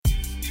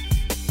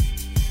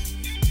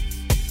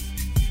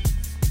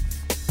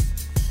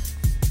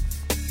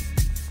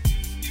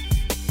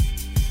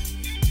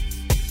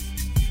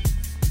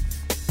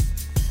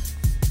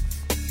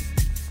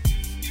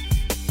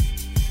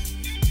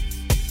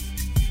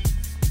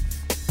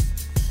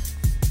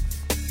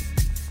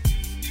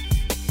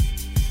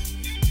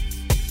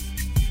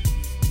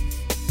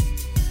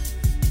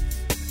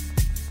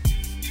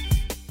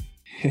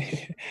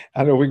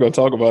I know we're gonna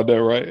talk about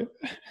that, right?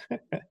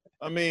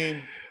 I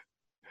mean,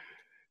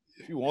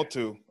 if you want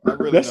to, I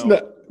really That's don't.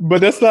 not,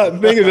 but that's not the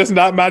thing. Is that's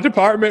not my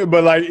department.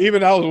 But like,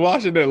 even I was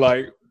watching it,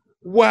 like,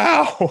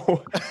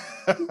 wow.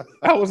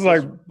 I was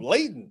like,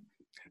 blatant.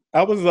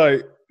 I was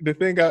like, the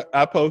thing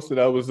I posted,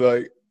 I was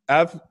like,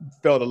 I've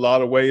felt a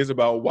lot of ways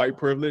about white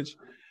privilege.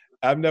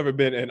 I've never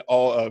been in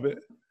awe of it.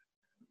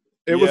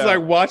 It was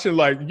like watching,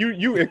 like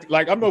you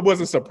like I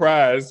wasn't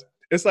surprised.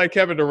 It's like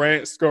Kevin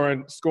Durant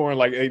scoring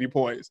like 80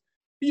 points.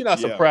 You're not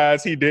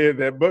surprised he did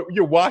that, but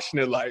you're watching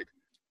it like,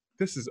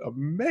 this is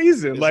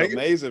amazing. It's like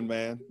amazing,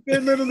 man. They're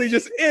literally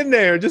just in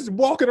there, just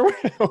walking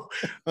around.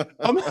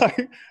 I'm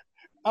like,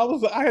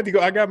 I had to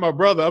go. I got my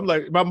brother. I'm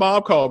like, my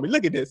mom called me.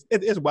 Look at this.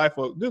 It's white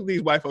folks. Look at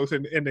these white folks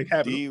in the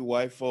Capitol. The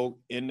white folk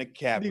in the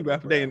Capitol.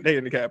 They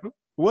in the Capitol.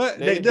 What?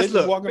 They just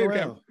walking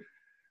around.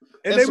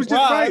 And they were just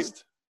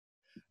right.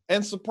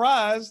 And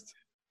surprised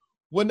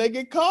when they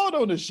get called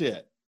on the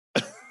shit.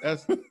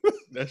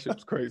 That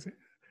shit's crazy.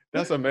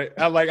 That's amazing.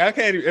 I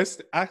can't even,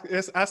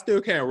 I still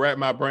can't wrap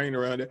my brain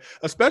around it,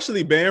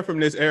 especially being from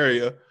this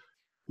area.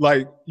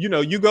 Like, you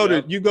go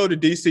to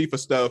DC for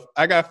stuff.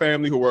 I got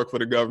family who work for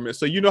the government,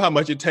 so you know how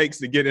much it takes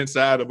to get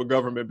inside of a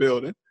government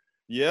building.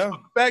 Yeah. So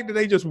the fact that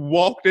they just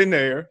walked in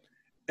there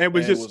and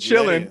was just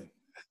chilling.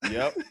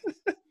 Yep.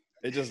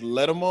 They just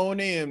let them on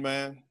in,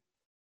 man.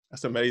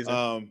 That's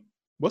amazing.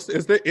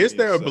 Is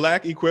there a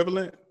black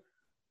equivalent?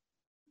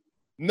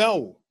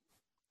 No.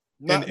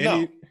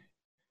 No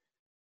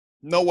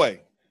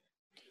way.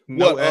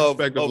 No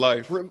aspect of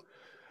life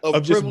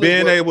of just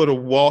being able to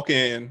walk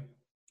in.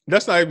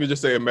 Let's not even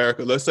just say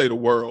America. Let's say the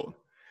world.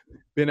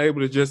 Being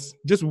able to just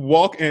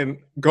walk in,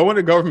 go in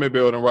the government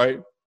building,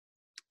 right,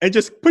 and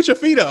just put your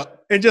feet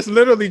up and just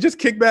literally just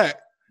kick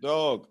back.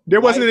 Dog.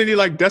 There wasn't any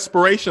like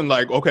desperation,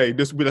 like, okay,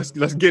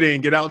 let's get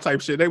in, get out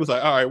type shit. They was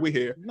like, all right, we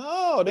here.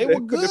 No, they were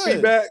good.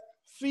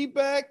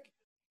 Feedback,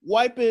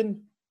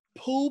 wiping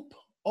poop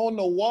on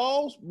the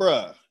walls,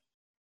 bruh.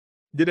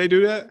 Did they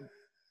do that?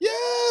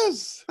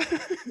 Yes.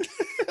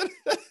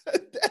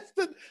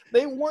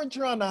 They weren't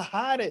trying to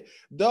hide it,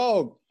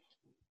 dog.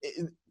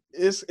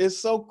 It's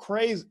so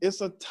crazy.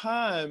 It's a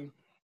time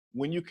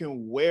when you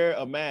can wear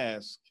a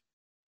mask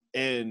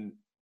and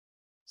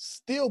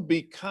still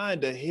be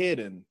kind of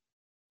hidden,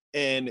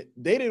 and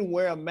they didn't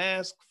wear a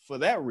mask for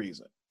that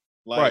reason.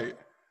 Like, right.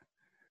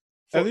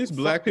 At least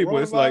black people,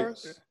 it's like,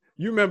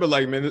 you remember,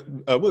 like,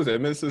 what was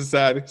that, Minister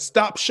Society?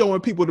 Stop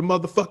showing people the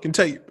motherfucking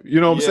tape. You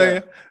know what I'm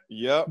saying?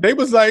 Yep. They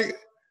was like,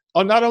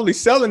 not only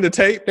selling the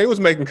tape, they was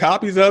making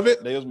copies of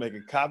it. They was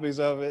making copies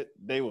of it.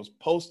 They was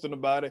posting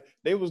about it.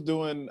 They was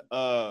doing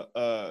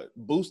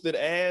boosted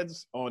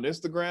ads on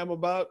Instagram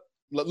about,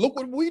 look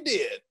what we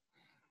did.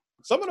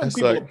 Some of them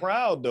people are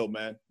proud though,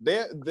 man.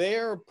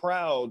 They're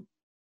proud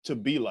to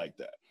be like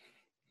that.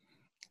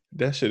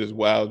 That shit is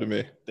wild to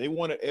me. They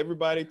wanted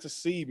everybody to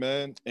see,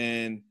 man.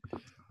 And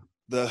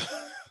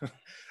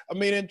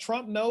and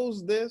Trump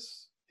knows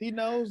this. He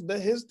knows that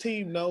his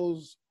team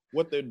knows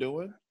what they're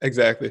doing.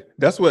 Exactly.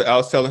 That's what I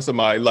was telling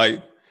somebody.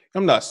 Like,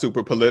 I'm not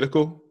super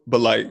political,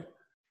 but like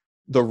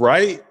the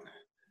right,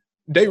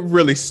 they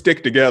really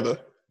stick together.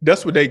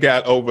 That's what they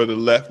got over the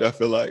left, I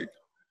feel like.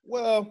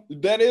 Well,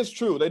 that is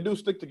true. They do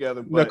stick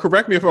together. But now,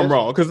 correct me if I'm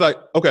wrong. Because like,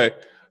 okay,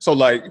 so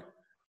like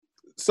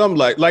some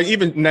like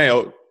even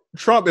now,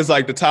 Trump is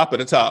like the top of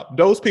the top.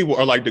 Those people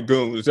are like the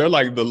goons. They're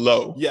like the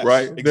low,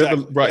 right?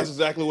 Exactly. Right. That's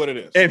exactly what it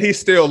is. And he's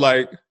still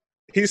not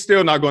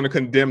going to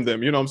condemn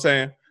them. You know what I'm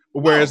saying?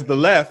 Whereas the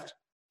left,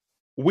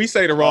 we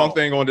say the wrong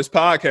thing on this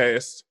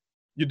podcast,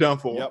 you're done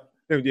for.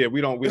 Yep. Yeah,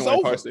 we don't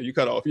parse it. You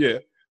cut off. Yeah.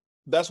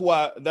 That's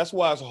why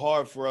it's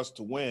hard for us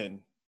to win.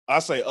 I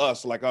say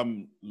us like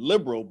I'm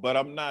liberal, but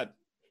I'm not.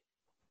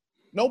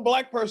 No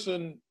black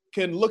person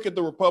can look at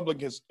the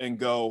Republicans and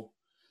go,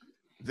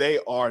 they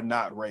are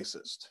not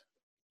racist.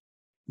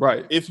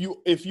 Right. If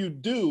you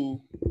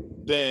do,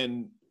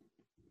 then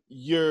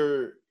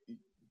you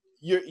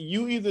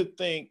either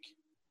think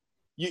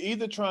you're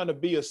either trying to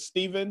be a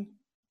Steven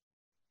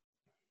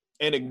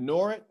and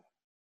ignore it,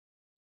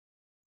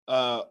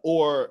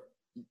 or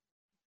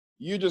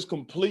you're just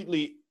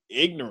completely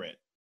ignorant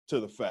to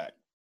the fact.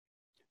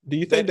 Do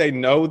you think they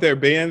know they're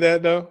being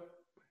that though?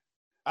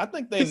 I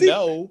think they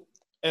know,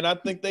 and I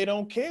think they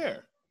don't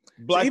care.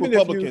 Black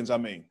Republicans, I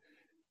mean.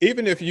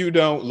 Even if you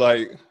don't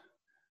like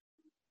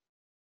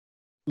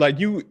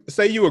you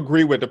say you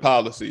agree with the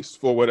policies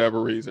for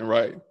whatever reason,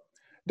 right?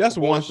 That's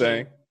one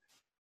thing.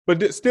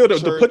 But still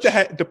to put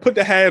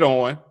the hat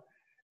on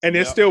and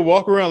then still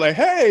walk around like,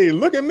 hey,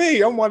 look at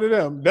me, I'm one of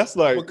them. That's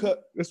like,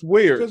 it's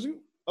weird.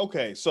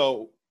 Okay,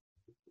 so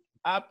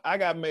I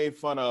got made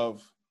fun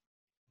of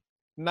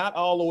not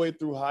all the way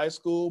through high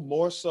school,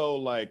 more so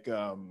like,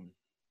 it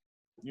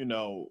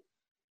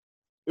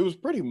was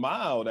pretty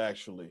mild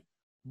actually,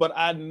 but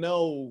I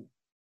know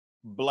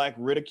black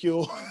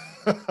ridicule.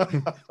 Me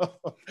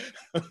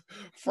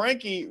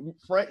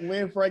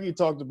and Frankie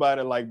talked about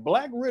it, like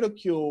black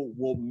ridicule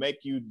will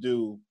make you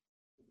do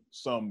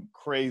some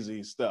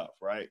crazy stuff,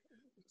 right?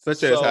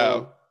 Such as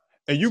how?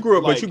 And you grew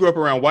up, like, but you grew up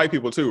around white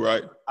people too,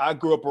 right? I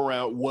grew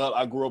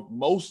up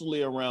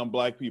mostly around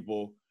black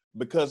people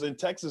because in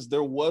Texas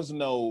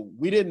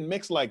we didn't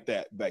mix like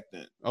that back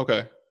then.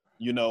 Okay.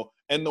 You know,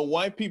 and the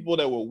white people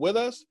that were with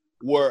us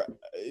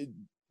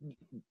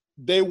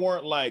they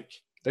weren't like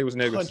They was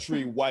niggas.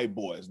 country white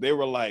boys. They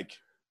were like,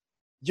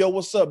 yo,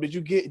 what's up? Did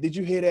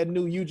you hear that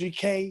new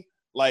UGK?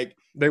 Like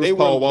they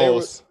Paul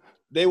Walls.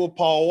 They were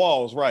Paul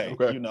Walls, right?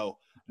 Okay. You know,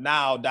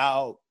 now,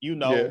 dog, you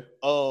know,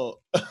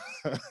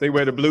 they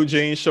wear the blue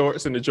jean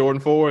shorts and the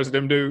Jordan 4s,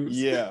 them dudes.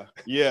 Yeah.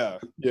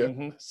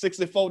 Mm-hmm.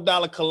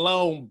 $64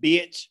 cologne,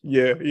 bitch.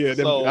 Yeah.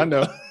 So, I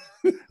know.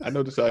 I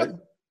know the site.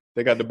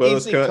 They got the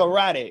buzz easy cut.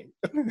 Karate.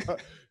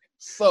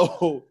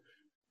 So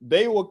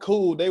they were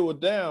cool. They were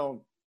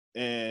down.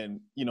 And,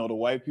 you know, the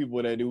white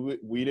people that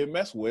we didn't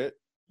mess with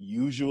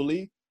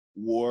usually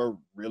wore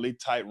really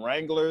tight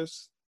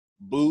Wranglers,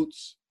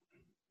 boots,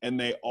 and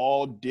they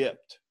all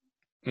dipped.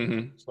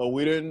 Mm-hmm. So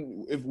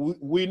if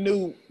we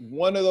knew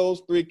one of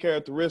those three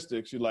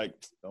characteristics, you're like,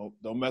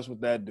 don't mess with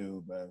that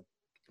dude, man.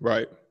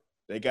 Right.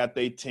 They got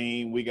their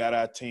team. We got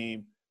our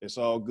team. It's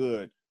all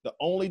good. The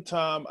only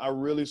time I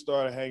really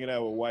started hanging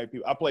out with white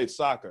people, I played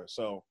soccer.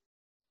 So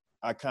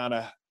I kind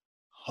of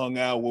hung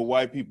out with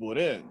white people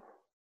then.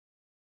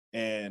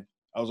 And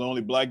I was the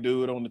only black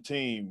dude on the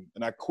team.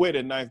 And I quit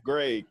in 9th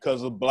grade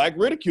because of black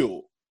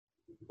ridicule.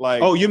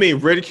 Like, oh, you mean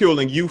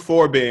ridiculing you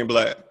for being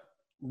black?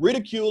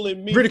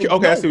 Ridiculing me.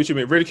 Okay, I see what you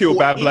mean. Ridicule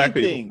by black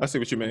anything. people. I see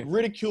what you mean.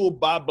 Ridicule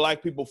by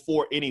black people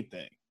for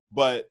anything.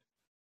 But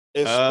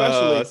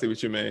especially. I see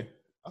what you mean.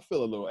 I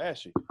feel a little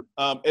ashy.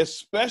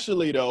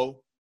 Especially,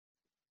 though,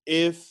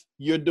 if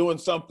you're doing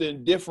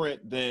something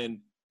different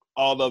than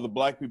all the other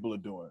black people are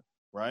doing,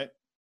 right?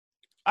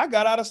 I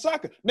got out of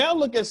soccer. Now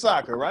look at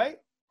soccer, right?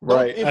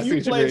 Right. If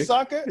you played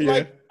soccer,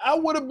 like I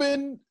would have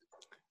been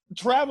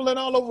traveling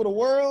all over the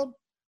world,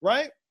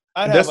 right?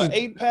 I'd have an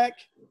 8-pack.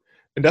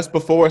 And that's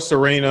before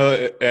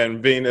Serena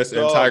and Venus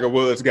and Tiger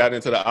Woods got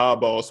into the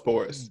oddball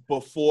sports.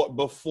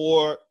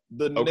 Before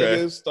the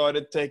niggas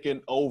started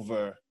taking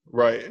over.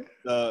 Right.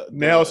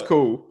 Now it's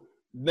cool.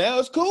 Now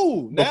it's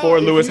cool. Before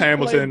Lewis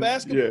Hamilton.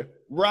 Yeah.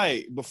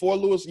 Right. Before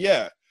Lewis.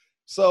 Yeah.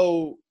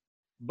 So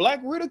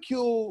black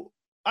ridicule,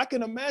 I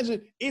can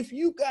imagine if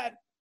you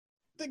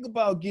think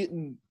about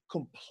getting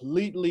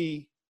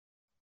completely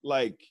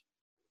like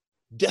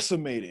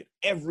decimated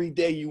every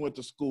day you went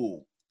to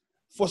school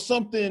for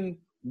something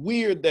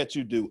weird that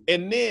you do,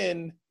 and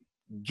then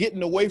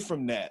getting away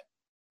from that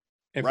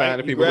and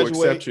finding people who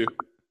accept you,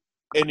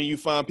 and then you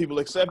find people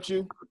accept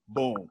you.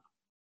 Boom,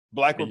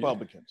 black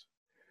Republicans.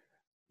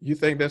 You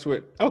think that's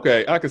what?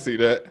 Okay, I can see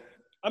that.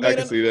 I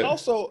can see that.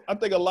 Also, I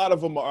think a lot of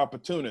them are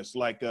opportunists,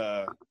 like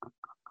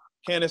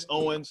Candace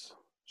Owens.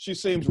 She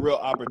seems real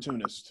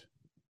opportunist.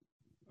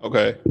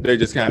 Okay, they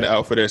just kind of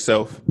out for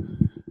themselves.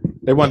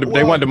 They want the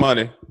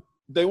money.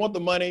 They want the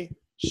money.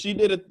 She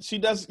does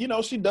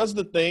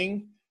the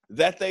thing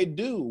that they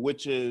do,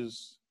 which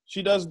is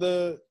she does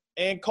the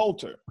Ann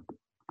Coulter.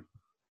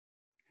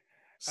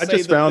 I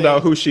just found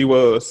out who she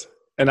was,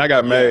 and I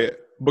got mad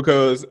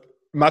because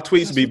my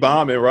tweets be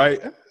bombing,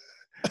 right?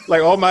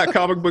 Like all my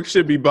comic books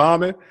should be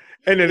bombing,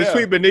 and then the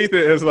tweet beneath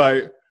it is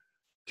like,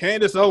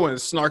 Candace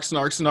Owens, snark,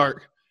 snark,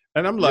 snark.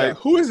 And I'm like,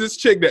 who is this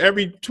chick that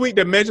every tweet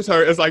that mentions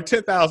her is like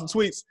 10,000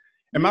 tweets?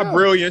 And my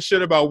brilliant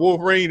shit about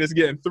Wolverine is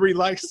getting 3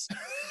 likes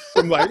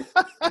from like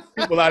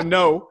people I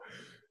know.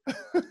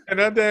 And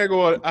that day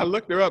I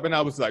looked her up and I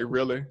was like,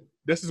 really?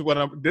 This is what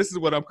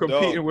I'm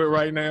competing with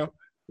right now.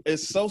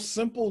 It's so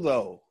simple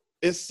though.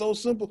 It's so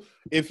simple.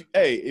 If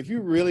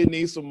you really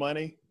need some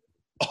money,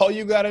 all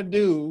you gotta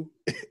do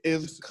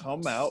is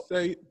come out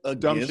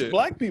against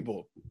black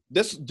people.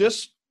 Just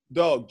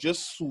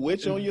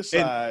switch on your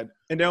side.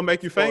 And they'll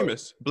make you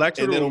famous. Black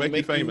Twitter will make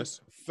you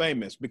famous.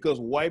 Famous because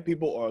white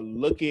people are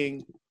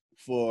looking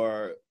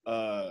for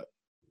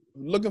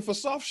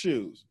soft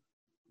shoes.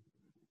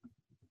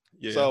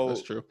 Yeah, so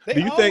that's true.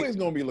 They're always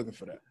going to be looking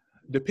for that.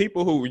 The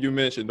people who you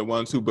mentioned, the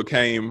ones who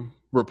became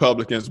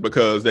Republicans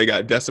because they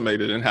got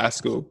decimated in high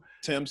school.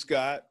 Tim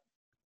Scott.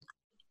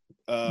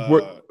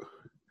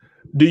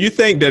 Do you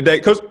think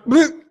because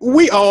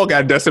we all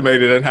got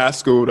decimated in high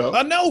school though?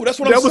 I know, that's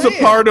what I'm saying.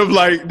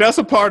 That's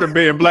a part of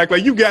being black.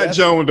 Like you got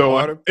joned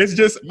on. It's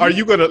just, are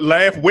you going to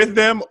laugh with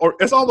them? Or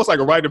it's almost like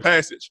a rite of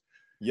passage.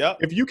 Yeah.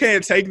 If you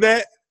can't take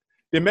that,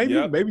 then maybe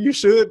you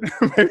should.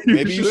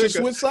 maybe you should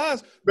switch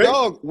sides.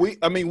 Dog,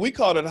 we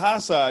called it high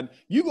side.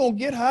 You going to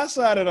get high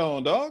sided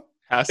on, dog.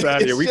 High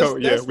side, we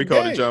called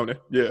it Joning.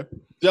 Yeah.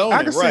 Joning,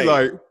 I can see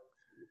like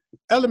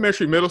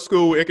elementary, middle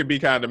school, it could be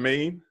kind of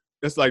mean.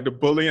 It's like the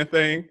bullying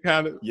thing,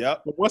 kind of. Yeah.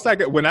 But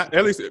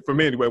at least for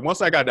me anyway,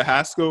 once I got to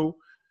high school,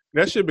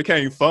 that shit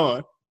became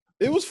fun.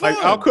 It was fun.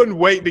 Like I couldn't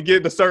wait to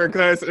get to certain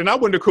class, and I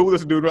wasn't the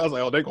coolest dude. I was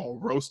like, oh, they're gonna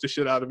roast the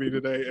shit out of me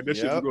today, and this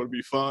shit is gonna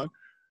be fun.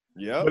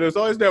 Yeah. But there's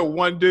always that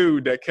one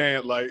dude that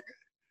can't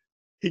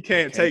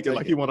take it.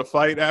 Like he want to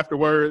fight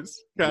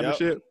afterwards, kind of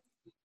shit.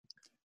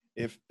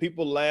 If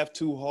people laugh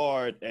too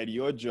hard at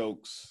your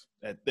jokes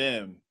at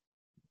them,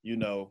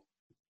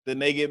 then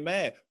they get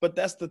mad. But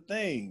that's the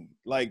thing,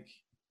 like.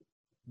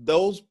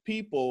 those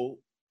people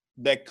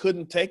that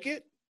couldn't take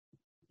it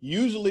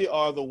usually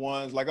are the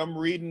ones, like I'm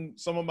reading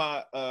some of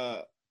my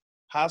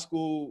high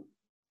school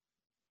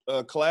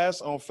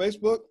class on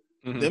Facebook,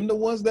 them the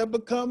ones that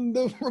become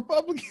the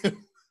Republicans.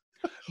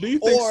 Do you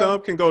think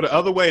some can go the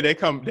other way? They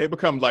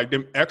become like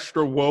them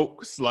extra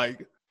wokes,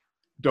 like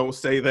don't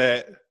say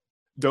that,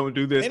 don't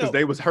do this because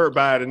they was hurt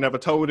by it and never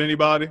told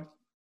anybody?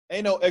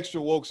 Ain't no extra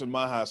wokes in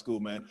my high school,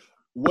 man.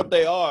 What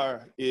they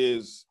are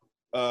is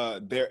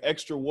they're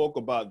extra woke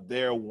about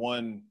their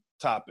one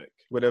topic.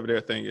 Whatever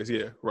their thing is,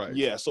 yeah, right.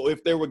 Yeah, so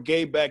if they were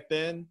gay back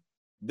then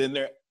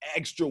they're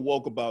extra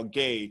woke about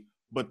gay,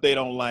 but they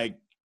don't like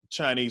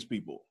Chinese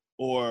people.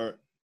 Or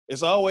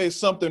it's always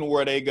something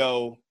where they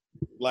go,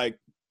 like,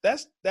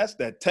 that's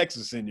that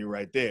Texas in you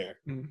right there.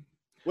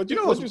 What'd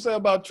you say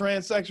about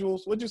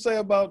transsexuals? What'd you say?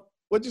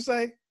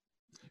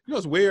 You know,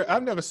 it's weird.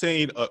 I've never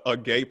seen a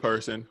gay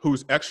person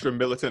who's extra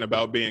militant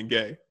about being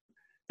gay.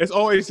 It's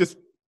always just,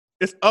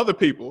 it's other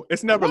people.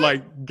 It's never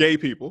like gay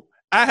people.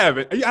 I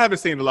haven't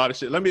seen a lot of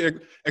shit. Let me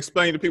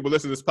explain to people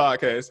listening to this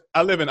podcast.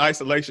 I live in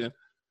isolation,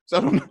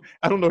 so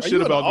I don't know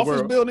shit about the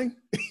world. Building?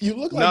 You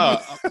look like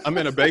I'm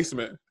in a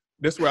basement.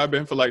 This is where I've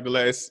been for like the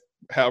last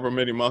however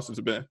many months it's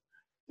been.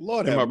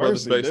 Lord have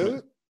mercy,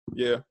 dude.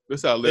 Yeah,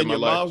 this is how I live my life.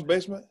 In your mom's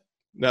basement?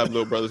 No,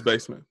 little brother's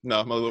basement.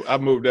 No, I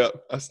moved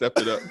up. I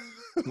stepped it up.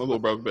 My little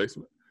brother's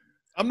basement.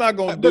 I'm not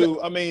gonna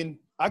do. I mean,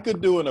 I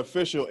could do an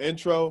official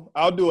intro.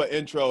 I'll do an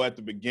intro at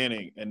the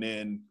beginning, and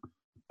then,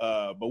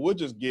 but we'll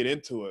just get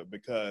into it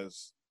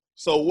because.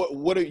 So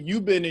what have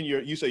you been in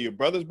you say your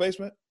brother's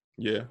basement?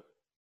 Yeah,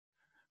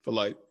 for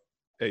like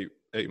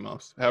eight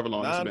months, however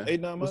long it's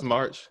been. 8-9 months. It was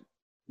March.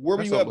 Where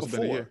were you at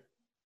before?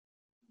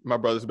 My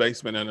brother's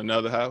basement in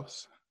another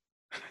house.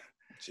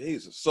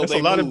 Jesus, so it's a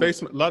lot of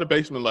basement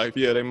life.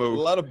 Yeah, they moved.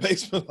 A lot of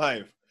basement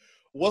life.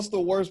 What's the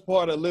worst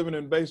part of living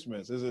in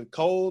basements? Is it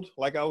cold,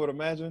 like I would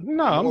imagine?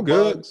 No, I'm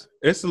good. Bugs?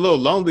 It's a little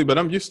lonely, but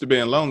I'm used to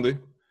being lonely.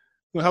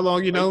 How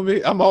long you know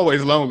me? I'm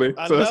always lonely.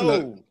 I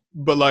know.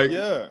 But like,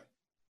 yeah,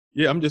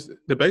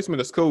 the basement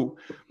is cool.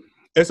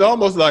 It's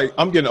almost like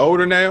I'm getting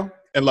older now,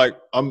 and like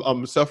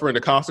I'm suffering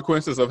the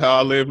consequences of how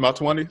I lived my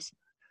 20s.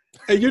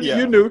 Hey, you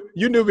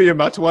knew me in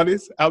my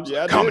 20s. I was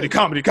comedy.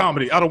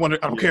 I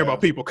don't care about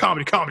people.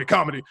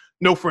 Comedy.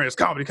 No friends.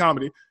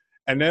 Comedy.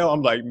 And now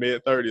I'm like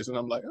mid-30s, and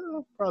I'm like,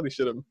 probably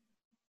should have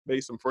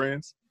made some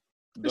friends.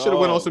 I should have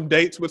went on some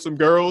dates with some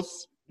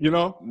girls, you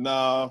know?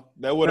 No,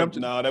 that would have.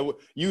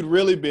 You'd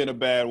really be in a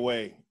bad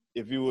way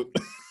if you would.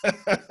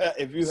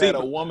 If you had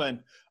a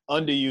woman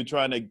under you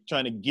trying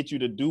to get you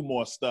to do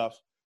more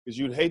stuff, because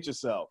you'd hate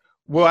yourself.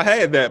 Well, I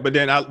had that, but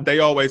then they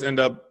always end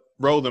up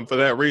rolling for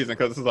that reason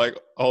because it's like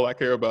all I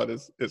care about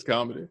is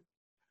comedy.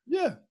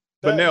 Yeah.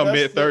 But now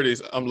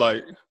mid-30s, I'm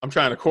like, I'm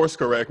trying to course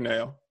correct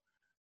now.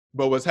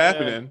 But what's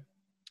happening? Yeah.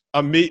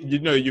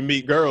 You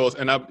meet girls,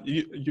 and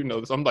you know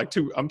this. I'm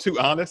too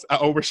honest. I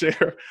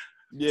overshare.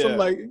 Yeah. So I'm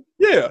like,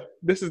 yeah,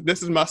 this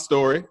is my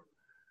story.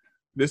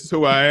 This is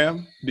who I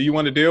am. Do you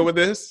want to deal with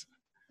this?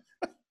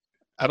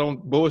 I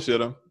don't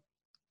bullshit them.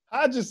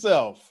 Hide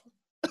yourself.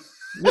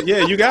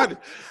 Yeah, you got it.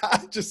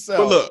 Hide yourself.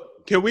 But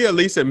look, can we at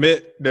least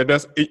admit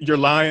that you're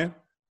lying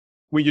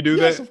when you do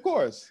that? Yes, of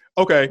course.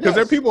 Okay, because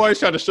there are people always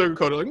try to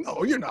sugarcoat it. Like,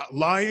 no, you're not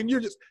lying.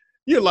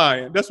 You're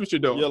lying. That's what you're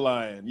doing. You're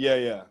lying.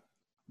 Yeah,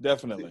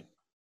 definitely.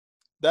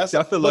 But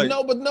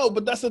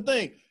that's the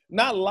thing.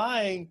 Not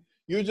lying.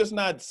 You're just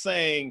not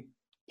saying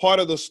part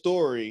of the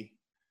story.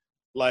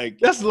 Like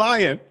that's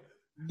lying.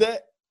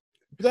 That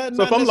so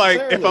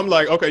if I'm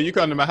like, okay, you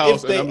come to my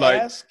house and I'm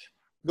like,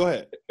 go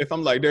ahead. If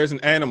I'm like, there's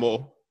an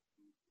animal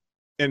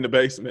in the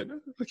basement,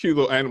 a cute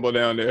little animal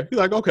down there.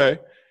 You're like, okay,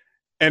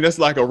 and it's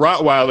like a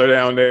Rottweiler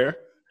down there.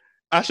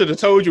 I should have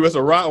told you it's a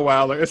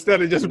Rottweiler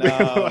instead of just being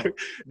like,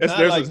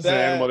 there's an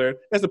animal there.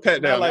 There's a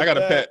pet down there. I got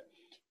a pet.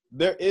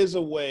 There is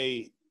a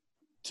way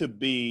to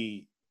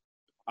be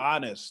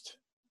honest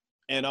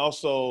and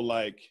also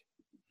like,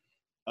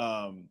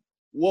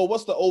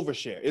 what's the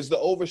overshare? Is the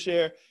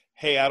overshare,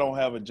 hey, I don't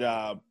have a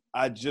job.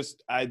 I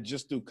just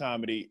do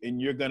comedy and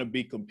you're going to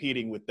be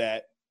competing with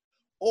that?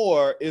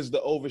 Or is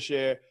the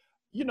overshare,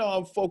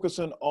 I'm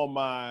focusing on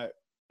my,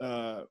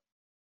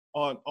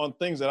 on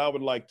things that I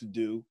would like to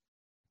do.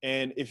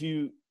 And if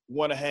you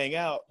want to hang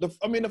out, the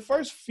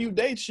first few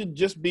dates should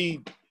just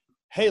be,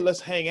 hey,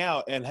 let's hang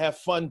out and have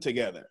fun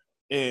together.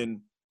 And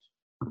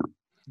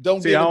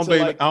don't I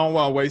don't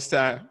want to waste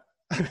time.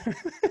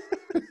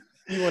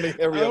 You want to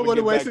I don't want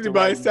to waste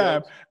anybody's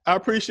time. I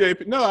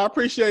appreciate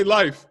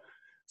life.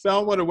 So I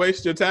don't want to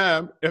waste your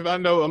time. If I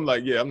know, I'm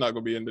like, yeah, I'm not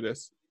going to be into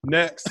this.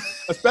 Next,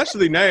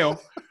 especially now,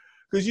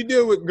 because you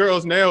deal with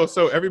girls now,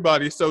 so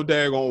everybody's so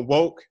daggone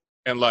woke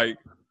and like,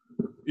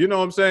 you know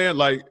what I'm saying?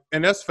 Like,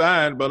 and that's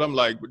fine, but I'm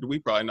like, we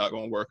probably not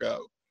going to work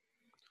out.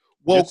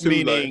 Woke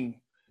meaning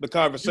the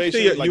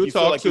conversation. You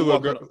talk to a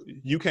girl,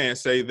 you can't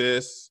say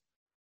this,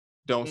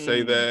 don't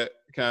say that,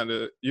 kind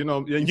of,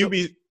 and you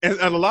be, and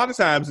a lot of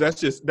times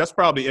that's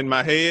probably in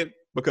my head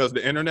because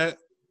the internet.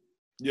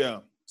 Yeah.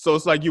 So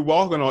it's like you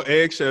walking on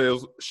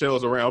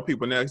shells around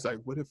people. Now it's like,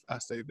 what if I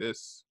say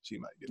this? She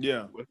might get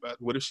Yeah.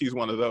 What if she's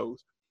one of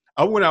those?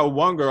 I went out with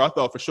one girl I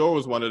thought for sure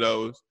was one of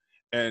those,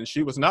 and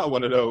she was not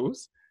one of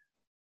those,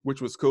 which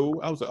was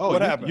cool. I was like, oh,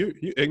 What happened?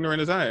 You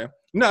ignorant as I am.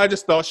 No, I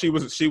just thought she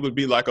would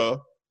be like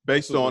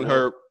based on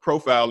her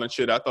profile and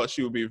shit, I thought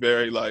she would be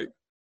very like,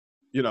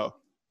 you know,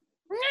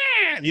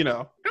 Yeah. She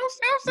was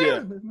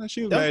Don't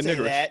mad say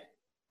niggerish. that.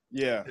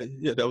 Yeah.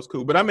 Yeah, that was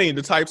cool. But I mean,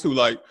 the types who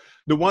like,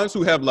 the ones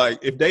who have like,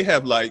 if they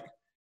have like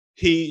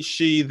he,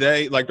 she,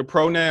 they, like the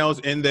pronouns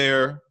in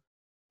there,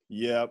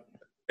 Yep.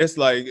 it's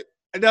like,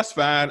 that's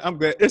fine. I'm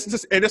good. It's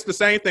just, and it's the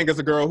same thing as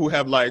a girl who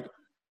have like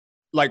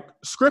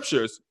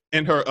scriptures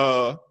in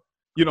her,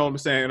 you know what I'm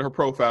saying, in her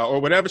profile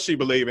or whatever she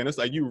believe in. It's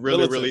like, you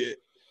really, really,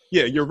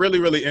 yeah, you're really,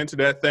 really into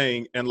that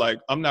thing. And like,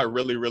 I'm not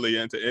really, really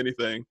into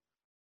anything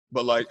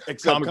but like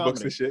Except comic comedy.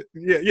 books and shit.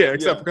 Yeah,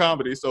 except for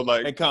comedy. So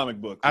like, and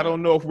comic books. I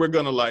don't know if we're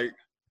gonna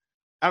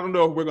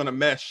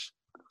mesh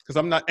because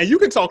I'm not. And you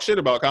can talk shit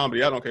about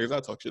comedy. I don't care because I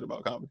talk shit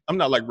about comedy. I'm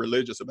not like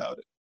religious about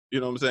it. You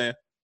know what I'm saying?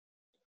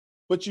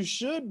 But you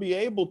should be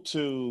able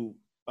to,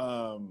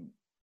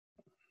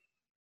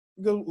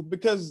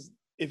 because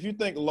if you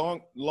think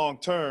long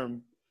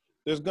term,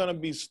 there's gonna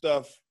be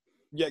stuff.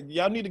 Yeah,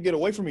 y'all need to get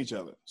away from each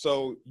other.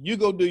 So you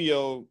go do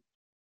your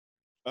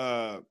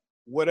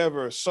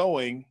whatever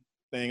sewing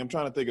thing. I'm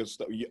trying to think of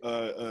stuff.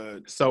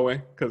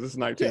 Sewing because it's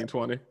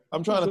 1920.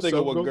 I'm trying to think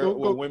of what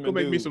women go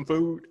make do. me some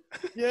food.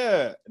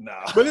 Yeah,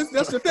 nah. But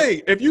that's the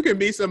thing. If you can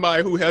meet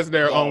somebody who has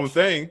their own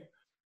thing,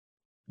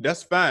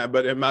 that's fine.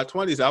 But in my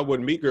 20s, I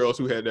wouldn't meet girls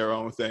who had their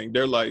own thing.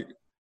 They're like,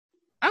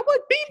 I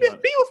would be with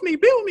me,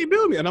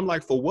 build me. And I'm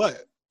like, for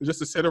what? Just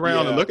to sit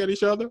around and look at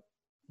each other?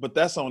 But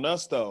that's on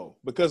us though,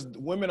 because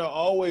women are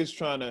always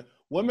trying to,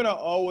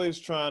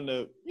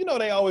 you know,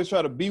 they always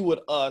try to be with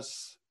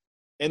us.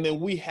 And then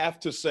we have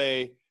to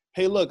say,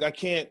 hey, look, I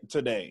can't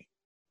today.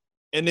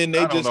 And then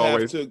they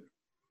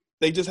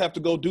just have to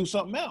go do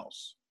something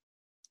else.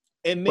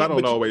 And then,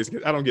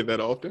 I don't get that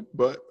often,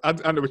 but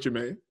I know what you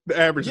mean. The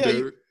average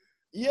dude.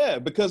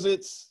 Because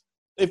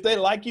if they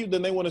like you,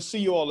 then they want to see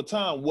you all the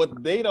time.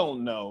 What they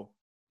don't know,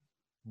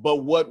 but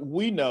what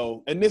we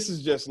know, and this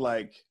is just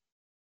like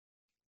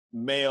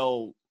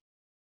male,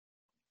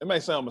 it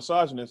might sound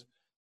misogynist,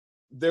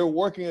 they're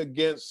working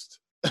against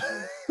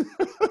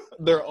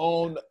their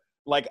own,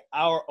 like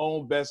our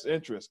own best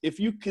interest. If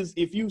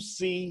you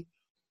see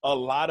a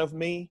lot of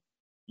me,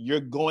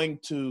 you're going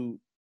to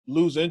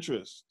lose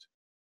interest.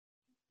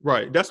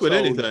 Right. That's with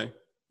anything.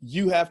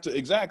 You have to,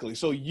 exactly.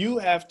 So you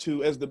have to,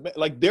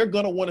 they're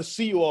going to want to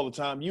see you all the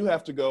time. You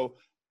have to go,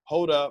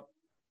 hold up.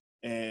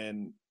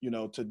 And, you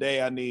know,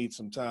 today I need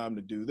some time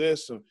to do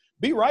this. So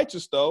be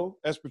righteous though.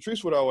 As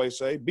Patrice would always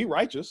say, be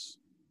righteous.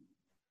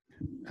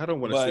 I don't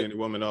want to see any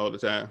woman all the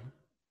time.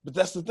 But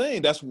that's the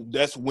thing. That's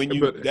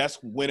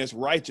when it's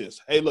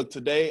righteous. Hey, look,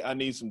 today I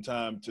need some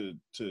time to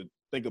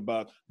think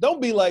about.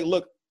 Don't be like,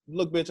 look,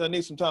 bitch, I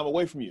need some time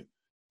away from you.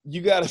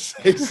 You got to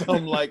say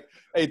something like,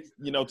 hey,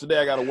 you know, today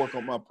I got to work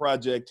on my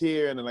project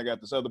here, and then I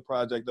got this other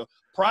project.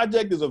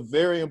 Project is a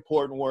very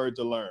important word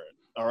to learn,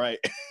 all right?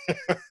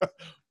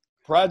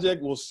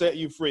 Project will set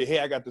you free. Hey,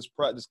 I got this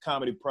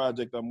comedy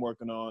project I'm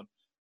working on.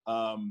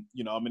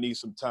 You know, I'm going to need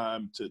some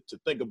time to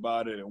think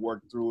about it and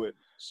work through it.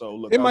 So,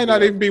 look. It might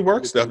not even be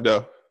work stuff,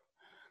 though.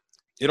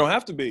 It don't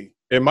have to be.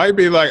 It might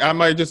be like, I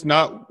might just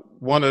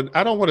not want to,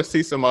 I don't want to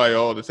see somebody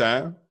all the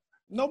time.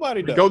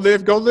 Nobody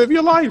does. Go live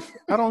your life.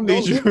 I don't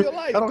need you.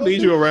 I don't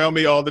need you around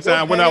me all the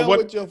time. When I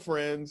with your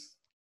friends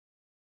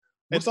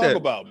and talk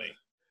about me.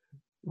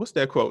 What's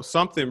that quote?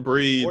 Something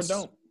breeds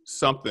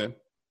something.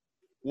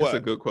 What? That's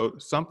a good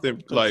quote.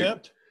 Something Contempt?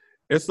 like,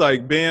 it's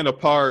like being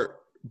apart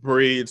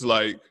breeds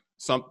better,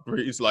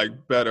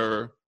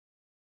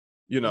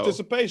 you know.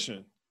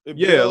 Anticipation.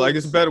 Like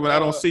it's better when I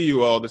don't see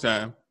you all the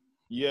time.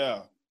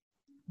 Yeah.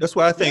 That's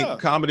why I think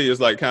comedy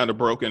is like kind of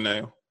broken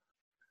now.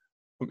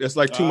 It's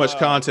like too much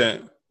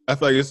content. I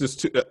feel like it's just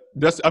too.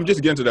 I'm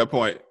just getting to that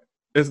point.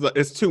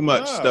 It's too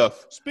much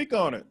stuff. Speak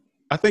on it.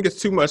 I think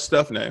it's too much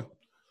stuff now.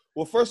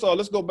 Well, first of all,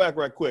 let's go back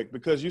right quick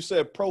because you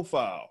said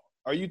profile.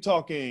 Are you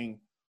doing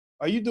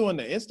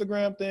the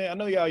Instagram thing? I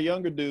know y'all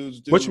younger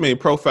dudes do. What you mean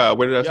profile?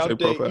 Where did I say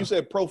profile? You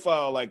said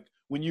profile like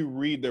when you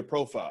read their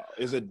profile.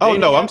 Is it? Oh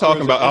no, I'm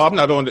talking about. I'm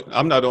not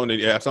on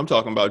any apps. I'm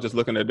talking about just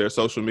looking at their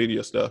social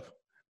media stuff.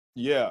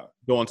 Yeah.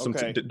 Doing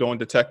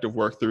detective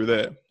work through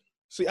that.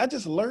 See, I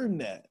just learned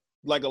that.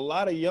 Like a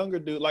lot of younger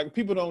dudes, like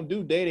people don't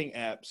do dating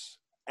apps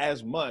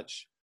as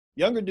much.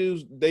 Younger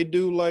dudes, they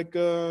do like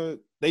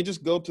they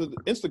just go to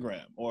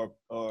Instagram or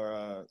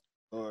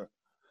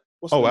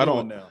what's the new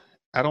one now?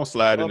 I don't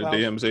slide into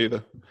DMs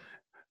either.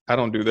 I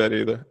don't do that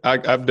either.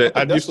 I've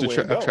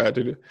tried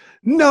to do.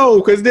 No,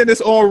 because then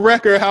it's on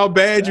record how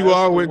bad you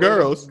are with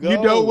girls.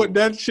 You know what?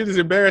 That shit is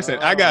embarrassing.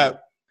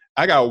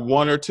 I got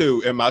one or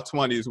two in my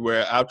 20s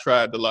where I've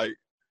tried to like,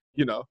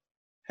 you know,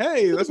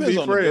 hey, let's be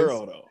friends.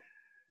 Girl, though.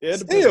 Yeah,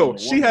 still,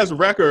 she has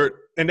record,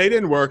 and they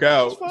didn't work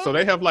out, so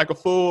they have like a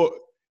full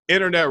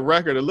internet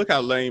record. And look how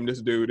lame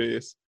this dude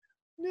is.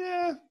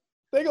 Yeah,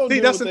 They gonna See,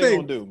 do that's what the they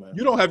thing. gonna do, man.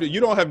 You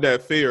don't have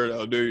that fear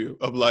though, do you?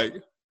 Of like,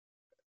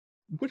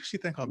 what if she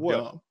think I'm What?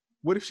 dumb?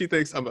 What if she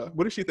thinks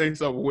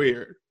I'm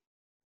weird?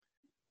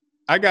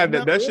 I got that.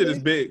 Not That shit is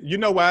really. big. You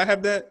know why I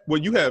have that?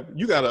 Well, you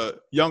got a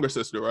younger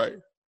sister, right?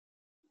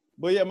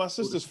 But yeah, my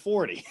sister's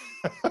 40.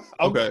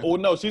 Okay. Oh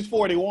no, she's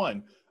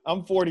 41.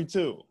 I'm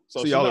 42. So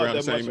So she's y'all not around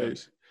the that much same younger.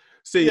 age.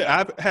 See, Yeah.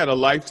 I've had a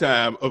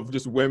lifetime of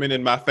just women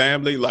in my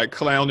family like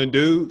clowning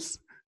dudes.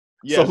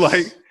 So Yes.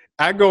 like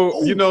I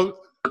go, Ooh.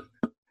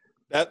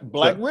 That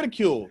black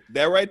ridicule.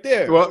 That right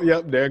there. well,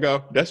 yep, there you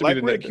go. That should Black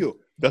be ridicule.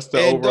 that's the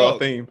And overall dog,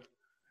 theme.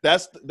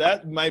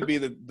 that might be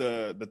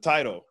the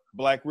title,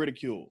 black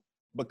ridicule,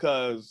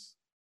 because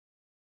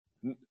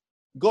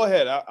go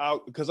ahead,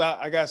 because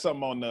I got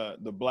something on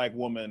the black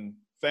woman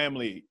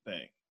family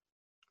thing.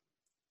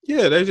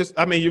 Yeah, they just.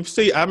 I mean,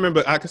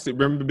 I can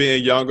remember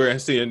being younger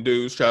and seeing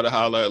dudes try to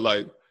holler at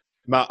like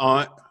my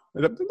aunt.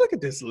 Look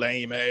at this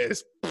lame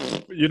ass.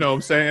 You know what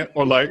I'm saying?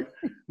 Or like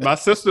my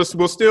sisters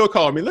will still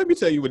call me. Let me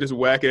tell you what this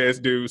whack ass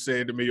dude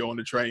said to me on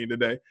the train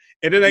today.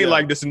 And it ain't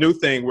like this new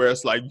thing where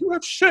it's like you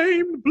have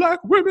shamed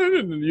black women,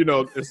 and you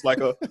know it's like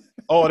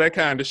all that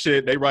kind of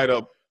shit. They write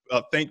a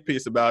think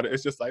piece about it.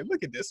 It's just like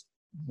look at this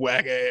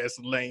whack ass,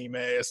 lame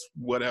ass,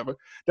 whatever.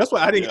 That's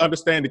why I didn't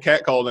understand the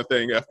catcalling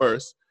thing at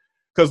first.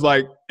 Because,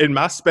 like, in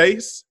my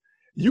space,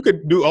 you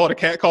could do all the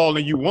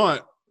catcalling you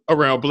want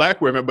around black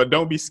women, but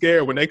don't be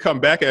scared when they come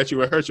back at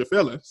you and hurt your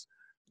feelings.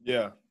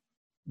 Yeah.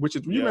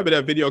 You remember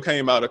that video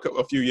came out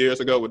a few years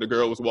ago where the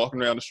girl was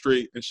walking around the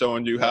street and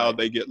showing you how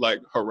they get, like,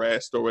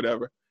 harassed or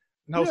whatever.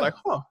 And I was like,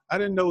 I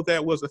didn't know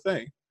that was a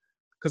thing.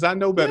 Because I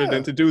know better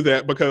than to do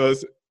that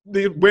because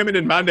the women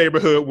in my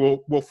neighborhood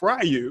will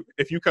fry you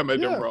if you come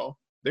at them wrong.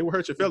 They will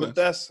hurt your feelings. But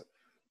that's,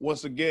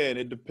 once again,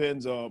 it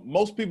depends on,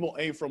 most people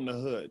ain't from the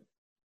hood.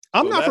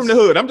 I'm not from the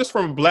hood. I'm just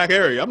from a black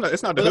area.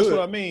 It's not the hood. That's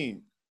what I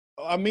mean.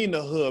 I mean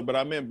the hood, but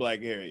I'm in black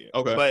area.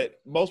 Okay. But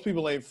most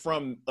people ain't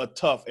from a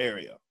tough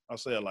area. I'll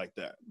say it like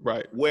that.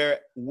 Right.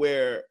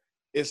 Where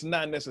it's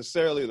not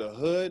necessarily the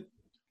hood,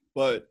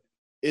 but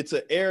it's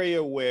an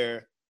area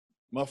where,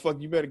 motherfucker,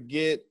 you better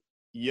get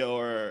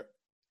your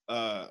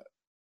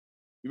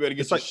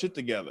shit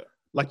together.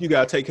 Like you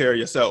gotta take care of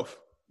yourself.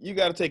 You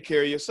gotta take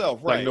care of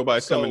yourself, right? Like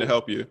nobody's coming to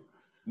help you.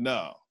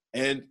 No.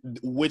 And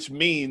which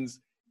means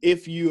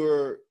if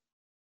you're,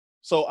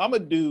 so I'm a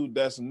dude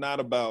that's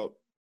not about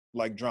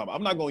like drama.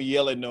 I'm not gonna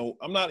yell at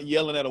I'm not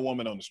yelling at a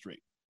woman on the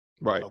street.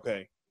 Right.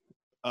 Okay.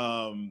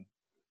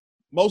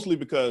 Mostly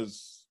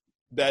because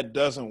that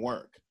doesn't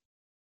work.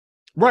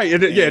 Right.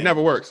 It never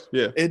works.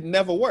 Yeah. It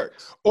never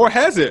works. Or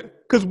has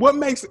it? Because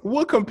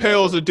what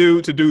compels a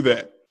dude to do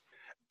that?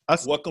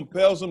 What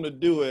compels him to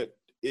do it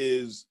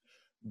is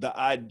the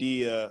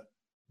idea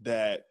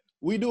that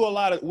we do a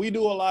lot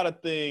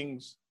of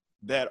things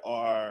that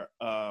are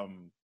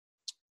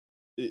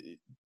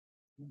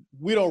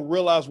we don't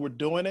realize we're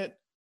doing it,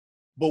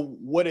 but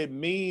what it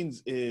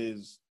means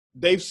is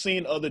they've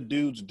seen other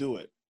dudes do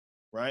it,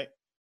 right?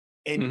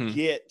 And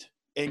get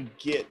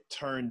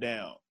turned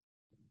down.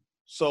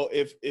 So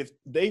if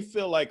they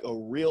feel like a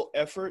real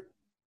effort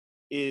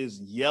is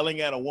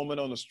yelling at a woman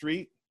on the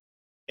street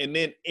and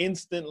then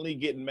instantly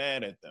getting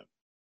mad at them,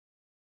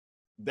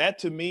 that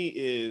to me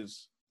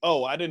is,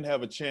 oh, I didn't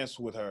have a chance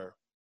with her.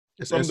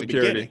 It's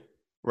insecurity.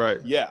 Right.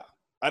 Yeah.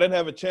 I didn't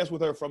have a chance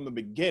with her from the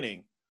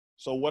beginning.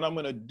 So what I'm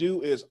going to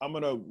do is I'm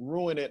going to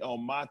ruin it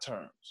on my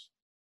terms.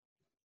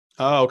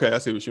 Oh, okay. I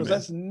see what you mean.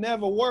 Because that's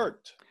never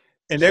worked.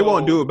 And they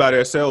won't do it by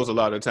themselves a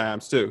lot of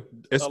times too.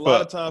 It's a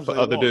lot of times for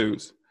other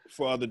dudes.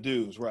 For other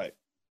dudes, right.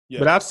 Yeah.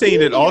 But I've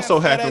seen it also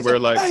happen where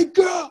like, hey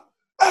girl,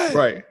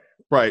 hey.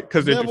 Right.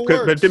 Because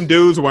if them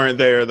dudes weren't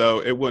there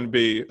though, it wouldn't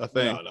be a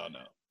thing.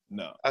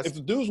 No. If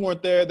the dudes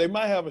weren't there, they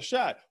might have a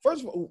shot.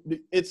 First of all,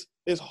 it's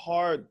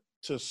hard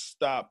to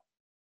stop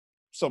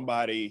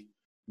somebody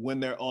when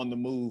they're on the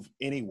move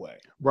anyway.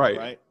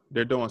 Right.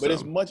 They're doing something. But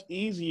it's much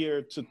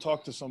easier to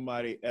talk to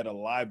somebody at a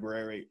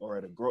library or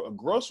at a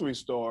grocery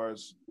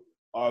stores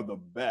are the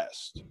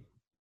best.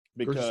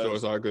 Because grocery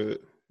stores are good.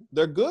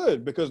 They're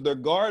good because their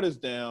guard is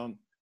down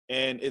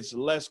and it's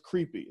less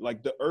creepy.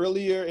 Like the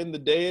earlier in the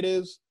day it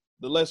is,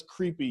 the less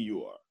creepy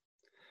you are.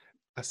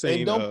 I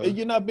seen,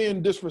 you're not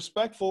being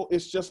disrespectful.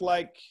 It's just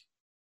like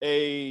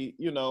a,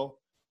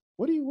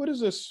 what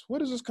is this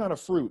kind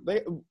of fruit?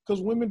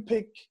 Because women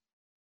pick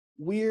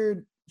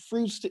weird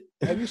fruits.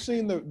 Have you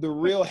seen the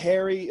real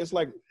hairy? It's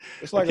like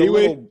a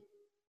little.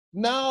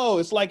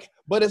 No,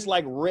 but it's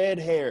like red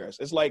hairs.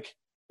 It's like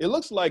it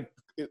looks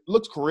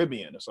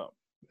Caribbean or something.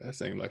 That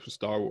seems like some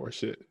Star Wars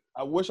shit.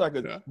 I wish I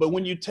could, but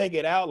when you take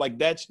it out, like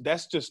that's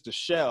just the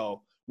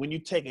shell. When you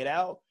take it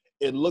out,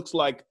 it looks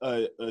like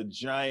a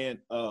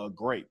giant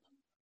grape.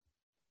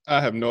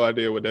 I have no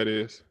idea what that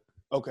is.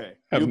 Okay,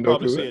 you'll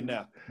probably see it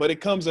now. But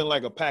it comes in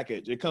like a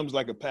package. It comes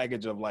like a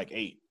package of like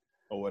 8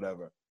 or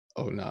whatever.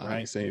 Oh no, right? I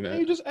ain't seen that. And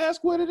you just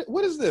ask, what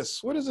is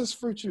this? What is this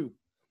fruit?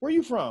 Where are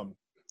you from?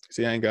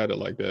 See, I ain't got it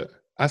like that.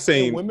 I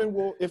seen women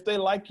will, if they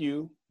like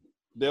you,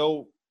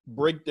 they'll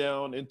break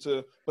down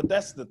into. But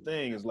that's the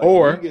thing is like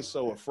you get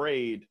so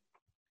afraid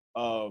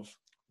of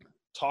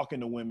talking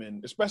to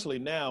women, especially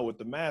now with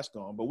the mask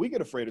on, but we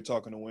get afraid of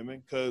talking to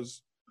women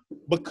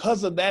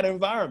because of that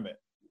environment,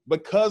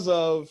 because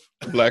of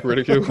Black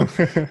ridicule.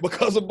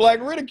 because of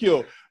black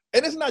ridicule.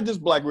 And it's not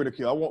just black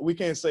ridicule. We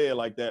can't say it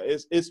like that.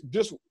 It's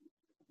just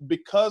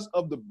because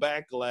of the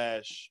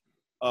backlash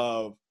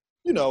of,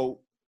 you know,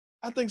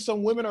 I think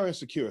some women are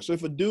insecure. So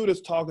if a dude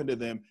is talking to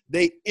them,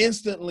 they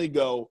instantly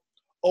go,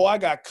 oh, I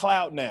got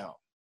clout now.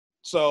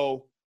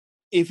 So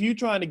if you're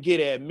trying to get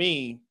at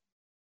me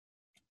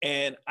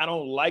and I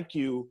don't like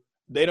you,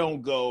 they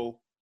don't go,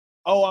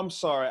 oh, I'm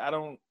sorry. I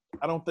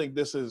don't think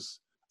this is,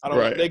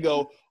 Right. They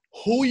go,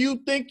 who you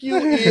think you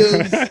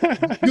is?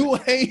 You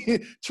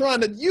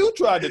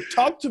tried to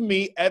talk to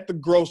me at the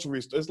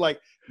grocery store. It's like,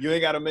 you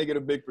ain't got to make it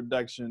a big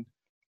production.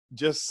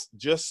 Just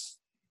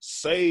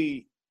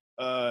say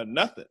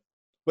nothing.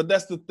 But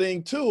that's the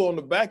thing too, on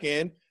the back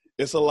end,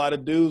 it's a lot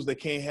of dudes that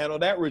can't handle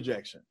that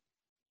rejection.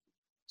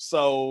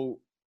 So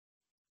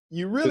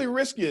you're really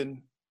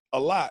risking a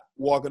lot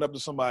walking up to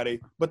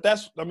somebody, but that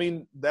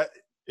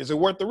is it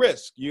worth the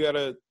risk? You got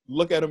to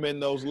look at them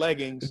in those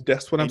leggings.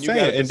 That's what I'm saying.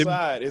 You got to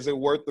decide, is it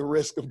worth the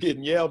risk of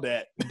getting yelled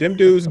at? Them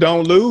dudes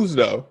don't lose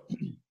though.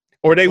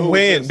 Or they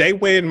win. They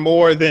win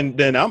more than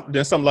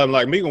some of them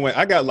like me gonna win.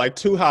 I got like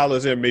 2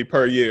 hollers in me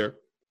per year.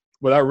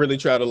 But I really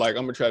try to I'm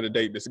gonna try to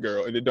date this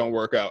girl and it don't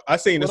work out. I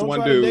seen this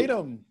one dude.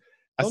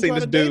 I seen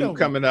this dude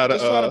coming out of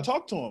just try to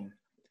talk to him.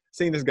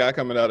 Seen this guy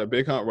coming out of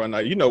Big Hunt one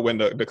night. You know when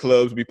the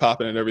clubs be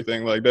popping and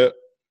everything like that.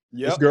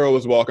 Yep. This girl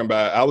was walking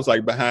by. I was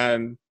like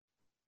behind,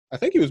 I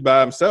think he was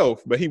by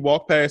himself, but he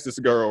walked past this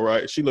girl,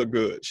 right? She looked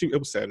good. It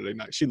was Saturday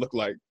night. She looked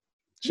like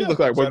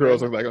what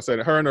girls look like. I said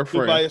her and her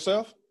friend. By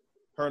yourself?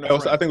 Her and her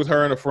friend. I think it was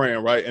her and a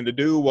friend, right? And the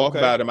dude walked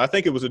by them. I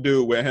think it was a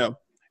dude with him.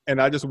 And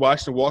I just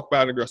watched him walk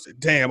by and the girl said,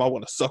 damn, I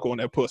want to suck on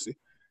that pussy.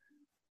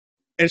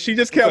 And she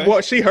just kept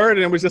walking. She heard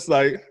it and was just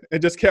like,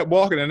 and just kept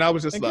walking. And I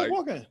was just like,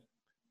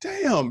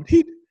 damn,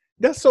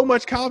 that's so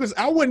much confidence.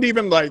 I wouldn't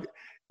even like,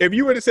 if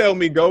you were to tell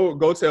me,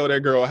 go tell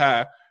that girl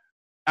hi,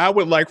 I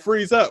would like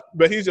freeze up.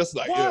 But he's just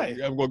like,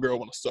 yeah, one girl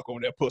want to suck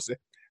on that pussy.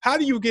 How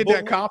do you get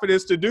that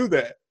confidence to do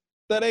that?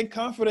 That ain't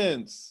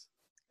confidence.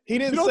 He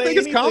didn't you don't say think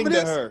it's anything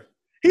confidence? to her.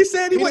 He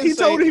said he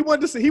told her he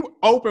wanted to see. He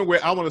opened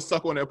with, I want to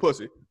suck on that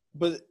pussy.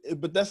 But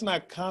that's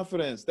not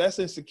confidence. That's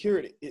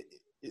insecurity.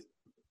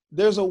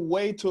 There's a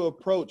way to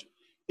approach.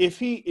 If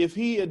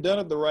he had done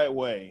it the right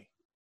way,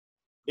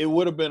 it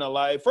would have been a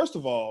lie. First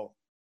of all,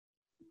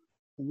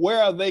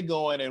 where are they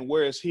going and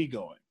where is he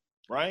going?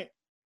 Right?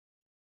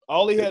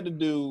 All he had to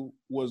do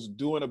was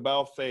do an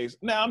about face.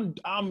 Now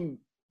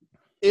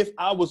if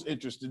I was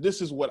interested,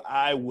 this is what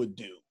I would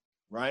do.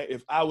 Right?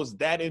 If I was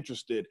that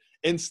interested,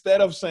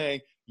 instead of saying,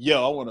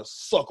 yo, I want to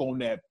suck on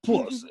that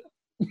pussy.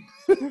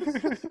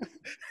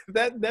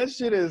 that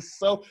shit is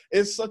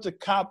it's such a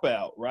cop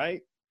out,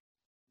 right?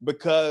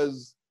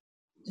 Because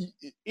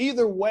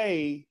either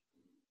way,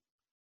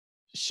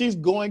 she's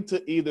going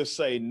to either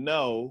say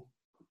no,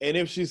 and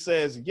if she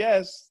says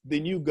yes,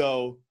 then you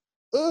go,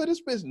 oh,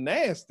 this bitch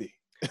nasty.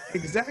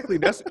 Exactly.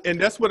 That's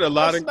what a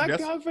lot of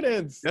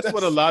confidence. That's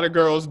what a lot of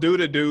girls do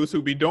to dudes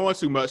who be doing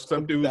too much.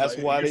 Some dudes, that's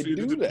why they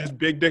do that. This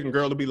big dick and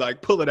girl will be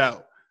like, pull it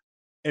out.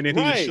 And then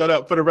he just shut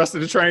up for the rest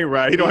of the train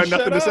ride. He don't have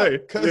nothing to say.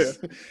 Because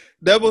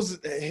that was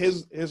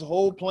his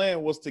whole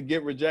plan was to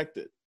get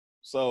rejected.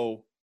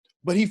 So,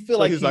 but he feel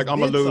like he's like, I'm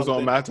gonna lose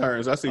on my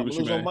terms. I see what you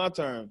mean. Lose on my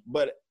terms.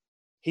 But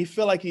he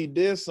feel like he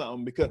did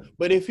something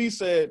but if he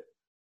said,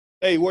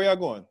 hey, where y'all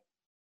going?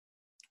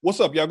 What's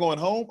up? Y'all going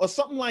home? Or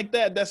something like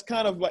that, that's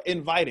kind of like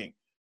inviting.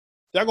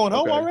 Y'all going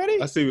home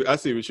already? I see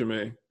what you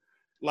mean.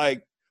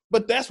 Like,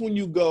 but that's when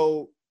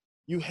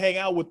you hang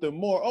out with them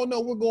more. Oh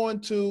no, we're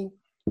going to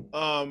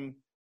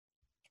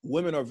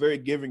women are very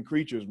giving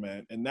creatures,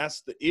 man. And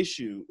that's the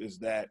issue, is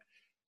that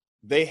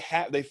they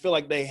feel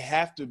like they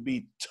have to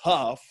be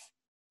tough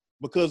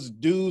because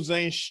dudes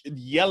ain't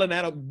yelling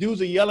at them.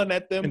 Dudes are yelling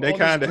at them. And they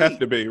kind of have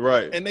to be,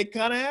 right. And they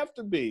kind of have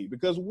to be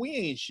because we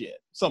ain't shit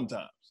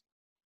sometimes.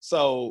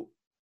 So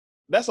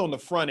that's on the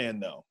front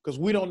end though, because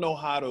we don't know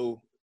how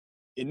to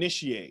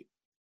initiate,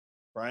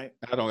 right?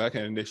 I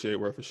can't initiate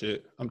worth of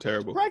shit. I'm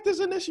terrible. Practice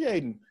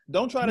initiating.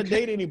 Don't try to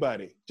date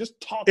anybody.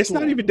 Just talk It's to not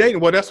them. even dating.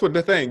 Well, that's what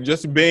the thing.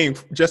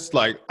 Just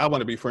like, I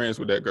want to be friends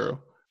with that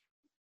girl.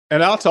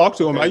 And I'll talk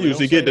to him. Okay, I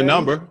usually get the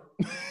number.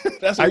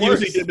 That's I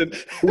worse. usually get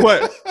the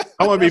what?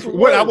 I want to be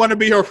what? I want to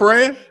be her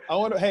friend. I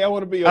want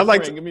to be your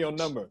friend. Give me your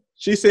number.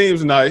 She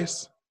seems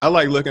nice. I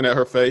like looking at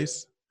her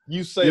face.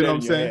 You say that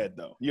in your head,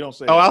 though. You don't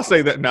say. Oh, I'll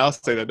say that. No, I'll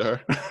say that to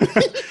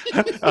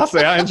her. I'll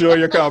say I enjoy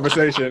your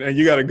conversation, and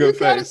you got a good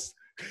face.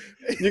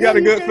 You got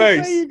a good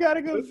face. You got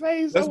a good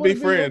face. Let's be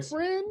friends.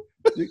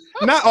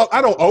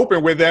 I don't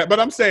open with that, but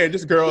I'm saying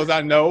just girls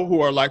I know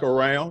who are like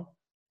around.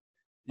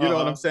 You know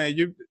what I'm saying?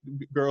 You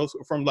girls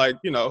from like,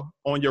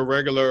 on your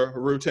regular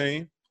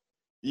routine.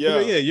 Yeah.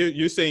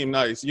 You seem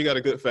nice. You got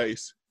a good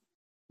face.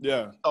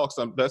 Yeah. Talk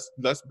some.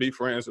 Let's be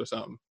friends or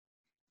something.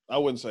 I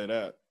wouldn't say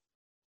that.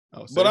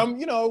 Oh,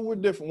 but we're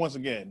different. Once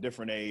again,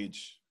 different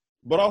age.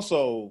 But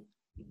also,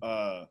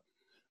 I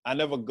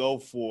never go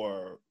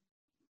for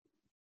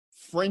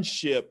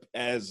friendship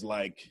as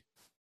like,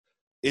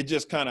 it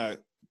just kind of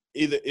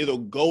either it'll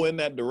go in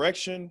that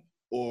direction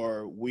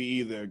or we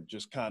either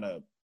just kind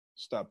of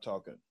stop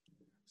talking.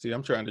 See,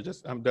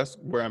 that's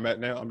where I'm at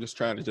now. I'm just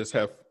trying to just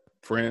have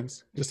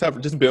friends,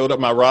 just build up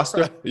my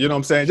roster. You know what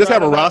I'm saying? Just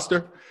have a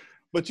roster.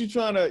 But you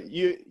trying to,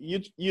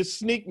 you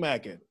sneak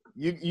macking.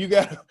 You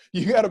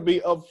gotta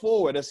be up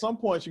forward. At some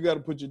point, you got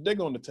to put your dick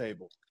on the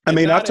table. I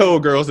mean, I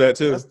told girls that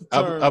too.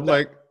 I'm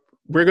like,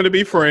 we're gonna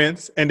be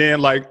friends, and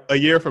then like a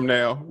year from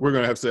now, we're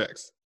gonna have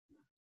sex.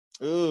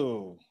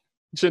 Ooh,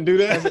 shouldn't do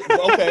that.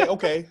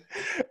 Okay.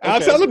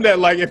 I'll tell them that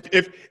like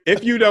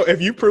if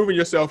you've proven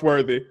yourself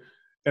worthy,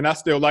 and I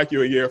still like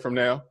you a year from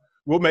now,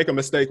 we'll make a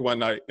mistake one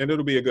night, and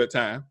it'll be a good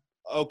time.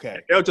 Okay,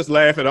 and they'll just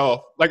laugh it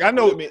off. Like I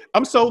know,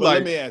 I'm so like.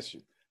 Let me ask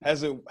you.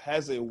 Has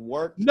it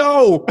worked?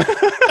 No.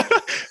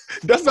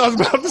 That's what I was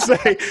about to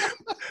say.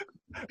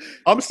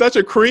 I'm such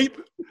a creep.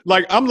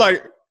 I'm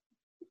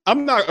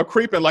not a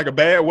creep in like a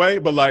bad way,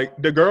 but like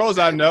the girls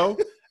I know,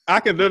 I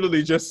can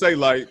literally just say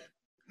like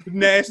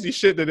nasty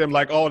shit to them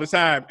like all the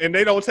time, and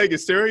they don't take it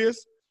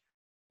serious.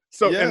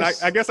 So, yes.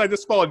 And I guess I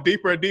just fall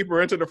deeper and deeper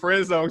into the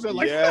friend zone. So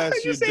like,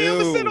 yes, you say I'm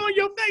gonna sit on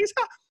your face.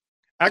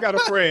 I got a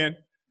friend.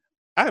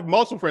 I have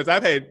multiple friends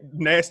I've had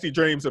nasty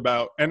dreams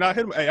about. And I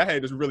hit them, hey, I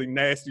had this really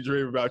nasty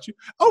dream about you.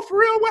 Oh, for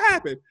real? What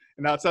happened?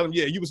 And I'll tell them,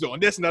 yeah, you was doing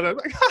this and that. I'm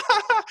like,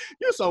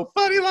 you're so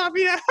funny,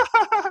 Lafayette.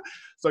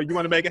 So you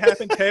want to make it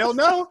happen? Hell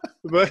no.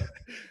 But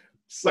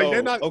so, like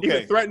they're not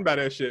even threatened by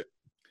that shit.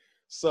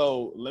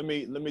 So let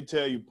me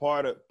tell you,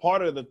 part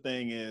of the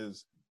thing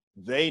is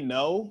they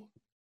know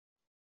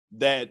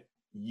that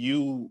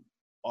you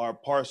are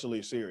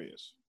partially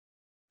serious.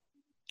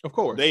 Of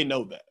course. They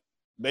know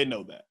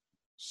that.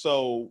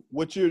 So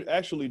what you're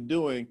actually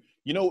doing,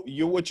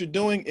 what you're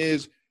doing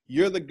is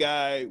you're the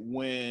guy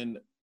when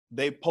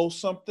they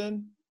post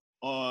something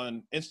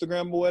on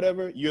Instagram or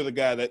whatever, you're the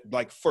guy that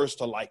like first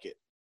to like it.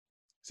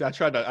 See, I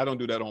don't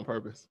do that on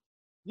purpose.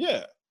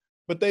 Yeah.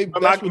 But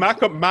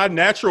my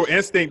natural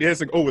instinct is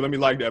like, oh, let me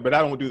like that, but I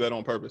don't do that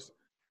on purpose.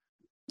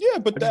 Yeah,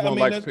 but I don't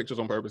like pictures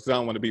on purpose. I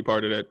don't want to be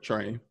part of that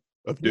train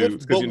of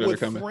dudes because they're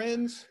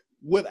coming.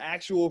 With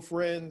actual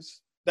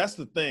friends, that's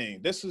the thing.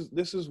 This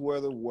is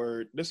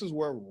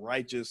where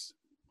righteous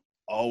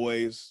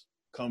always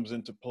comes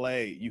into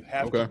play. You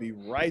have to be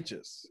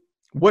righteous.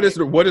 What is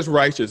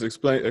righteous?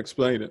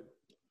 Explain it.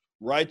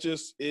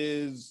 Righteous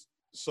is,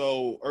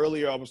 so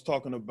earlier I was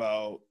talking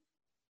about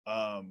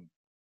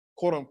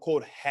quote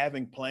unquote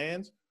having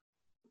plans.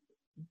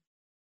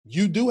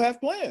 You do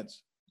have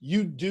plans.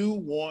 You do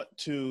want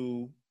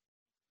to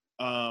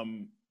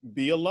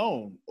be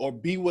alone or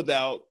be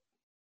without,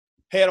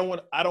 hey, I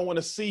don't want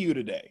to see you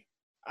today.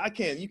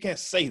 You can't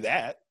say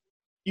that.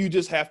 You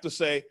just have to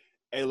say,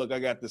 hey, look, I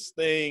got this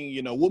thing,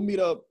 we'll meet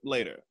up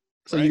later.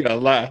 So right? You gotta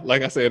lie,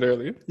 like I said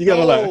earlier. You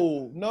gotta lie.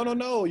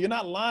 No. You're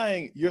not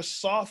lying. You're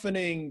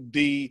softening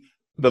the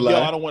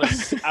lie. I don't want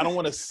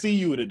to see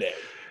you today.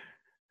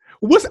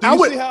 I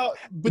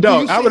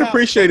would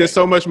appreciate it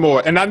so much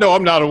more. And I know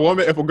I'm not a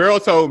woman. If a girl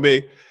told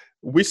me,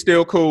 we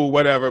still cool,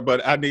 whatever,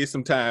 but I need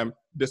some time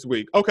this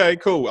week. Okay,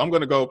 cool. I'm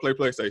gonna go play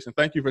PlayStation.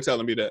 Thank you for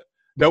telling me that.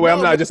 That way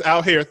I'm not just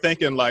out here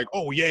thinking like,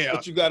 oh yeah.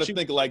 But you got to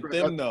think like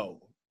them though.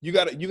 You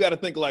got to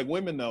think like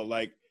women though.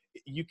 Like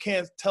you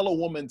can't tell a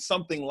woman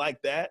something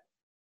like that.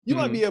 You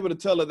might be able to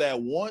tell her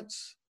that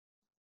once,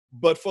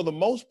 but for the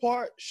most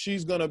part,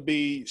 she's going to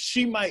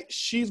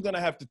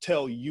have to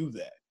tell you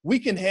that. We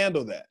can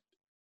handle that,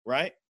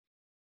 right?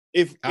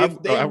 If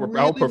they really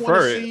want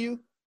to see you,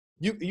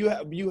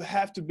 you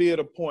have to be at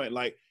a point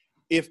like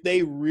if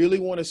they really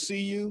want to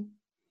see you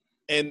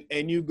and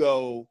you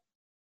go,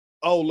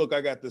 oh, look,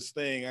 I got this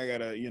thing. I got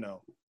to,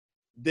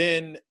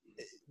 then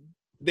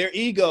their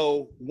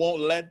ego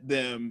won't let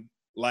them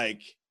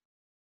like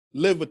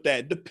live with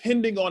that,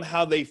 depending on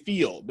how they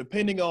feel,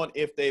 depending on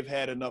if they've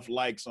had enough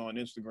likes on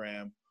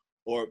Instagram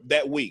or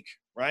that week,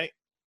 right?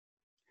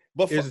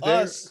 But for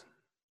us,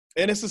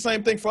 and it's the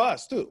same thing for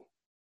us too.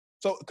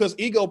 So, because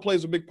ego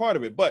plays a big part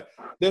of it, but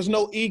there's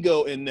no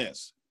ego in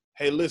this.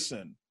 Hey,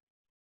 listen,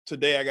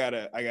 today I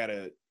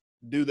gotta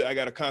do that. I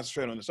gotta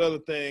concentrate on this other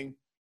thing.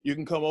 You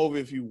can come over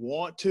if you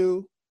want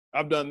to.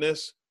 I've done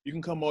this. You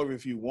can come over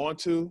if you want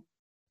to,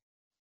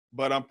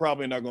 but I'm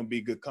probably not going to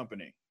be good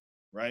company,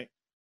 right?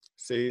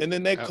 See, and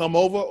then they come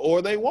over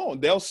or they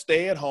won't. They'll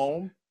stay at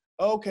home.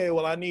 Okay,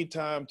 well, I need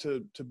time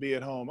to be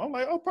at home. I'm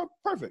like, oh,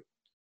 perfect.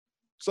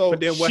 So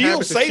but then what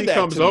happens if she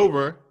comes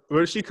over?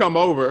 When she come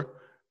over,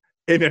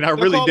 and then I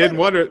really didn't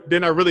want her.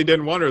 Then I really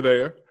didn't want her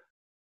there.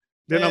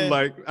 Then I'm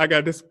like, I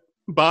got this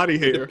body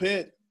here.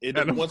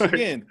 Once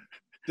again,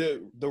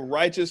 the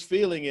righteous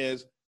feeling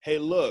is, hey,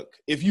 look,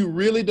 if you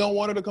really don't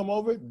want her to come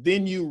over,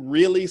 then you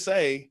really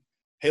say,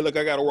 hey, look,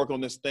 I got to work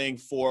on this thing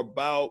for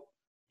about,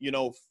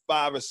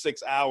 5 or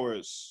 6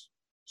 hours.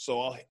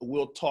 So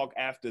we'll talk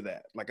after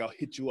that. Like I'll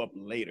hit you up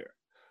later.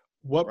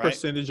 What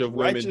percentage of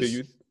women do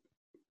you?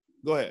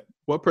 Go ahead.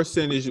 What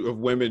percentage of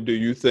women do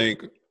you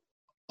think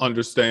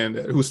understand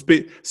that who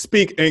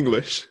speak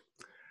English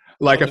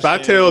Like if I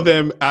tell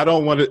them I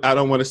don't want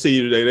to see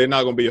you today, they're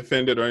not going to be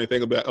offended or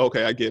anything. About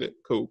okay, I get it,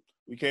 cool.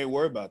 We can't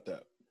worry about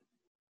that,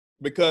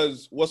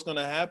 because what's going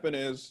to happen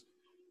is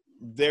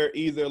they're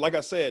either, like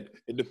I said,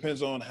 it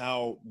depends on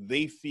how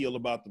they feel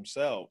about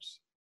themselves.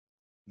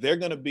 They're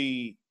going to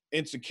be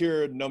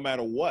insecure no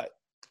matter what.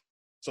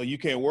 So you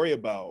can't worry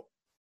about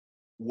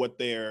what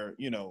they're,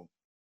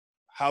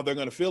 how they're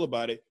going to feel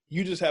about it.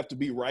 You just have to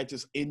be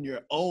righteous in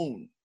your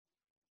own.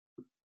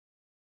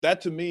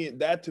 That to me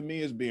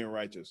is being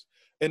righteous.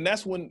 And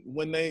that's when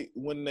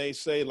they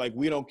say like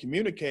we don't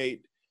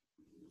communicate,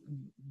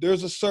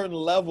 there's a certain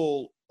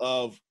level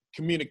of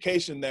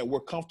communication that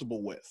we're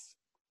comfortable with.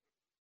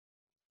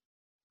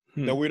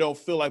 That we don't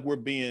feel like we're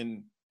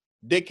being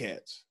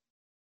dickheads.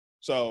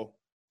 So,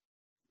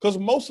 because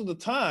most of the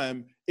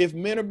time, if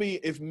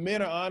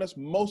men are honest,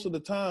 most of the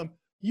time,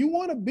 you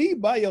want to be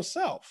by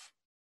yourself.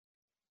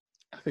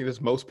 I think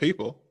that's most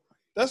people.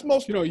 That's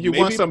most. You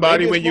want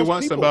somebody when you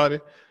want somebody.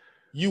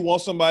 You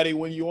want somebody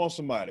when you want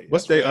somebody.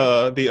 What's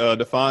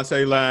the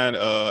Fonte line?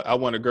 I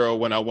want a girl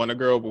when I want a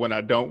girl, but when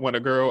I don't want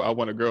a girl, I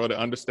want a girl that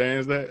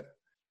understands that.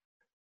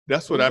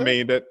 That's what I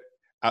mean. That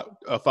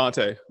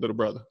Fonte, little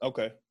brother.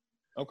 Okay.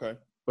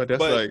 But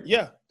like,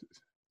 yeah.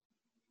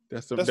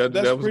 That's what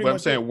I'm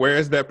saying. It.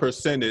 Where's that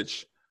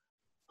percentage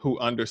who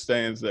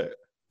understands that?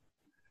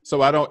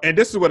 So I don't, and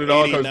this is what it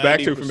all comes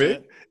back to for me.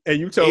 And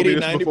you told me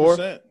this 90%.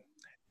 Before.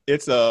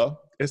 It's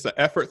an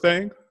effort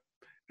thing.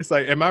 It's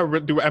like, am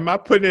I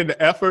putting in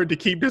the effort to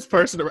keep this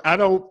person? I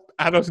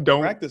just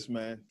don't practice,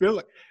 man. Feel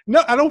like,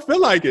 no, I don't feel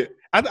like it.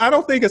 I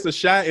don't think it's a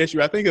shy issue.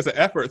 I think it's an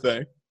effort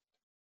thing.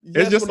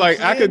 It's just like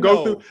saying, I could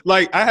go through,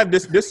 like I have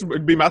this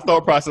would be my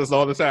thought process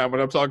all the time when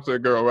I'm talking to a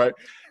girl, right?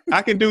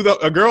 I can do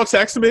a girl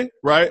text me,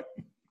 right?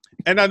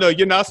 And I know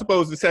you're not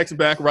supposed to text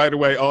back right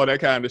away, all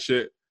that kind of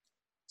shit.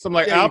 So I'm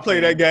like, I'll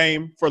play that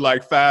game for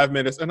like 5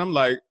 minutes. And I'm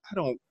like, I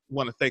don't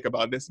want to think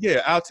about this.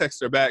 Yeah, I'll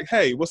text her back.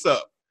 Hey, what's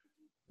up?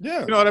 Yeah.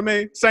 You know what I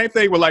mean? Same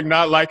thing with like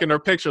not liking her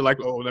picture. Like,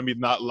 oh, let me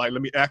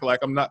act like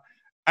I'm not.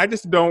 I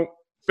just don't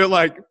feel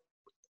like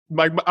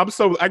I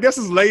guess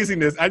it's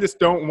laziness. I just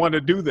don't want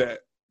to do that.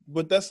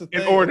 But that's the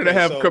thing. In order to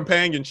have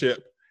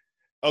companionship.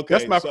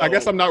 Okay. I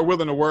guess I'm not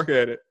willing to work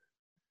at it.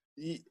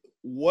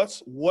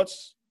 What's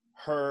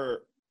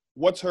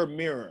her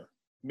mirror?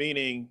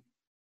 Meaning,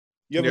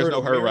 there's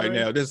no her right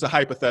now. This is a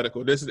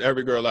hypothetical. This is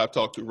every girl I've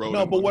talked to.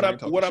 No, but what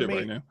I mean.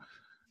 Right now.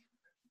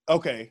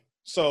 Okay,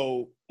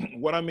 so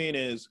what I mean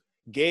is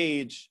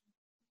gauge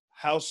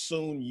how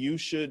soon you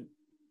should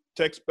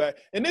text back,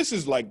 and this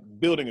is like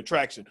building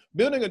attraction.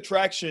 Building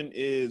attraction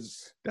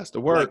is that's the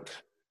word. Like,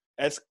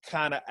 that's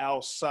kind of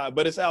outside,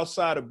 but it's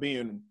outside of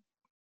being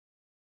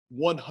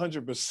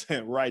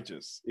 100%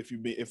 righteous.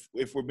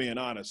 If we're being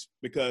honest,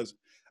 because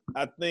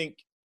I think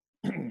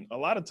a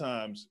lot of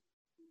times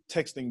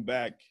texting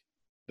back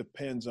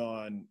depends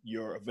on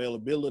your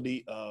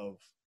availability of,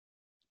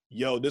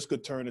 this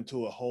could turn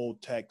into a whole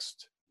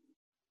text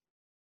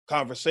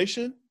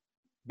conversation,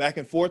 back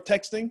and forth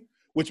texting,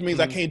 which means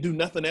I can't do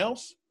nothing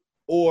else,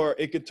 or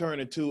it could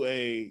turn into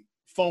a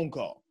phone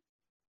call,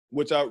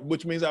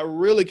 which means I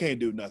really can't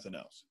do nothing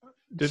else.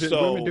 Did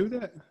women do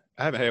that?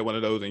 I haven't had one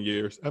of those in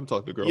years. I haven't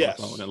talked to a girl on the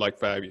phone in like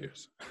 5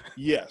 years.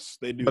 Yes,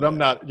 they do. But I'm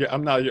not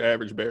your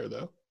average bear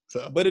though.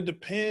 So, but it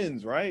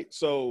depends, right?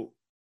 So,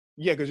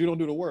 yeah, because you don't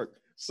do the work.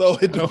 So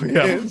it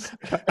depends.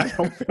 I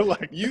don't feel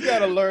like you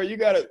gotta learn.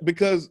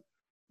 Because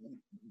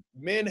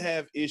men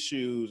have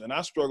issues, and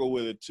I struggle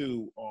with it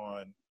too.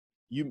 On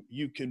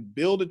you can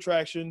build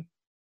attraction,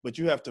 but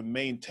you have to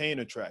maintain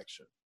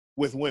attraction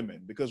with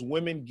women, because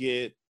women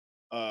get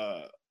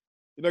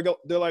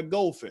they're like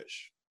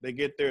goldfish. They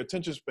get their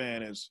attention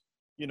span is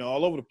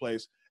all over the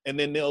place, and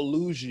then they'll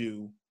lose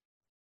you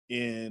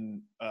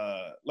in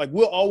like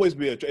we'll always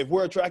be if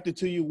we're attracted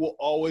to you, we'll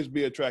always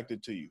be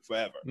attracted to you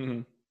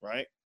forever,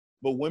 right?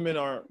 But women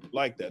aren't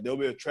like that. They'll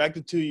be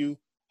attracted to you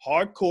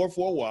hardcore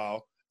for a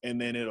while, and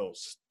then it'll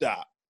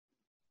stop.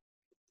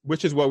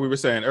 Which is what we were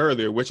saying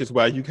earlier. Which is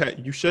why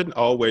you shouldn't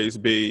always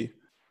be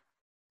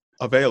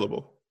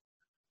available.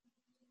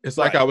 It's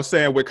like I was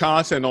saying with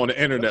content on the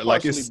internet,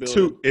 like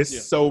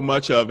it's so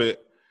much of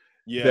it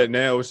that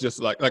now it's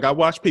just like I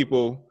watch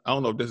people. I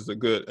don't know if this is a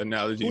good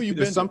analogy. Who you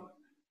binging?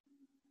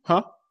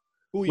 Huh?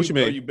 What you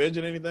mean? Are you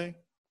binging anything?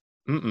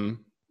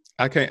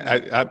 I can't.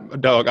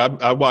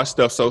 I watch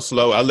stuff so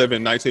slow. I live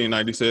in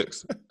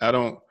 1996. I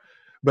don't.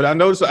 But I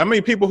notice. I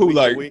mean, people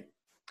who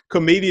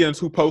comedians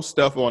who post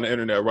stuff on the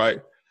internet,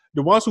 right?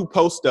 The ones who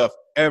post stuff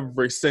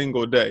every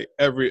single day,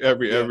 every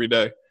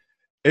day.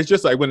 It's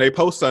just like when they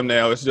post something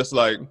now, it's just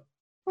like,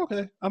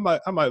 okay, I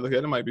might look at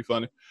it. It might be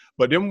funny.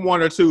 But them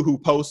one or two who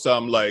post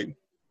something like,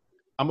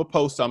 I'm gonna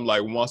post something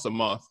like once a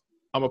month.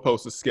 I'm gonna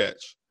post a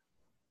sketch,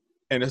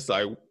 and it's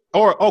like,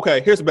 or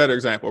okay, here's a better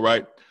example,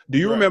 right? Do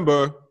you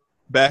remember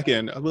back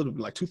in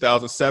like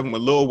 2007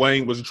 when Lil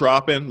Wayne was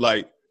dropping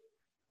like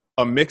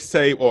a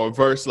mixtape or a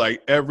verse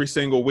like every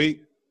single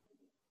week?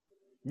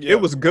 Yeah.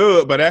 It was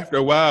good, but after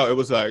a while, it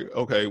was like,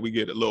 okay, we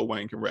get it. Lil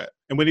Wayne can rap,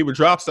 and when he would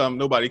drop something,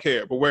 nobody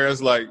cared. But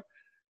whereas like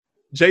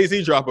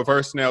Jay-Z drop a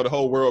verse now, the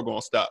whole world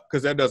gonna stop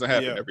because that doesn't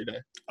happen every day.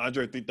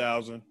 Andre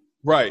 3000.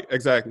 Right,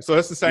 exactly. So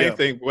that's the same Yeah.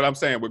 thing. What I'm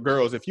saying with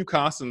girls, if you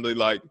constantly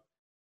like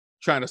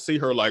trying to see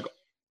her like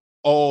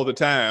all the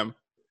time,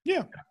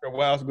 after a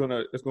while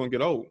it's gonna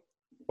get old.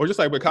 Or just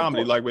like with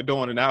comedy, like we're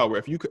doing an hour.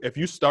 If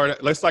you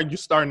start, let's like you're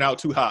starting out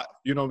too hot,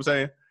 you know what I'm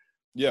saying?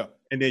 Yeah.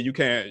 And then you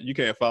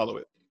can't follow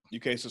it. You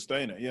can't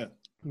sustain it. Yeah.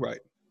 Right.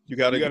 You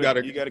gotta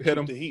hit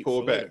them,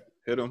 pull back,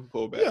 hit them,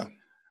 pull back. Yeah.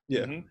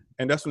 Yeah. Mm-hmm.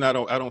 And that's when I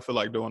don't feel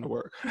like doing the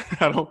work.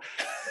 I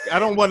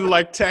don't want to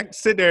like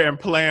sit there and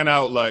plan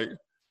out like,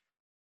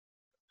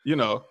 you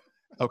know,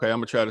 okay, I'm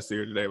gonna try to see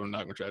her today, but I'm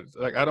not gonna try to.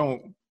 Like I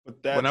don't.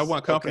 When I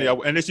want company,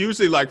 and it's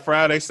usually like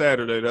Friday,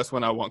 Saturday. That's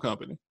when I want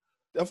company.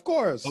 Of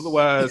course.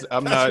 Otherwise,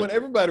 I'm not. That's when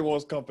everybody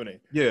wants company.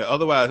 Yeah.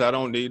 Otherwise, I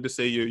don't need to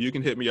see you. You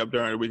can hit me up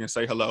during the week and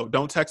say hello.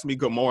 Don't text me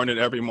good morning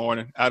every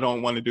morning. I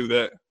don't want to do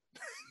that.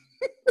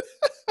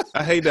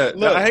 I hate that.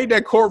 Look, I hate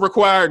that court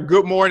required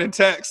good morning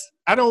text.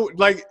 I don't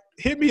like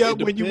hit me up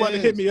when you want to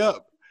hit me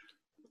up.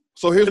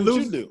 So here's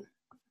what you do.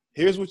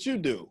 Here's what you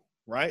do,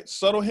 right?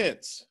 Subtle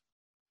hints.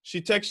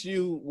 She texts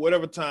you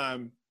whatever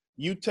time.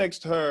 You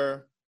text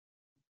her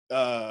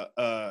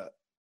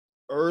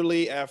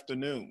early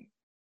afternoon.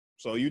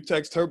 So you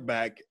text her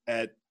back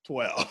at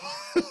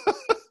 12.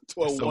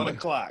 1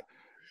 o'clock.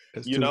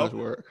 It's too much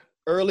work.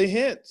 Early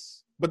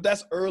hints. But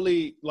that's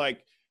early,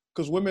 like,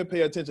 because women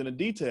pay attention to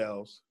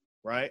details,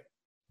 right?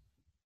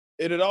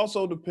 And it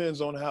also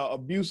depends on how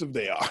abusive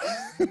they are.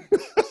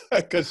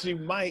 Because she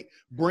might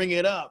bring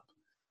it up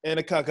in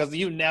a call, because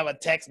you never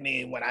text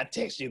me when I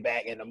text you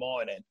back in the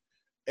morning.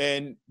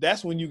 And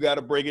that's when you got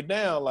to break it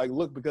down. Like,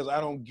 look, because I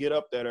don't get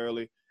up that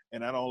early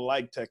and I don't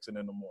like texting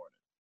in the morning.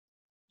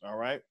 All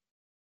right?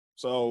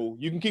 So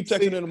you can keep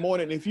texting in the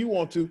morning if you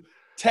want to.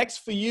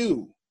 Text for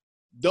you.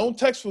 Don't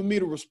text for me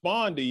to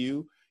respond to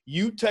you.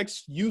 You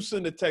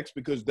send a text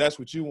because that's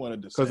what you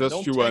wanted to say. Because that's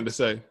what you wanted to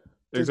say.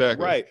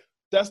 Exactly. Right.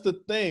 That's the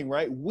thing,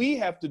 right? We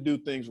have to do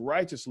things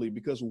righteously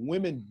because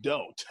women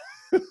don't.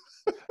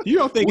 You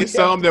don't think it's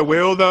some that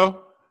will,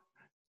 though?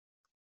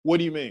 What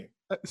do you mean?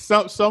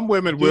 Some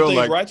women will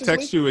like righteously?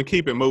 Text you and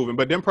keep it moving,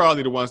 but then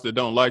probably the ones that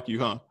don't like you,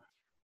 huh?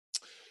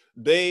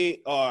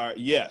 They are,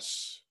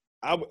 yes.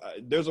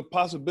 There's a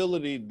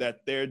possibility that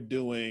they're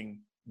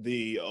doing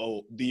the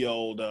old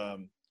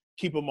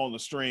keep them on the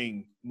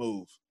string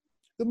move.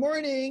 Good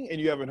morning, and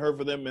you haven't heard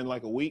from them in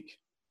like a week.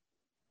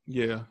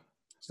 Yeah,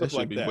 stuff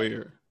like that.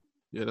 Weird.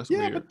 Yeah, that's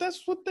weird. Yeah, but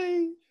that's what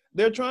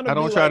they're trying to. I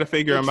don't try to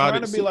figure them out.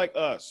 Trying to be like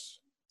us.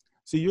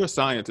 See, you're a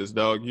scientist,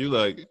 dog. You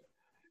like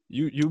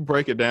you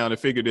break it down and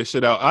figure this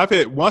shit out.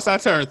 Once I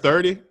turned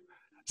 30.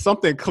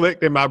 Something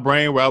clicked in my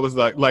brain where I was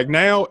like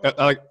now,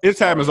 like it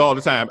happens all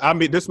the time.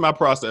 This is my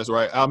process,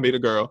 right? I'll meet a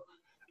girl.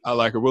 I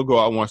like her. We'll go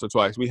out once or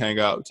twice. We hang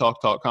out,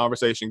 talk,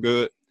 conversation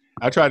good.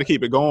 I try to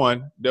keep it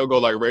going. They'll go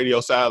like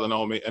radio silent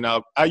on me. And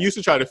I used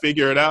to try to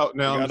figure it out.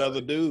 Now you got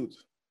other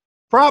dudes.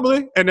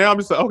 Probably. And now I'm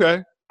just like,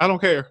 okay, I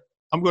don't care.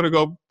 I'm going to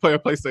go play a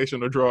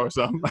PlayStation or draw or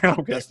something. I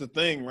don't care. That's the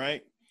thing,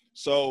 right?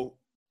 So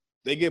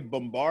they get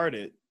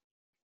bombarded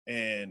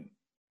and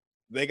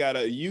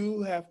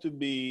you have to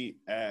be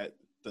at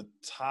the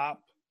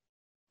top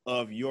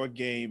of your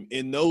game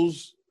in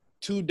those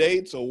 2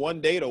 dates or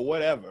 1 date or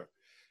whatever.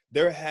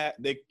 There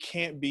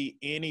can't be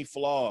any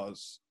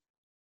flaws,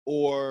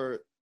 or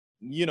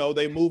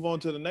they move on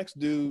to the next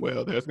dude.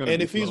 Well, there's gonna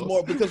be if flaws. He's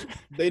more, because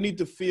they need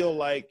to feel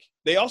like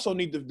they also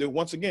need to.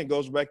 Once again,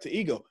 goes back to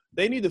ego.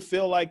 They need to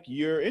feel like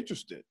you're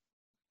interested.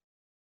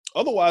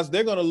 Otherwise,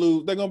 they're gonna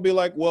lose. They're gonna be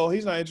like, well,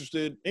 he's not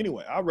interested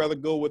anyway. I'd rather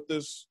go with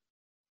this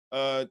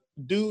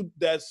dude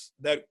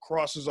that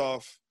crosses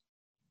off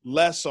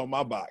less on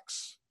my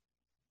box,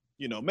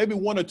 maybe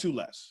 1 or 2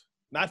 less,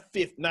 not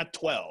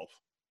 12.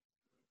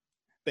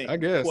 I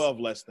guess 12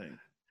 less thing.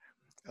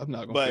 I'm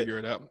not gonna figure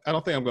it out. I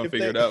don't think I'm gonna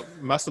figure it out.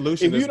 My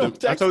solution is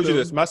I told you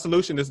this. My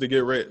solution is to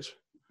get rich.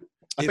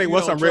 I think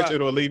once I'm rich,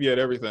 it'll alleviate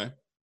everything.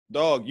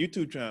 Dog,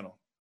 YouTube channel.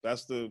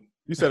 That's the.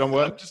 You said on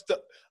what? Just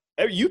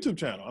every YouTube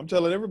channel. I'm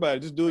telling everybody,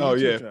 just do a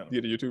YouTube channel.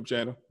 Yeah, the YouTube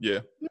channel. Yeah.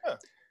 Yeah.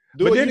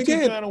 But then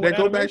again,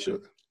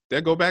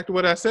 that go back to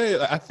what I said.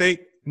 I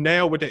think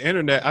now with the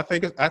internet, I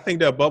think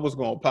that bubble's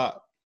gonna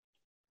pop.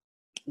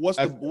 What's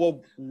the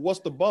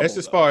bubble? That's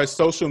as far as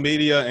social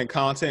media and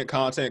content.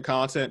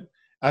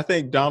 I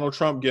think Donald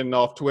Trump getting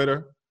off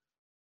Twitter.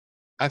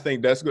 I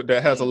think that's good.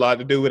 That has a lot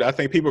to do with it. I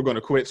think people are going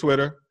to quit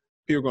Twitter.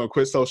 People are going to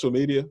quit social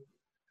media.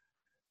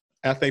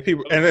 I think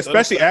people, and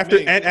especially after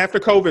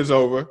COVID's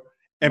over,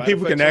 and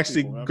people can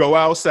actually go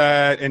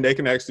outside and they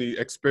can actually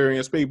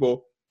experience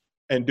people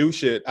and do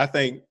shit. I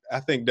think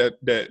that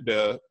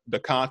the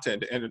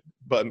content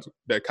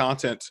that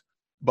content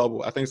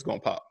bubble, I think it's going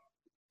to pop.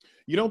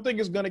 You don't think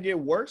it's going to get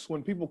worse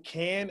when people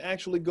can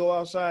actually go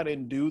outside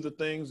and do the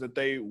things that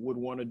they would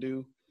want to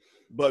do,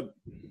 but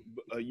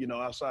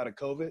outside of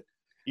COVID?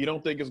 You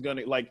don't think it's going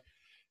to,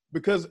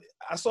 because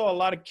I saw a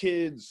lot of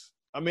kids.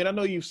 I mean, I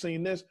know you've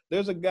seen this.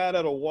 There's a guy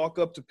that'll walk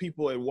up to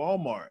people at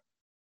Walmart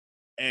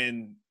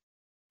and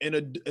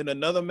in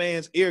another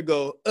man's ear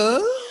go,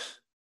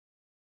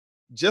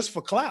 just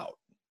for clout.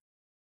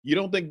 You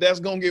don't think that's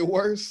gonna get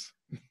worse?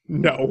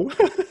 No.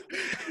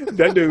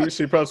 That dude,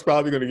 she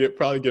probably going to get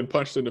getting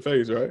punched in the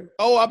face, right?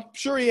 Oh, I'm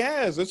sure he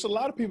has. There's a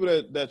lot of people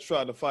that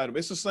tried to fight him.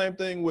 It's the same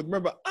thing with,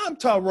 remember, I'm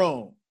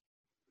Tyrone.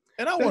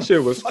 And I That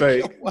shit was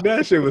fake.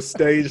 That shit was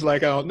staged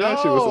like that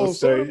shit was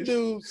so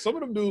staged. Some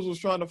of them dudes was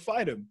trying to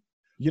fight him.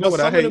 You know what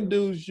I hate? Some of them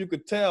dudes, you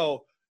could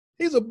tell,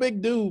 he's a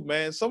big dude,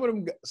 man. Some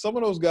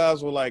of those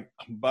guys were like,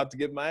 I'm about to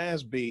get my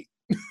ass beat.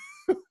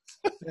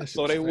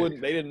 So they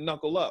didn't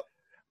knuckle up.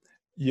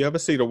 You ever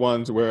see the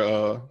ones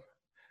where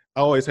I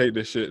always hate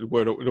this shit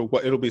where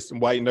it'll be some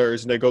white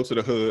nerds and they go to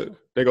the hood.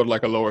 They go to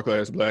like a lower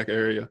class black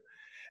area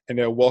and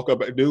they'll walk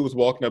up, dudes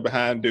walking up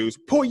behind dudes,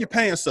 pull your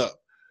pants up,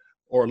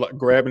 or like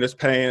grabbing his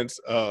pants.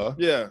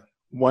 Yeah.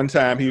 One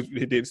time he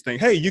did this thing,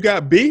 hey, you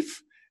got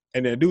beef?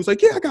 And then dude's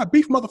like, yeah, I got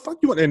beef, motherfucker.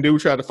 You want? And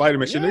dude tried to fight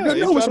him and shit. Yeah,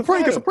 no, it's a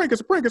prank.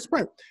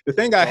 The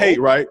thing I hate,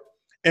 right?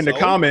 In the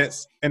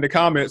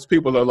comments,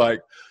 people are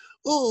like,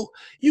 oh,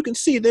 you can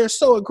see they're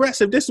so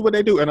aggressive. This is what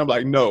they do. And I'm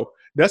like, no.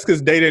 That's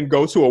because they didn't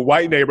go to a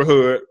white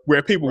neighborhood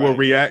where people will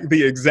react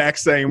the exact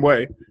same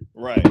way.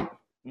 Right.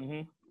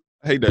 Mm-hmm.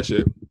 I hate that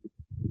shit.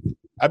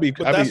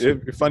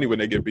 It's funny when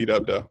they get beat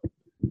up, though.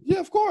 Yeah,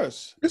 of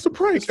course. It's a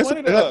prank. It's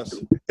funny to us.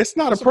 It's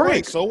not a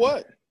prank. So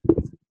what?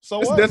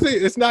 That's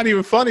it. It's not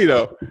even funny,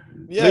 though.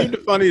 Yeah. Leave the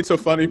funny to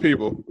funny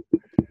people.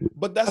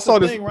 But that's the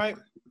thing, right?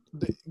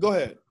 Go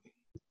ahead.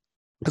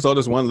 I saw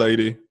this one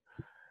lady.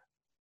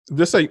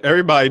 Just say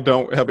everybody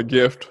don't have a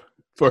gift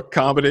for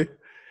comedy.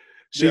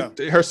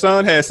 Her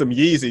son has some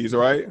Yeezys,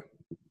 right?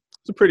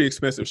 It's pretty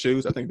expensive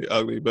shoes. I think they're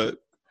ugly, but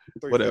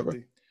whatever.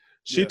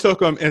 She took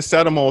them and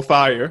set them on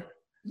fire.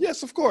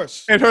 Yes, of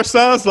course. And her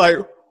son's like,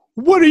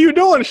 what are you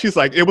doing? And she's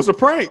like, it was a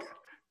prank.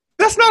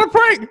 That's not a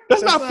prank.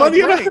 That's not funny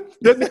enough.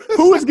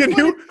 Who is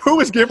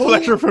getting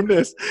pleasure from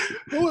this?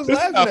 Who is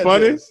laughing at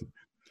funny. This?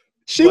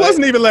 She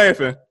wasn't even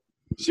laughing.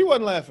 She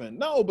wasn't laughing.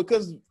 No,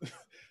 because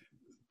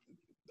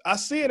I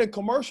see it in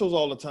commercials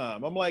all the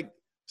time. I'm like,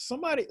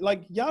 somebody,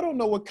 like, y'all don't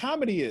know what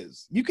comedy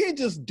is. You can't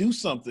just do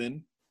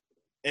something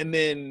and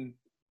then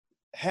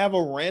have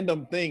a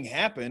random thing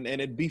happen and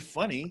it be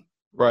funny.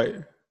 Right.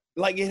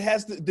 Like, it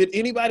has to, did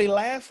anybody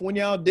laugh when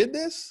y'all did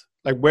this?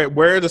 Like,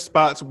 where are the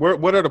spots?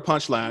 What are the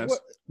punchlines?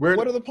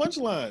 What are the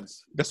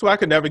punchlines? That's why I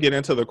could never get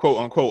into the quote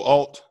unquote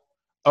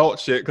alt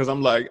shit, because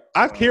I'm like,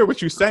 I hear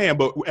what you're saying,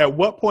 but at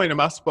what point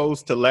am I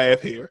supposed to laugh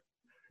here?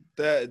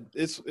 That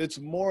it's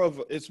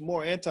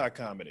more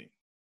anti-comedy.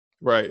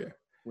 Right.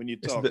 When you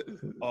talk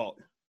alt,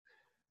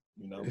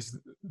 you know, it's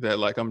that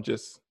like I'm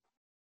just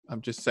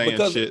saying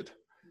shit.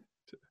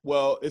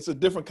 Well, it's a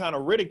different kind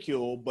of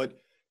ridicule, but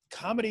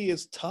comedy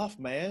is tough,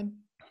 man.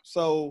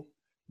 So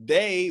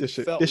this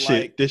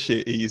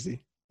shit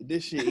easy.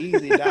 This shit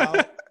easy,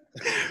 dog.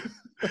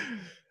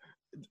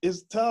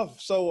 It's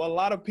tough. So a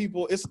lot of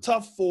people, it's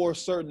tough for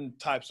certain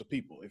types of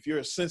people. If you're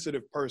a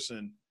sensitive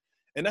person,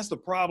 and that's the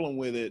problem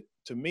with it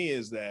to me,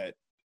 is that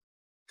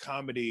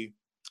comedy.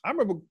 I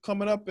remember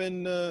coming up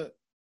at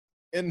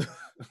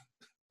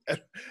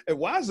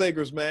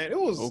Wiseacres, man. It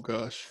was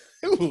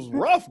it was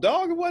rough,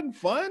 dog. It wasn't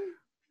fun.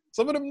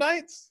 Some of them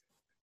nights,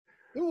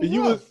 it was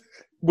rough.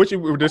 What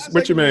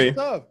you mean?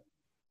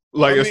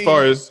 Like, as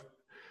far as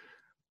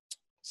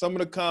some of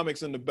the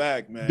comics in the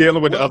back, man.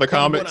 Dealing with the other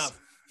comics.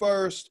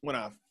 When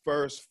I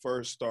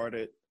first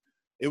started,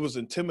 it was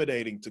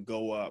intimidating to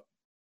go up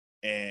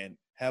and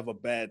have a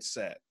bad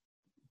set.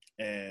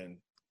 And,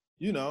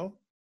 you know,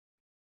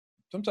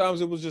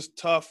 sometimes it was just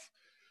tough.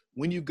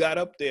 When you got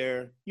up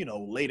there, you know,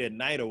 late at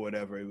night or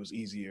whatever, it was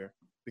easier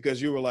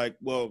because you were like,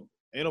 well,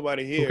 ain't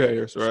nobody here. Who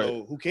cares, right?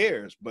 So who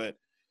cares? But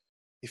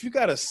if you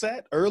got a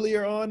set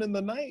earlier on in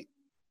the night,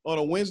 on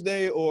a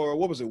Wednesday, or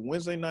what was it,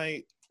 Wednesday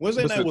night?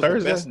 Wednesday night was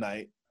the best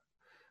night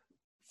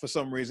for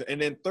some reason.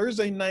 And then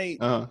Thursday night,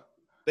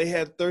 they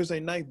had Thursday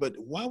night, but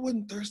why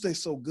wasn't Thursday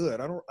so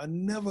good? I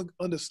never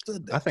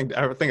understood that. I think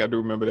I do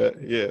remember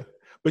that, yeah.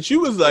 But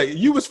you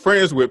was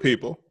friends with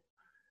people.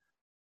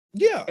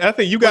 Yeah. I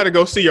think you got to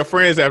go see your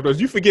friends afterwards.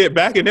 You forget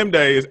back in them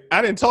days,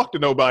 I didn't talk to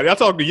nobody. I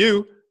talked to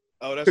you.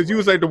 Oh, that's because you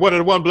was like one of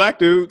the one black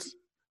dudes.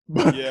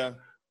 But, yeah.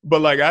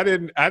 But like I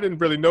didn't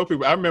really know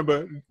people. I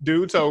remember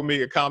dude told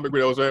me, a comic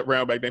that was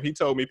around back then, he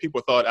told me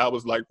people thought I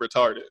was like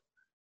retarded.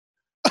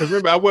 Because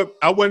remember,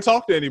 I wouldn't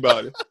talk to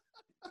anybody.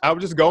 I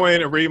would just go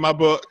in and read my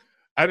book.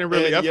 I didn't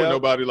really F with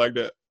nobody like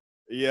that.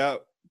 Yeah.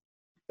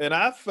 And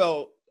I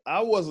felt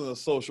I wasn't a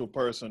social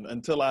person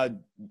until I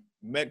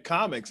met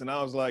comics, and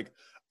I was like,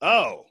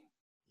 oh,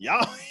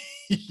 y'all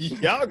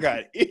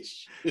got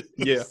issues.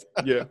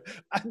 Yeah.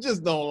 I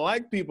just don't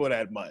like people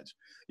that much.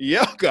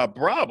 Y'all got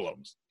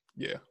problems.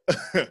 Yeah.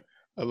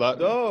 A lot.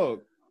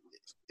 Dog.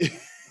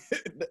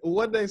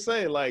 What'd they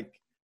say? Like,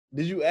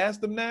 did you ask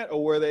them that,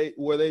 or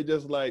were they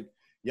just like,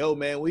 yo,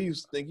 man, we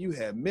used to think you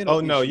had mental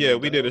issues. No, yeah,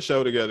 we did a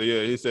show together.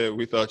 Yeah, he said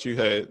we thought you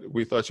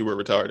were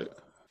retarded.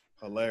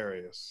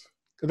 Hilarious.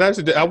 Because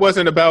I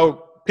wasn't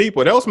about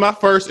people. That was my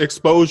first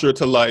exposure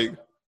to like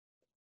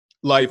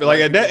life. Like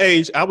at that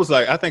age, I was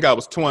like, I think I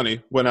was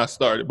 20 when I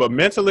started. But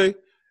mentally,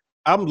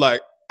 I'm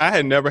like, I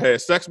had never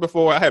had sex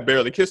before. I had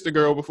barely kissed a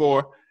girl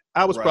before.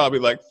 I was Right. probably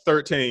like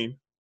 13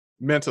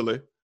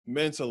 mentally.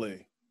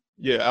 Mentally.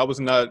 Yeah, I was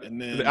not.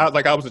 And then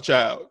I was a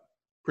child,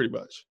 pretty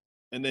much.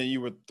 and then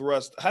you were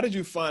thrust. How did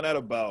you find out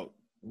about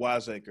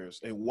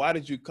Wiseacres, and why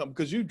did you come?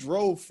 Because you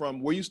drove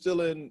from. Were you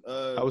still in?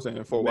 I was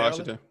in Fort Maryland?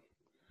 Washington.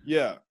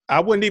 Yeah. I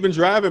wouldn't even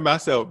drive it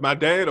myself. My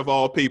dad, of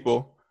all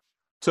people,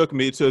 took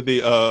me to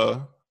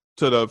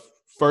the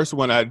first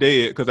one I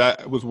did because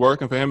I was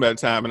working for him at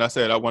the time, and I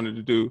said I wanted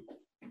to do.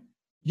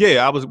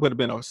 Yeah, would have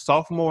been a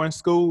sophomore in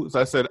school.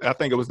 So I said I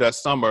think it was that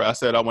summer. I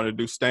said I wanted to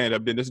do stand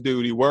up. Then this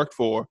dude he worked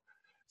for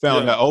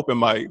found that open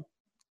mic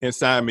and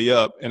signed me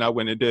up, and I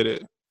went and did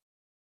it.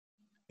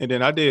 And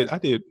then I did.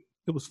 It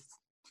was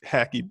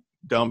hacky,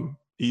 dumb,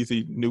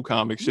 easy new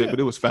comic shit, but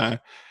it was fine.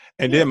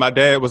 And then my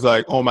dad was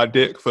like on my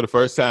dick for the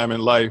first time in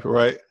life,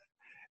 right?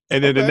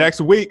 And then the next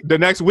week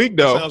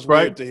though, sounds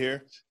right? Weird to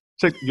hear.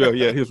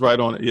 Yeah, he was right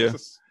on it. Yeah,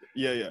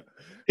 yeah.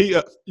 He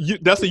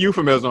that's a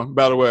euphemism,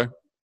 by the way.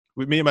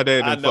 With me and my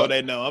dad. I know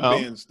they know.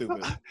 I'm being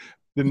stupid.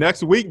 The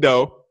next week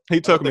though, he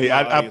took me.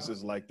 My audience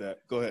is like that.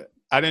 Go ahead.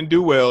 I didn't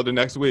do well the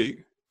next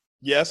week.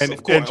 Yes,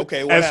 of course.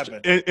 Okay, what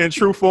happened? In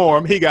true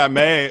form, he got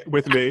mad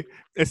with me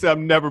and said,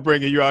 "I'm never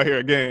bringing you out here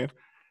again."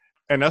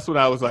 And that's when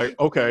I was like,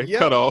 "Okay,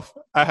 cut off.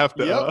 I have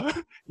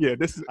to.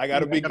 This is. I got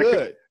to be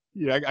good.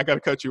 I got to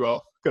cut you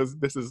off because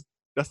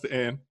that's the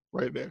end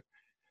right there.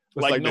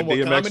 It's like no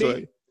more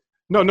comedy.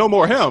 No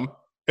more him.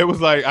 It was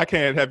like I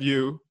can't have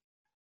you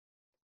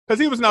because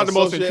he was not the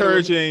most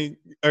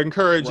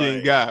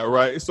encouraging guy,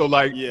 right? So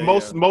like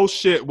most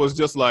shit was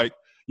just like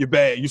you're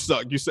bad, you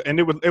suck, and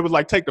it was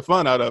like take the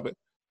fun out of it.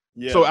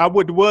 Yeah. So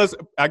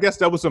I guess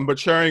that was a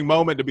maturing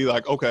moment to be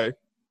like, okay,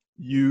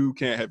 you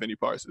can't have any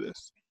parts of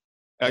this.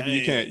 Like,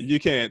 you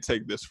can't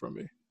take this from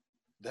me.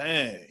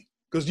 Dang.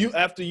 Because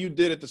after you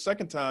did it the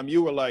second time,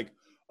 you were like,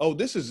 oh,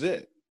 this is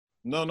it.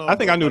 No. I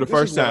think I knew the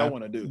first time. I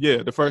want to do.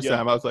 Yeah, the first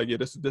time I was like, yeah,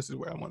 this is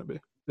where I want to be.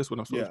 This is what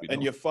I'm supposed to be doing.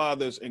 And your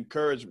father's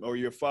encouragement, or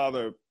your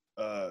father,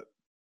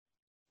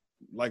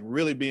 like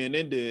really being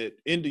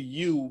into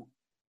you,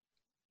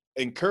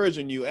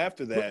 encouraging you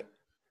after that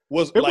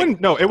was it like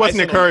it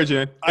wasn't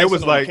encouraging. It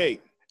was like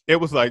cake. It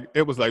was like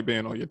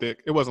being on your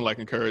dick. It wasn't like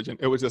encouraging.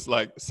 It was just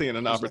like seeing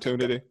an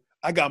opportunity.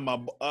 I got my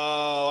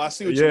I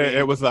see what you mean. Yeah,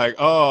 it was like,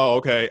 oh,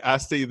 okay, I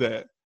see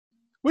that.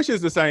 Which is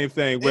the same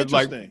thing with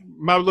like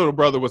my little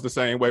brother was the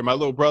same way. My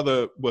little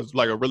brother was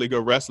like a really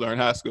good wrestler in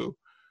high school.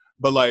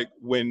 But like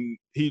when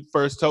he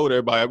first told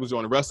everybody I was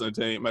on a wrestling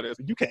team, my dad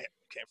said, you can't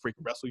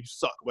freaking wrestle, you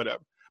suck,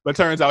 whatever. But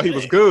turns out he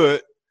was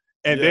good.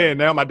 And then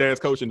now my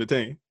dad's coaching the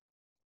team.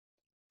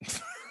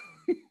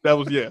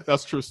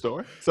 That's a true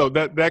story. So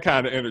that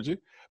kind of energy.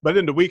 But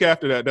then the week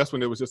after that, that's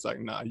when it was just like,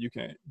 nah, you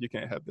can't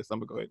have this. I'm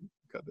gonna go ahead and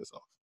cut this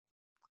off.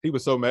 He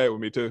was so mad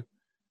with me too.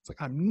 It's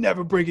like, I'm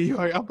never bringing you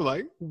out. I'm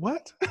like,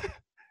 what?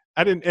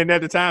 And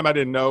at the time I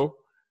didn't know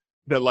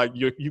that like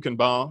you can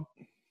bomb.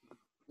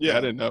 Yeah,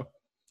 I didn't know.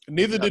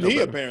 Neither did he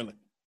apparently.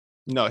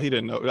 No, he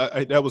didn't know.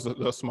 That was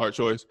a smart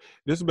choice.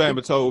 This man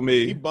told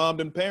me he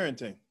bombed in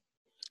parenting.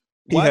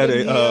 He had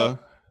a.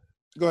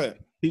 Go ahead.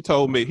 He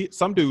told me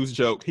some dude's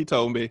joke. He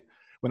told me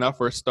when I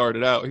first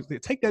started out, he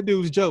said, take that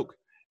dude's joke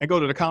and go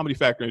to the Comedy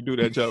Factory and do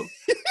that joke.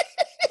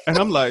 And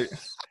I'm like,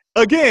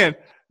 again,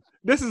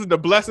 this is the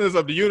blessings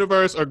of the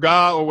universe or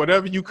God or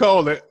whatever you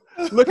call it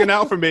looking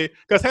out for me.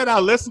 Because had I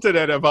listened to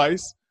that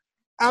advice,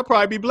 I'd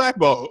probably be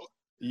blackballed.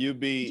 You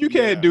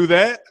can't do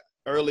that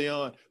early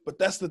on. But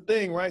that's the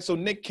thing, right? So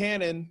Nick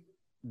Cannon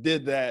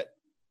did that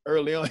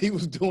early on. He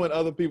was doing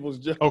other people's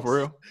jokes. Oh, for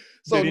real?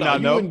 So did he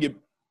not know?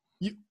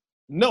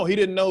 No, he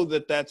didn't know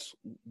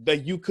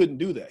that you couldn't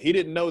do that. He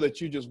didn't know that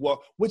you just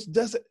walk, which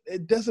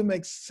doesn't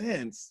make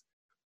sense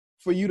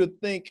for you to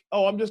think,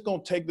 oh, I'm just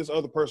gonna take this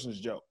other person's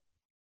joke.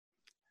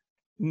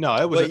 No,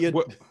 it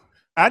was.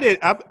 I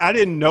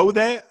didn't know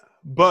that,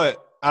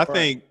 but I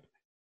think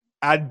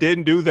I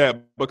didn't do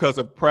that because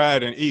of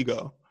pride and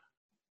ego.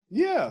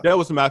 Yeah, that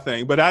was my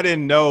thing. But I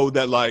didn't know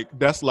that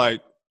that's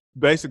like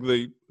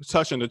basically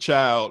touching a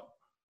child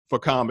for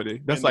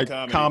comedy. That's like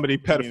comedy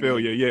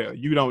pedophilia. Yeah,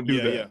 you don't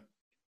do that. Yeah.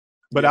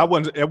 But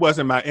it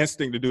wasn't my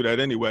instinct to do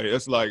that anyway.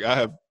 It's like I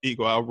have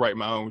ego. I'll write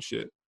my own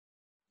shit.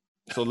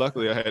 So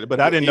luckily I had it. But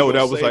I didn't know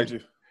that was like,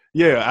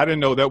 I didn't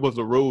know that was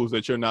the rules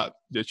that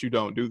you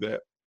don't do that.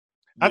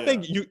 Yeah. I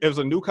think you, as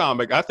a new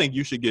comic, I think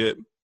you should get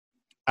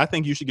a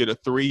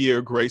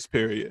 3-year grace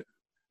period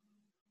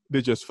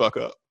to just fuck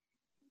up.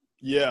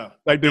 Yeah.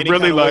 Like they really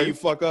kind of like way you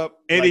fuck up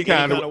any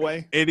kind of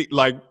way.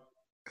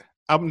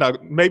 I'm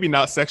not maybe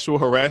not sexual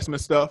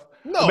harassment stuff.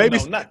 No, maybe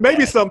that.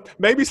 maybe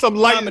some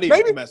light. Comedy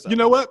maybe you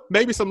know what?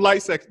 Maybe some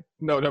light sex.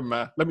 No, never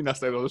mind. Let me not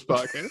say that on this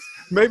podcast.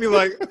 Maybe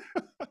like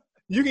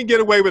you can get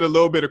away with a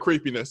little bit of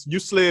creepiness. You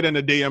slid in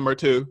a DM or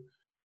two.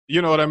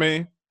 You know what I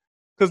mean?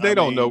 Because they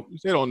don't know.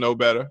 They don't know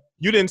better.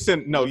 You didn't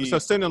send so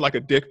sending like a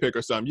dick pic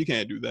or something. You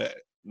can't do that.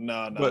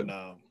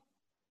 No.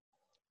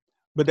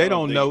 But they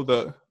don't know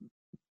the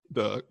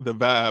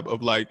vibe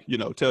of like,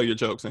 tell your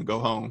jokes and go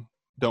home.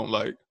 Don't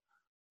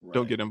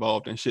don't get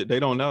involved in shit. They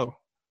don't know.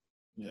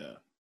 Yeah.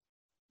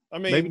 I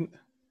mean,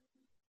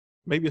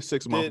 maybe a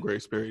 6-month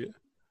grace period.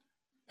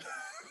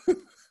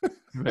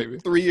 Maybe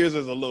 3 years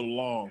is a little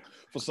long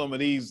for some of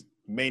these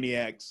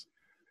maniacs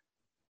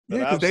that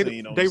yeah, I've because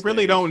seen on they the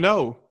really stage. don't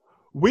know.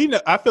 We know,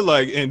 I feel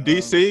like in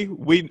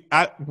DC,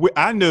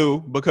 I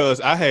knew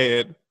because I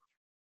had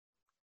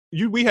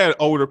we had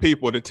older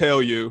people to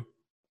tell you,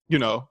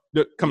 come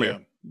Yeah.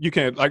 here. You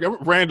can't like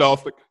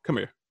Randolph, come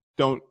here.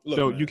 Look,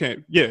 You man.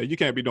 can't. Yeah, you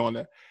can't be doing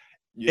that.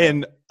 Yeah.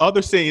 In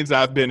other scenes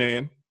I've been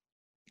in,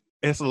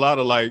 it's a lot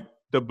of like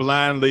the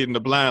blind leading the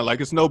blind.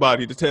 Like it's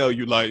nobody to tell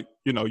you, like,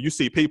 you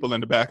see people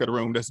in the back of the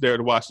room that's there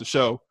to watch the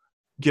show.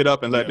 Get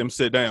up and let them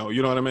sit down.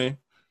 You know what I mean?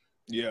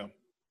 Yeah.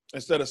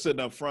 Instead of sitting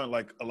up front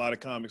like a lot of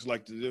comics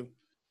like to do.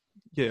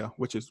 Yeah,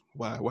 which is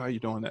why are you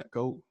doing that?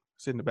 Go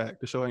sit in the back.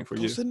 The show ain't for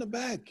you. Go sit in the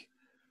back.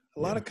 A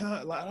lot of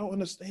I don't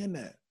understand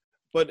that.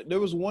 But there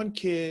was one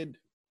kid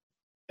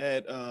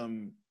at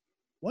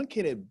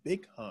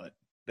Big Hunt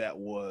that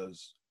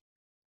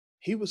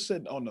he was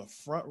sitting on the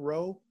front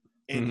row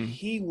and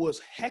he was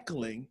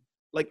heckling.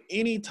 Like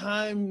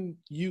anytime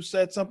you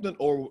said something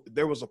or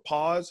there was a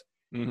pause,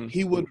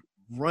 he would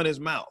run his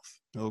mouth.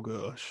 Oh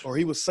gosh. Or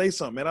he would say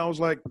something. And I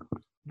was like,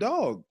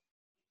 dog,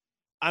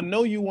 I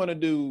know you want to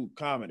do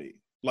comedy.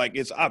 Like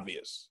it's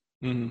obvious.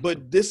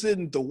 But this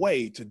isn't the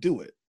way to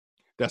do it.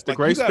 That's the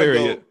grace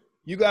period.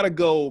 You got to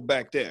go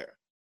back there.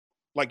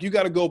 Like you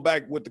got to go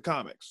back with the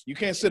comics. You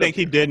can't sit. Think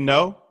he didn't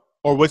know,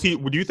 or was he?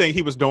 Would you think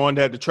he was doing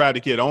that to try to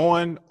get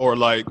on, or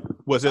like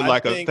was it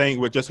like a thing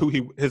with just who he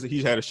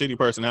had a shitty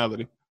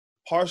personality?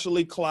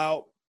 Partially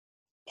clout,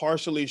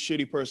 partially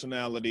shitty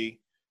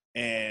personality,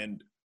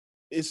 and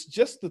it's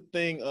just the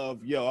thing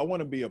of I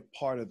want to be a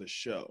part of the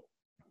show,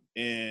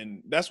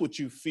 and that's what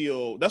you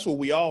feel. That's what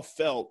we all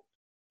felt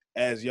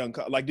as young.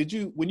 Like,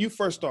 when you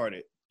first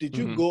started? Did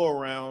you go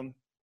around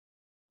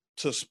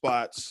to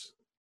spots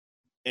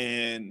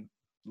and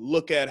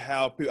look at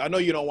how people, I know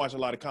you don't watch a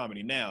lot of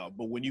comedy now,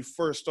 but when you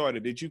first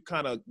started, did you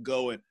kind of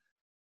go and,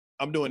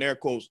 I'm doing air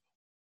quotes,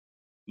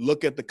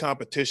 look at the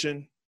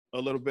competition a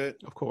little bit?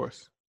 Of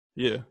course.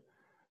 Yeah.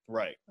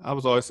 Right.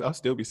 I'll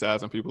still be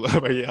sizing people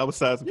up. I was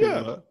sizing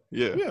people up.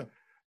 Yeah.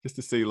 Just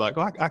to see like,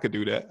 I could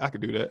do that. I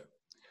could do that.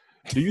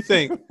 Do you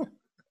think,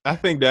 I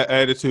think that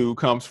attitude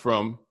comes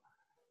from,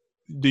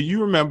 do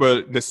you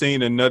remember the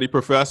scene in Nutty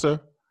Professor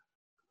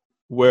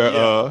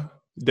where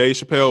Dave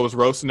Chappelle was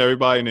roasting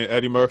everybody and then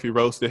Eddie Murphy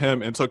roasted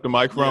him and took the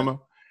mic from him?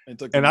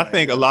 And I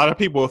think a lot of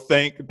people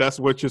think that's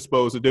what you're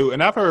supposed to do.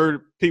 And I've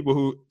heard people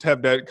who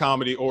have that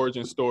comedy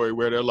origin story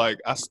where they're like,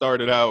 I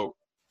started out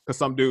because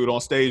some dude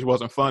on stage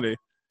wasn't funny.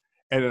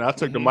 And then I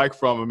took the mic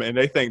from him and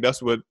they think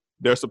that's what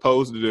they're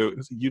supposed to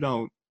do. You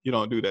don't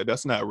do that.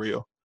 That's not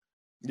real.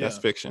 That's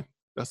fiction.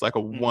 That's like a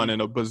 1 in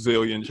a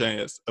bazillion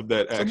chance of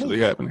that actually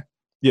happening.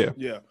 Yeah.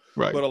 Yeah.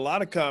 Right. But a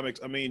lot of comics,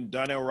 I mean,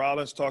 Donnell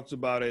Rollins talks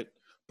about it.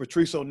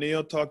 Patrice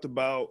O'Neal talked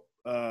about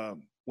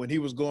when he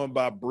was going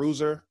by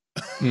Bruiser.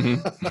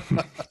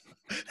 The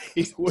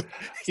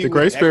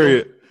grace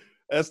period.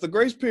 That's the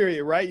grace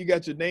period, right? You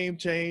got your name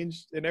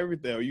changed and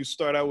everything. Or you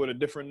start out with a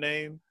different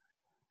name.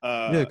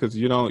 Because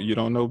you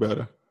don't know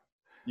better.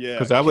 Yeah.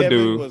 Because I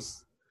would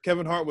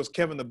Kevin Hart was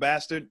Kevin the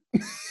Bastard.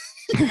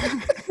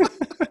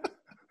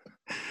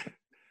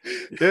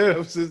 That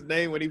was his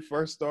name when he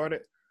first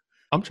started.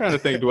 I'm trying to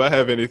think, do I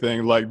have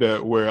anything like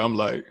that where I'm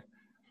like,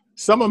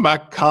 some of my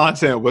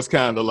content was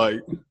kind of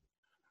like,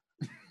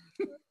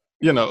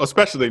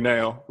 especially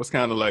now, was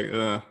kind of like,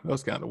 that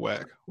was kind of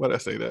whack. Why'd I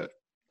say that?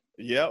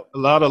 Yep. A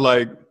lot of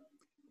like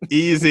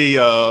easy,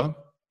 I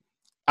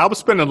was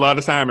spending a lot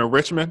of time in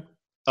Richmond.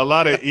 A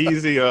lot of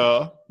easy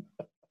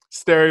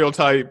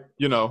stereotype,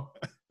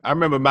 I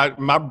remember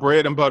my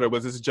bread and butter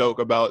was this joke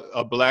about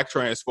a black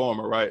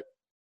transformer, right?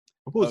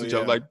 What was the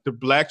joke? Like the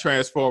black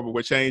transformer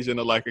would change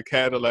into like a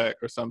Cadillac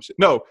or some shit.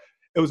 No,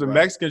 it was a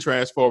Mexican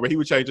transformer. He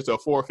would change it to a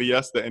Ford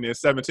Fiesta and then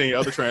 17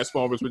 other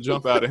transformers would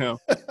jump out of him.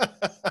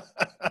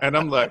 And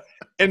I'm like,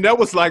 and that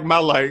was like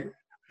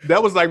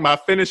my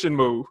finishing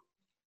move.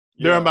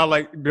 During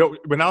my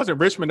when I was in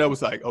Richmond, that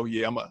was like, oh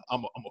yeah, I'm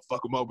gonna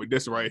fuck him up with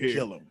this right here.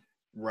 Kill him.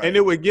 Right. And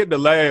it would get the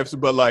laughs,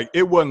 but like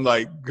it wasn't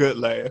like good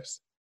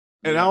laughs.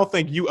 And I don't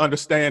think you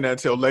understand that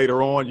until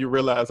later on. You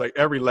realize like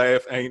every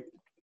laugh ain't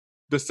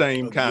the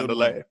same kind of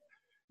laugh.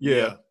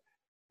 Yeah.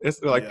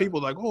 It's like people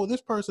like, oh,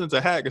 this person's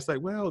a hack. It's like,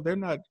 well, they're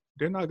not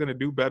gonna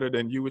do better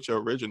than you with your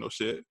original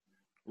shit.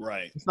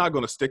 Right. It's not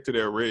gonna stick to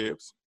their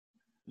ribs.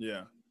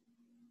 Yeah.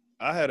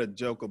 I had a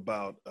joke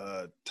about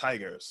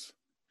tigers.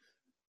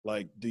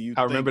 Like,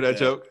 I remember that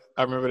joke.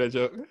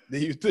 Do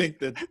you think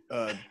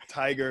that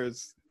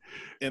tigers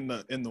in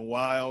the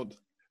wild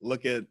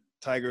look at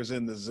tigers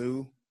in the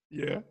zoo?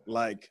 Yeah.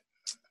 Like,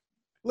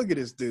 look at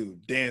this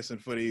dude dancing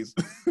for these.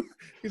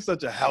 He's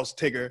such a house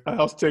tigger. A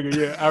house tigger,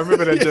 yeah. I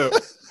remember that joke.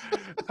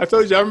 I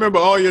told you, I remember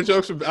all your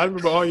jokes. I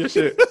remember all your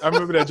shit. I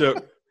remember that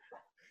joke.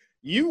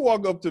 You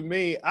walk up to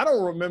me. I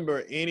don't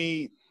remember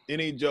any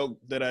joke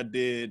that I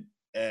did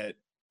at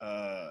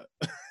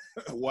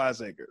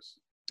Wiseacres.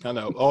 I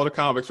know. All the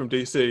comics from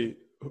DC,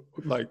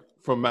 like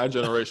from my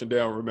generation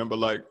down, remember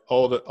like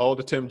all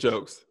the Tim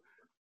jokes.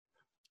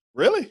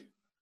 Really?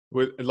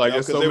 With like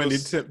there's so many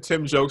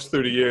Tim jokes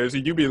through the years.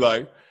 And you be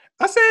like,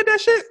 I said that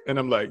shit. And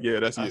I'm like, yeah,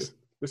 that's you.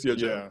 That's your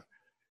joke.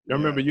 I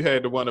remember you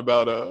had the one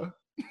about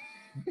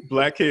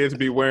black kids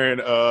be wearing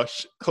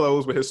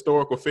clothes with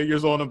historical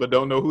figures on them but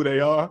don't know who they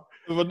are.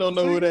 But don't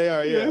know who they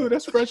are, yeah.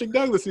 That's Frederick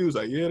Douglass. He was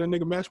like, yeah, that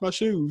nigga matched my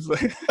shoes.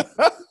 Like,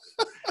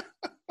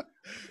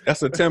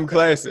 that's a Tim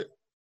classic.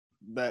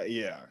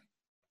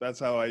 That's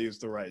how I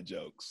used to write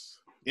jokes.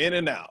 In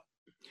and out.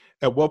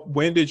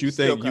 When did you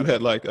think you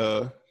had like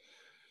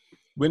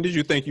when did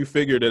you think you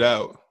figured it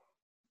out?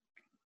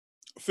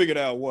 Figured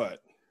out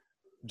what?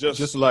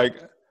 Just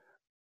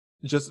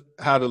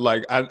how to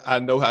like I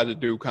know how to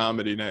do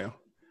comedy now.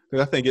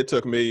 Because I think it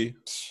took me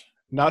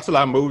not till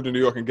I moved to New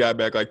York and got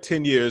back like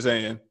 10 years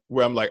in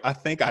where I'm like, I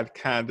think I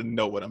kind of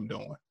know what I'm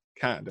doing.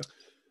 Kind of.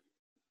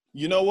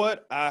 You know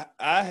what? I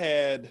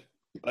had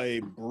a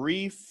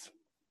brief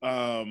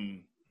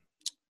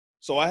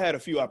so I had a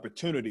few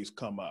opportunities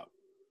come up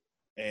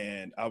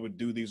and I would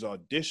do these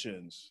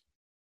auditions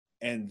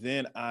and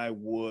then I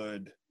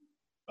would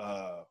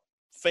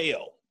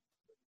fail,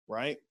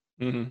 right?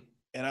 Mm-hmm.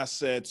 And I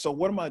said, so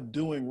what am I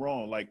doing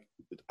wrong? Like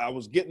I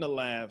was getting the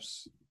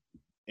laughs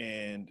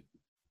and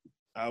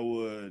I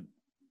would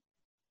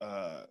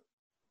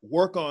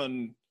work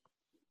on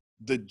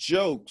the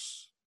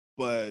jokes,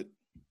 but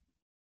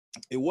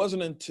it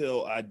wasn't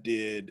until I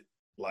did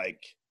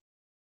like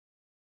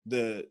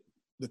the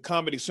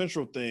Comedy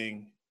Central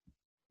thing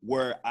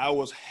where I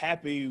was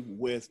happy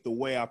with the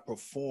way I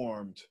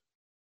performed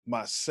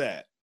my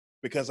set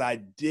because I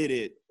did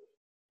it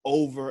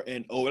over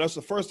and over. That's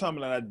the first time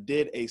that I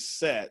did a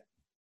set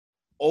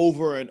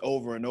over and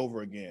over and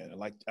over again.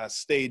 Like I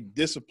stayed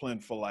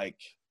disciplined for like.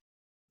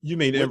 You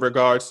mean in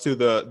regards to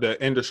the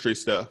industry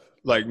stuff,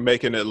 like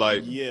making it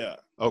like. Yeah.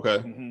 Okay.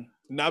 Mm-hmm.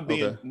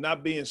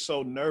 Not being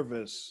so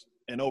nervous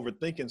and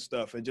overthinking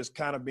stuff and just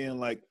kind of being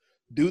like,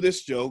 do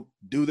this joke,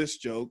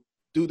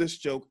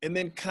 and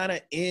then kind of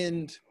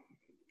end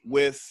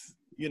with,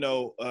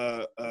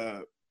 I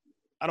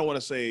don't want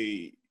to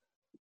say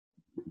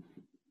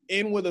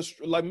end with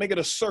make it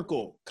a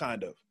circle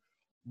kind of,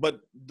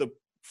 but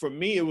for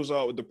me, it was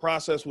the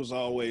process was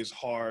always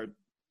hard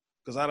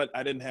because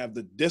I didn't have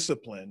the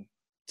discipline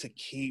to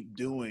keep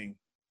doing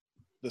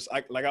this.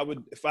 I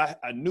would, if I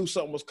knew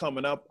something was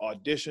coming up,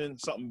 audition,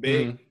 something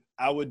big, Mm-hmm.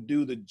 I would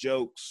do the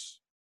jokes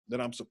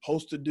that I'm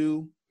supposed to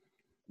do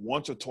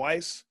once or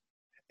twice.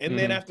 And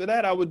then after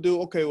that, I would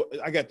do, okay,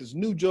 I got this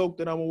new joke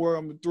that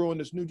I'm throwing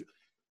this new.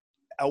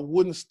 I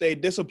wouldn't stay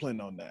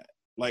disciplined on that.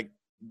 Like,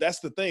 that's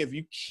the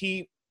thing.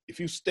 If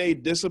you stay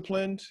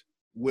disciplined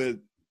with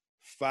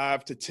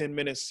 5 to 10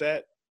 minute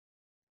set,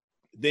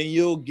 then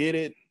you'll get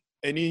it.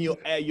 And then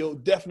you'll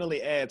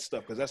definitely add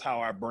stuff because that's how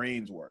our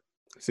brains work.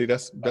 See,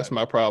 that's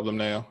my problem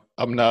now.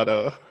 I'm not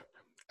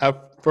I've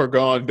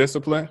forgone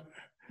discipline.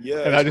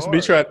 Yeah. And I just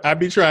be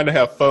trying to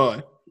have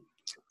fun.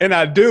 And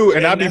I do,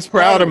 and I be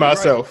proud of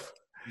myself. Right.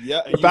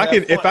 Yeah.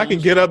 If I can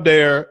get up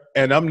there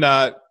and I'm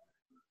not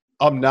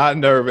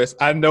nervous,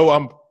 I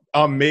know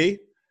I'm me.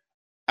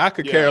 I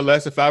could care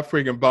less if I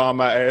freaking bomb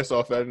my ass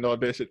off at an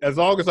audition. As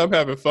long as I'm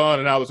having fun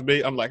and I was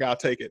me, I'm like, I'll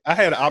take it. I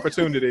had an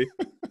opportunity.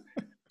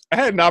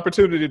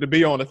 To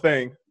be on a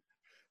thing.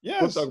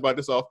 Yes. We'll talk about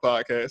this off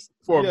podcast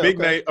for a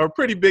name, or a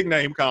pretty big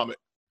name comic.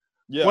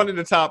 Yeah. One of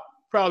the top,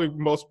 probably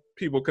most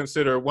people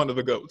consider one of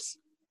the GOATs.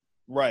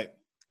 Right.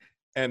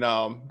 And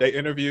they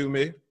interviewed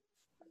me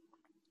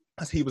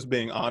as he was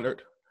being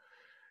honored.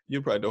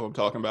 You probably know who I'm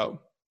talking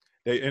about.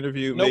 They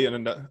interviewed me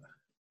and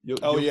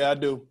yeah, I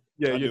do.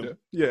 Yeah, you do.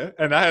 Yeah.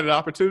 And I had an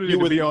opportunity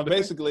to be on the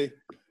basically,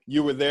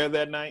 you were there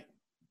that night?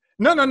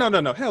 No.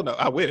 Hell no.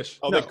 I wish.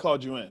 Oh, no. They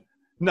called you in.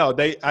 No,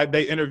 they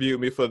interviewed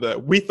me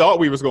we thought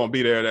we was going to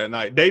be there that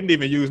night. They didn't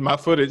even use my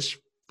footage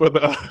for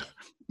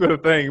the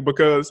thing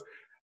because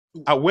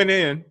I went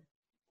in,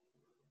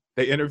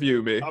 they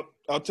interviewed me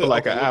I'll tell for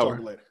like an hour.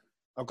 Later.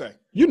 Okay.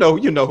 You know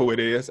who it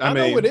is. I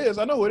mean, know who it is.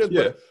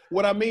 Yeah. But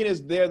what I mean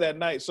is there that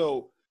night.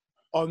 So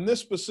on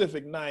this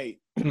specific night,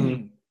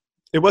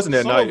 it wasn't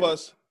that night.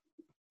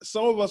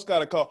 Some of us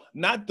got a call,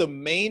 not the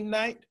main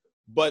night,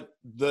 but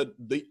the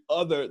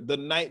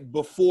night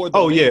before.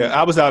 Night.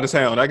 I was out of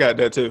town. I got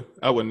that too.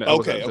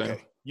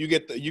 Okay.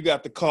 You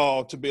got the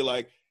call to be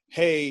like,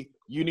 hey,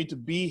 you need to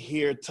be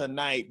here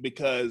tonight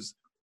because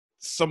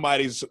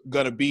somebody's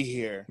gonna be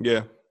here.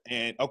 Yeah.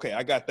 And okay,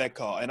 I got that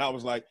call, and I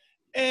was like,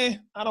 I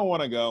don't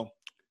want to go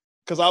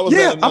because I was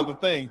at another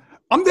thing.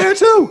 I'm there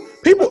too.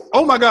 People,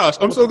 oh my gosh,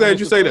 I'm so glad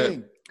you say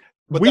that.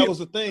 But that was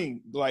the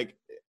thing. Like,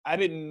 I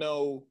didn't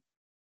know,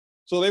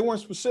 so they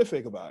weren't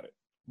specific about it.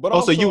 But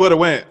also, you would have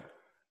went.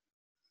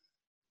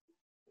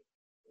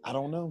 I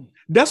don't know.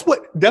 That's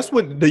what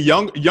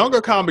the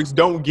younger comics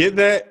don't get.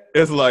 That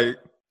is like,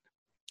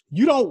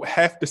 you don't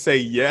have to say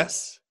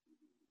yes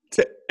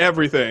to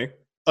everything,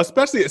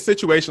 especially a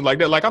situation like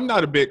that. Like, I'm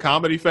not a big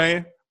comedy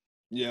fan.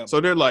 Yeah.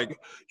 So they're like,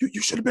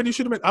 you should have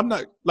been. I'm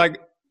not, like,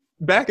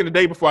 back in the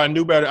day before I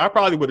knew better, I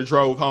probably would have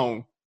drove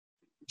home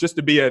just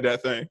to be at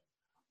that thing.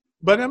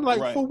 But I'm like,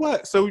 right. For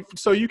what?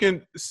 So you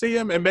can see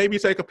him and maybe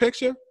take a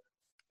picture?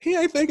 He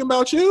ain't thinking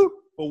about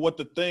you. But what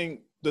the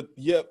thing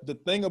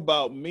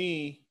about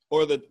me,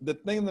 or the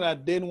thing that I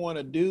didn't want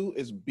to do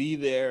is be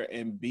there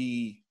and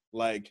be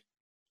like,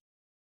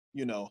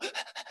 you know,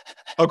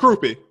 a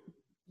groupie.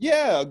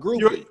 Yeah, a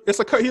groupie.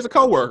 He's a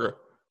coworker.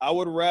 I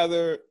would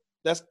rather.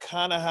 That's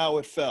kind of how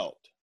it felt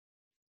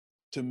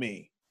to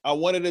me. I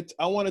wanted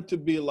to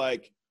be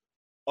like,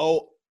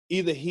 oh,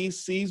 either he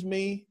sees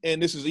me,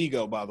 and this is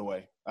ego, by the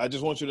way. I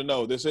just want you to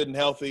know this isn't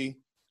healthy.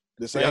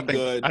 This ain't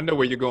good. I know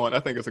where you're going. I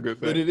think it's a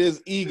good thing. But it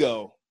is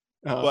ego.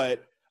 Uh-huh.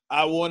 But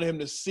I want him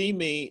to see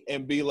me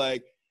and be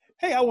like,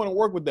 hey, I want to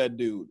work with that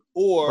dude.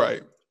 Or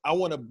I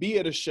want to be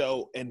at a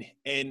show and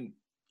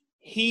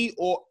he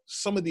or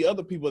some of the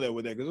other people that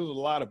were there, because there was a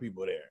lot of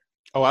people there.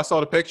 Oh, I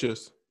saw the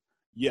pictures.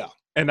 Yeah.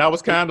 And I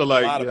was kind of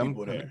like, I'm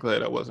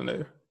glad I wasn't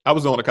there. I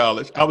was going to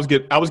college. I was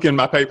getting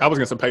my paper. I was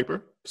getting some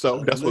paper.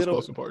 So that's what's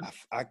most important.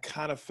 I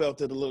kind of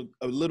felt it a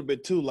little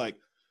bit too. Like,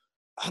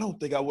 I don't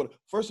think I would.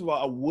 First of all,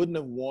 I wouldn't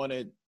have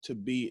wanted to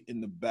be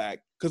in the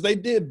back because they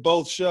did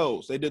both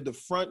shows. They did the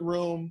front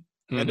room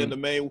and then the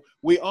main.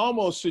 We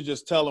almost should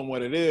just tell them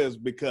what it is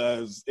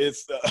because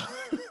it's.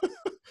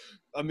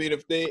 I mean,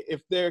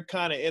 if they're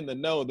kind of in the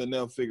know, then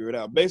they'll figure it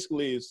out.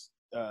 Basically, it's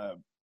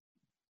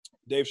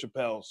Dave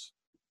Chappelle's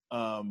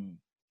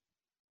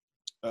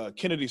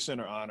Kennedy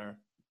Center honor,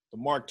 the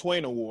Mark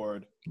Twain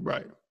Award.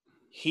 Right.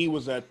 He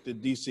was at the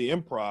DC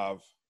Improv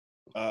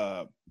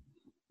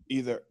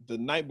either the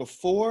night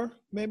before,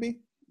 maybe,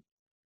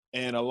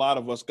 and a lot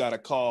of us got a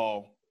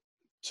call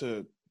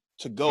to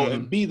go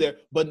and be there,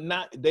 but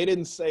they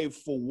didn't say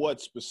for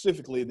what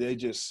specifically. They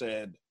just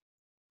said,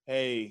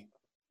 hey,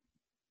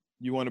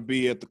 you want to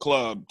be at the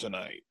club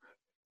tonight?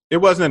 It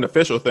wasn't an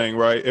official thing,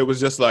 right? It was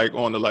just like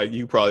on the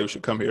you probably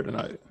should come here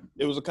tonight.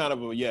 It was a kind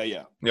of a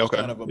yeah. Okay.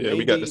 Kind of a maybe,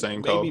 we got the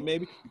same call.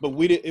 Maybe, but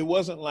it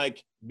wasn't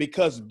like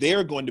because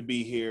they're going to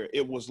be here.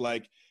 It was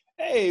like,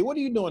 hey, what are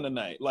you doing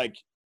tonight? Like,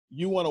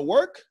 you want to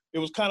work? It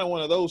was kind of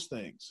one of those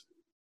things.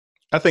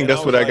 I think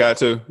that's what I got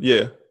to.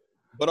 Yeah.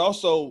 But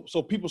also,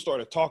 so people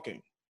started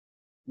talking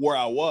where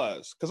I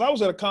was because I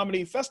was at a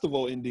comedy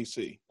festival in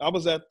DC. I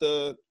was at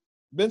the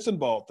Benson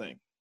Ball thing.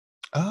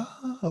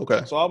 Oh,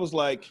 okay. So I was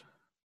like,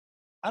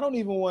 I don't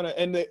even want to.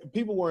 And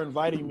people were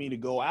inviting me to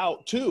go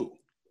out too.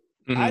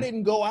 I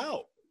didn't go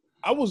out.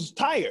 I was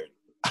tired.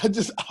 I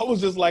was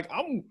just like,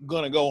 I'm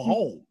gonna go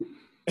home.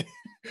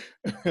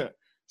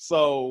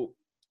 So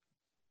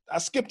I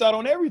skipped out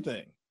on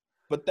everything.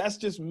 But that's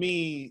just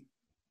me,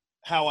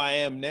 how I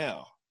am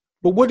now.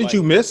 But what did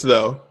you miss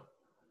though?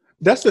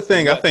 That's the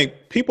thing. I think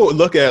people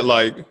look at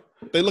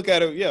they look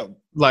at it, yeah.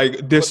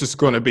 Like this is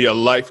going to be a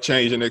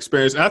life-changing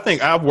experience. And I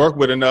think I've worked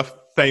with enough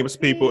famous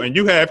people, and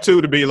you have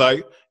too, to be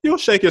like, you'll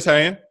shake his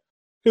hand.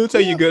 He'll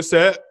tell you good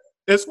set.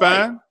 It's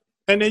fine.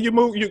 And then you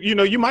move,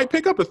 you might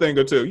pick up a thing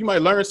or two. You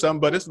might learn something,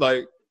 but it's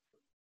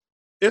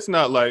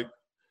not like,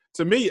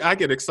 to me, I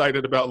get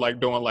excited about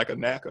doing a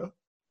NACA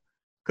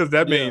because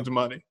that means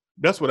money.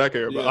 That's what I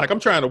care about. Like, I'm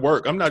trying to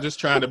work. I'm not just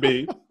trying to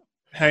be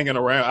hanging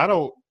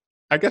around.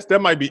 I guess that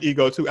might be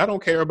ego too. I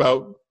don't care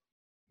about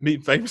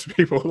meeting famous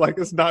people.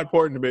 It's not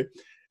important to me.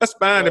 That's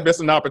fine if it's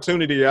an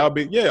opportunity. I'll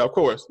be, of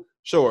course,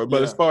 sure.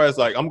 But as far as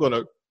I'm going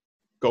to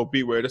go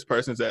be where this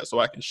person's at so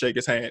I can shake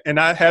his hand. And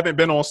I haven't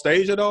been on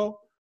stage at all.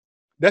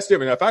 That's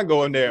different. If I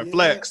go in there and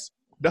flex,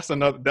 that's a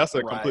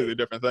completely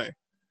different thing.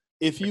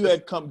 If you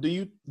had come, do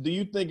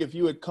you think if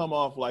you had come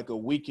off a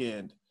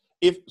weekend,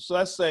 so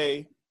let's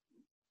say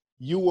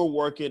you were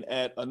working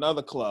at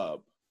another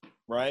club,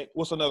 right?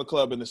 What's another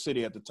club in the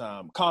city at the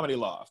time? Comedy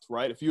Loft,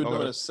 right? If you're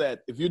doing a set,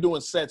 if you're doing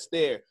sets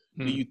there,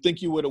 do you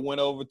think you would have went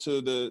over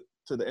to the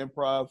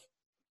Improv?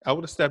 I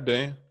would have stepped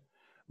in.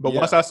 But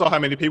once I saw how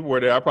many people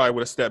were there, I probably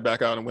would have stepped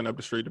back out and went up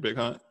the street to Big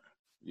Hunt.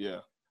 Yeah.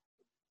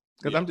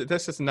 Because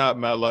that's just not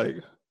my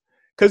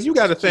because you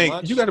got to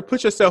think, you got to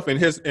put yourself in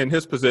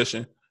his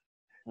position.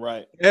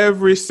 Right.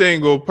 Every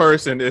single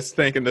person is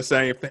thinking the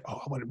same thing. Oh,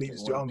 I want to beat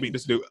this dude. I want to beat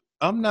this dude.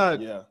 I'm not.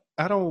 Yeah.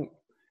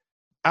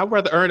 I'd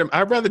rather earn him.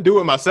 I'd rather do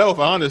it myself,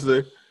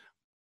 honestly.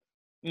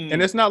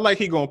 And it's not like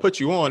he's gonna put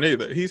you on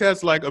either. He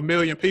has 1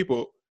 million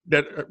people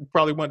that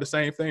probably want the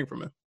same thing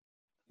from him.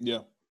 Yeah.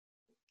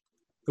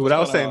 What I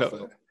was saying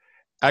though,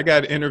 I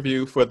got an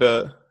interview for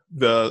the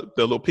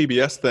little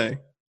PBS thing.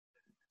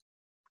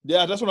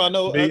 Yeah, that's what I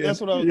know.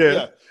 That's what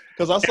I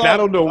because I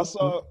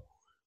saw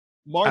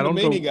Martin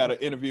Dominey got an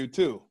interview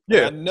too.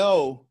 Yeah, I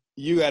know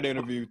you got an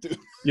interview too.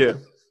 Yeah,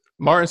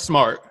 Martin's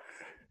smart.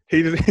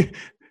 He knows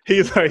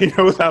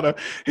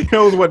he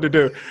knows what to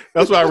do.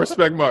 That's why I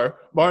respect Martin.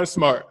 Martin's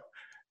smart.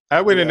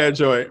 I went in that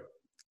joint.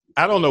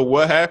 I don't know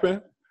what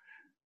happened.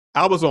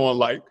 I was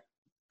on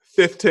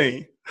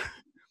 15.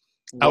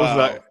 Wow. I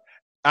was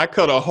I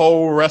cut a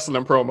whole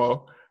wrestling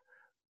promo.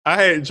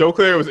 I had Joe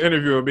Claire was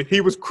interviewing me.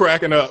 He was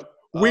cracking up.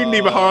 We didn't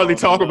even hardly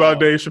talk about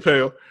Dave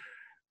Chappelle.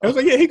 I was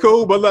like, yeah, he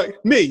cool, but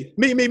me.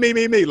 I went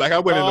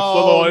into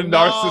full-on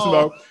narcissist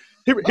mode.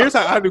 Here's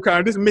how I do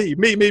comedy. This is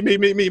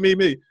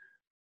me.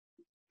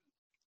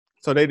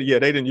 So they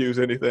didn't use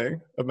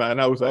anything of mine.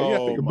 I was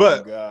like,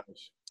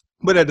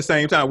 but at the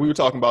same time, we were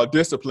talking about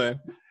discipline.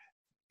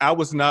 I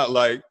was not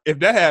if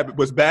that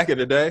was back in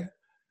the day,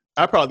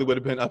 I probably would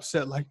have been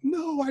upset, like,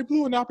 no, I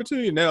blew an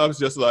opportunity. Now I was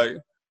just like,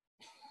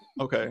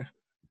 okay,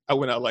 I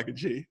went out like a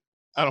G.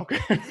 I don't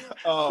care.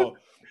 Oh,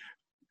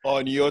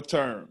 on your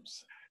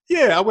terms.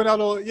 Yeah, I went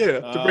out on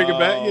to bring it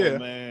back. Oh Yeah,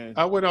 man.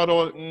 I went out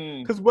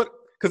on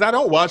because I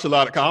don't watch a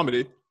lot of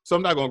comedy, so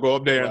I'm not gonna go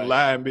up there and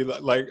lie and be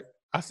like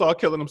I saw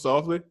Killing Them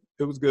Softly.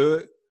 It was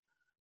good.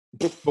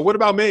 But what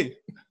about me?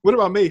 What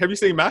about me? Have you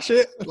seen my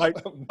shit? Like,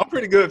 I'm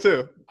pretty good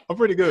too. I'm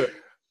pretty good.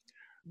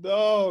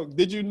 No,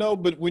 did you know?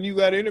 But when you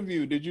got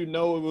interviewed, did you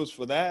know it was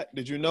for that?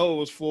 Did you know it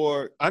was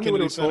for? I knew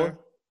what it was for.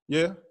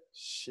 Yeah.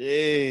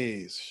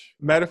 Jeez.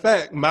 Matter of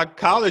fact, my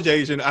college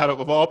agent, out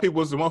of all people,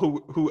 was the one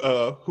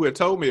who had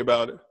told me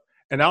about it,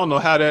 and I don't know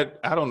how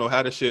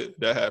the shit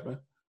that happened.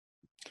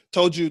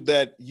 Told you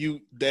that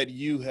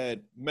you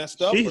had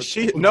messed up. No.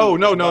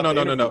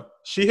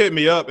 She hit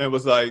me up and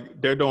was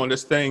like, they're doing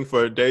this thing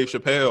for Dave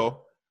Chappelle,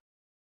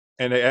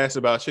 and they asked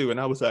about you, and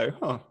I was like,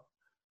 huh,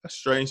 that's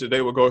strange that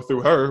they would go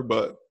through her,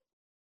 but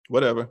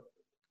whatever.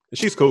 And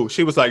she's cool.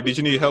 She was like, did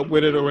you need help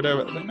with it or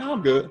whatever? I was like, no,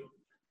 I'm good.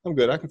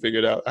 I can figure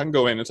it out. I can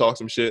go in and talk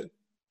some shit.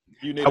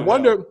 I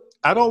wonder. Help.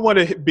 I don't want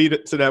to be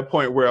to that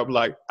point where I'm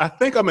like, I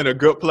think I'm in a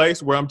good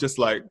place where I'm just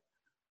like,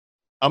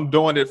 I'm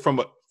doing it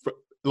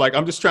like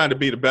I'm just trying to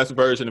be the best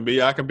version of me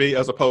I can be,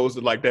 as opposed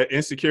to like that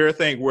insecure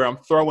thing where I'm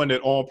throwing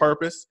it on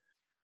purpose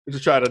to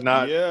try to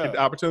not get the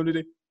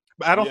opportunity.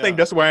 But I don't think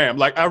that's where I am.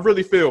 Like, I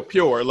really feel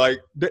pure. Like,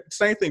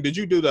 same thing. Did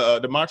you do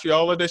the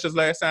Montreal auditions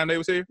last time they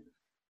was here?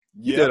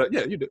 Yeah,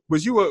 you did.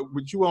 Was you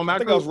on my? I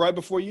think I was right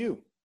before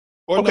you.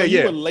 Or no,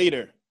 you were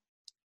later.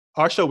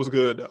 Our show was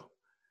good though.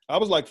 I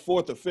was like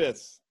 4th or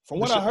 5th. From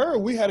what I heard,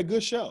 we had a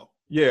good show.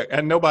 Yeah,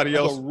 and nobody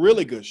else. A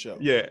really good show.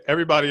 Yeah,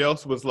 everybody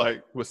else was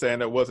saying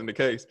that wasn't the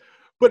case.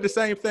 But the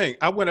same thing.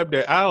 I went up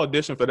there. I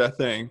auditioned for that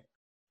thing.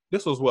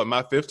 This was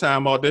my 5th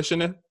time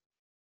auditioning.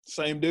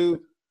 Same dude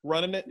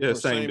running it. Yeah,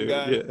 same dude.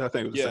 Guy? Yeah, I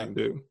think it was the same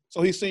dude.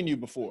 So he's seen you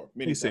before.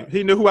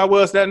 He knew who I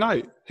was that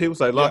night. He was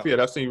like, Lafayette,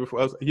 I've seen you before.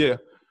 I was like,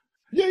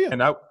 yeah.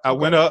 And I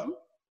went up,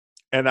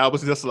 and I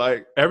was just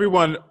like,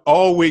 everyone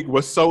all week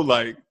was so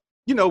like,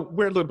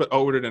 we're a little bit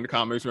older than the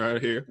comics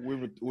around here.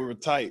 We were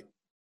tight.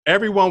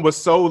 Everyone was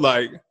so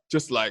like,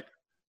 just like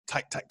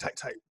tight.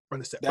 Run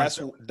the set.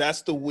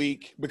 That's the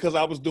week, because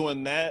I was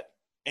doing that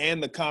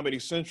and the Comedy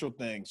Central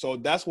thing. So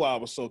that's why I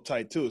was so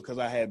tight too, because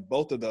I had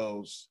both of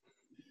those.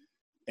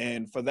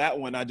 And for that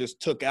one, I just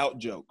took out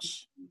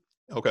jokes.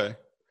 Okay.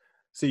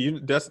 I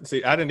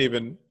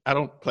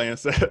don't plan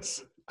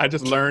sets. I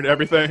just learned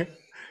everything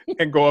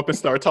and go up and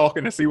start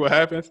talking and see what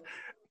happens.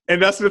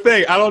 And that's the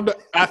thing.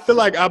 I feel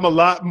like I'm a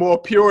lot more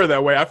pure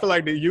that way. I feel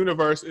like the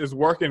universe is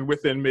working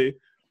within me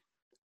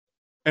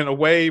in a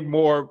way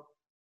more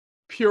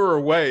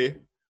purer way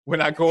when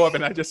I go up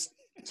and I just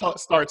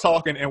start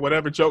talking, and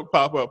whatever joke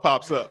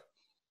pops up.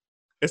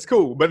 It's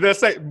cool. But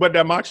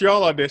that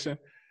Montreal audition,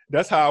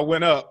 that's how I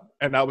went up,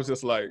 and I was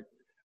just like,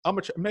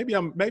 maybe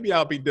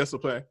I'll be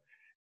disciplined.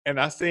 And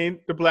I seen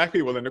the black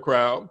people in the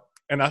crowd,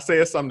 and I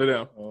said something to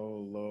them.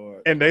 Oh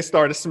Lord! And they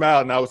started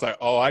smiling. And I was like,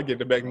 oh, I get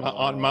to make my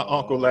aunt and my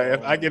uncle laugh.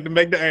 I get to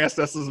make the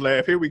ancestors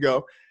laugh. Here we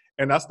go.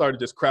 And I started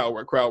just crowd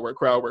work.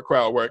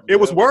 It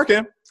was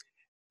working.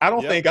 I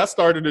don't think I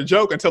started a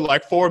joke until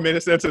like 4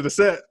 minutes into the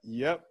set.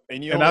 Yep.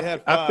 And you only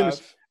had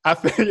 5. I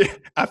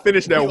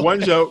finished that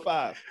one joke.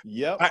 5.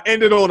 Yep. I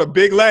ended on a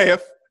big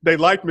laugh. They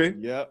liked me.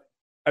 Yep.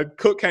 A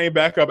cook came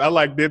back up.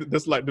 I did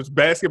this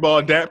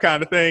basketball dap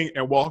kind of thing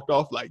and walked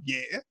off like,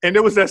 yeah. And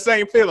it was that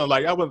same feeling.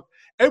 Like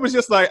it was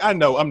just like, I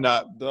know I'm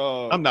not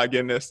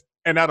getting this.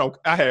 And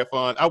I had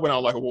fun. I went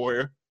on like a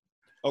warrior.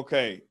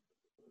 Okay.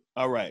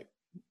 All right.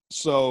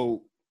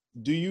 So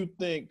do you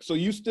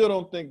still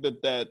don't think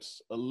that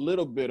that's a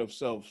little bit of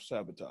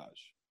self-sabotage?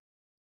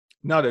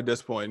 Not at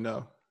this point,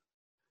 no.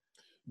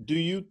 Do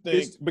you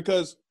think,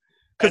 because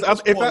if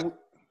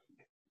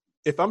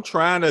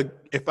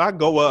I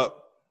go up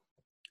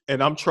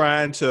and I'm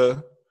trying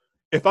to,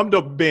 if I'm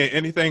being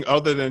anything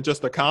other than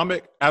just a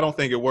comic, I don't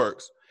think it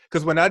works.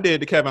 Because when I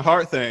did the Kevin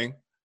Hart thing,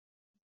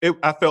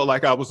 I felt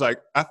like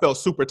I felt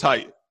super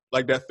tight,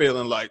 like that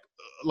feeling like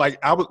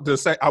I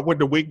went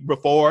the week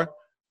before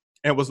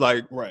and was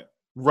like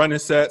running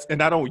sets,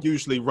 and I don't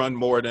usually run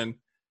more than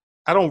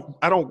I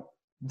don't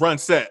run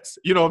sets.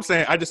 You know what I'm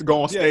saying? I just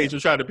go on stage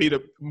and try to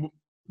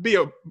be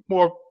a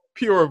more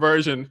pure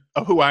version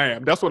of who I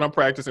am. That's what I'm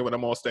practicing when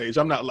I'm on stage.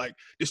 I'm not like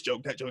this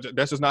joke, that joke.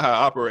 That's just not how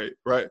I operate,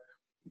 right?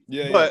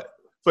 But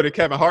for the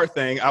Kevin Hart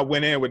thing, I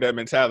went in with that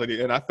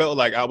mentality, and I felt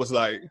like I was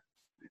like,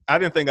 I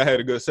didn't think I had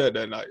a good set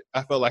that night.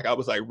 I felt like I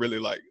was like really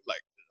like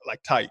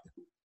tight.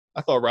 I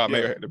thought Rob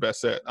Mayer had the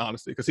best set,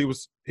 honestly, because he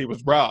was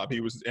Rob.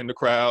 He was in the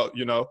crowd,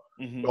 doing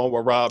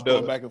what Rob does.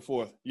 Going back and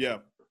forth. Yeah.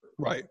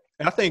 Right.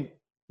 And I feel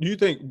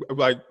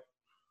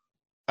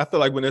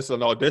like when it's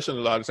an audition,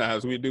 a lot of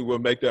times we'll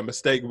make that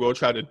mistake. We'll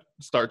try to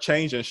start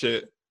changing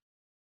shit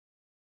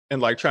and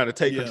like trying to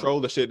take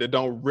control of shit that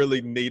don't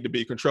really need to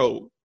be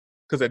controlled.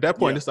 Because at that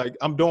point, it's like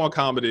I'm doing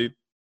comedy,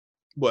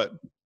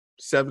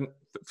 7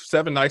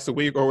 nights a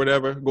week or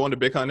whatever, going to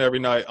Big Hunt every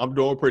night. I'm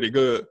doing pretty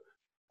good.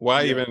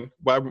 Why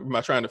am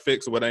I trying to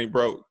fix what ain't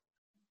broke?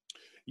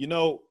 You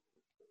know,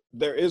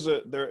 there is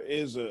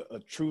a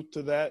truth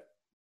to that,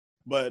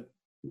 but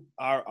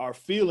our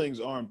feelings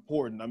are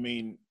important. I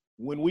mean,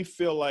 when we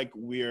feel like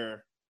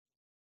we're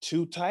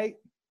too tight,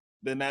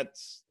 then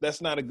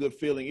that's not a good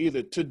feeling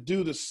either. To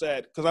do the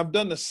set, because I've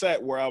done the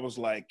set where I was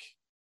like,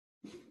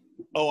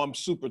 oh, I'm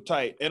super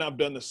tight, and I've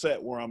done the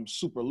set where I'm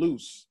super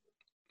loose.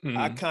 Mm-hmm.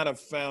 I kind of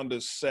found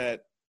a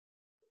set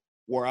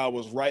where I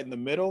was right in the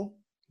middle.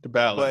 The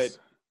balance.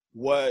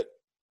 But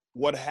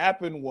what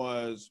happened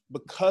was,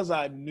 because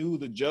I knew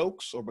the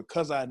jokes, or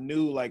because I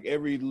knew like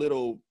every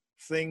little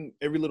thing,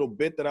 every little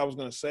bit that I was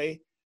gonna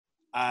say,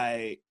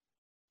 I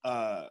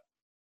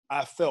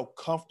felt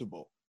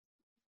comfortable.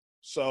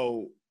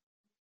 So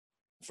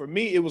for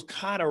me, it was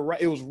kind of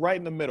right. It was right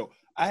in the middle.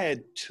 I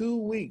had 2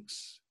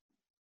 weeks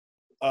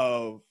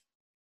of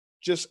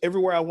just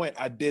everywhere I went,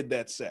 I did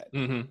that set.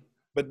 Mm-hmm.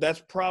 But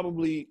that's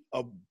probably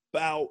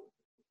about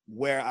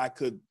where I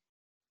could,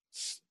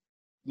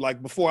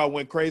 like, before I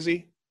went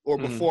crazy, or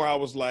before I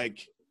was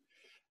like,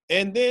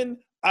 and then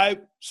I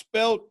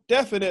spelled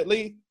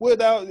definitely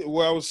without,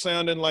 where I was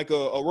sounding like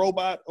a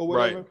robot or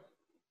whatever. Right.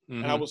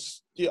 Mm-hmm.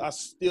 And I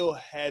still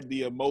had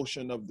the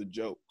emotion of the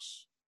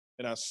jokes,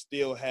 and I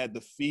still had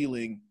the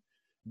feeling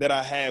that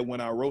I had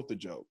when I wrote the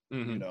joke.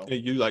 Mm-hmm. You know,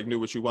 and you like knew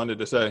what you wanted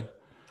to say.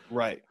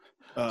 right.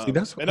 See,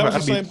 that's and that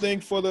was the same thing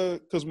for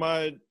because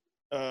my,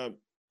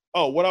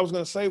 what I was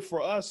going to say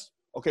for us,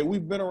 okay,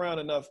 we've been around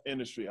enough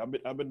industry.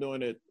 I've been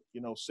doing it,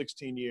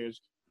 16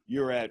 years.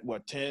 You're at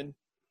what, 10?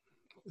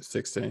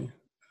 16.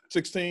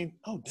 16?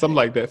 Oh, dang. Something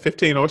like that,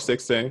 15 or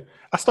 16.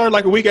 I started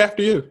like a week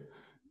after you.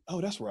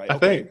 Oh, that's right. I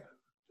think.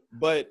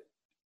 But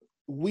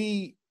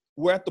we're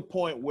at the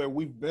point where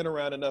we've been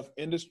around enough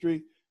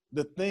industry.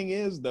 The thing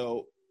is,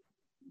 though,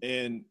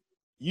 and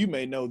you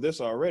may know this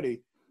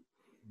already,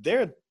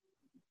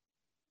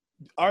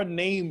 our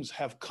names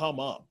have come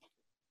up.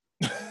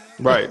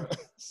 Right.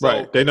 So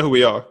right. They know who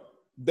we are.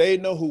 They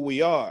know who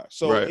we are.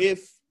 So right.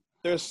 if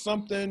there's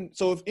something,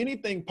 so if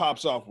anything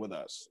pops off with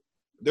us,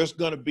 there's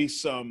going to be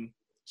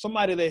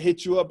somebody that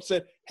hit you up and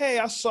said, hey,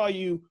 I saw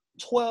you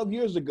 12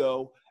 years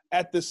ago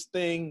at this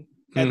thing,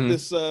 at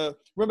this,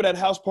 remember that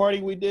house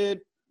party we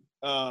did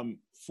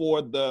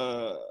for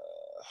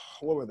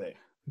what were they?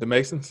 The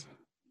Masons?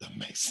 The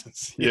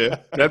Masons. Yeah.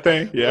 That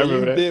thing? Yeah, I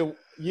remember that.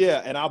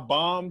 Yeah, and I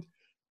bombed.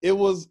 It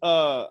was,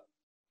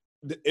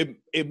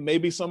 it may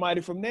be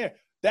somebody from there.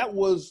 That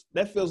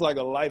feels like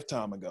a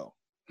lifetime ago.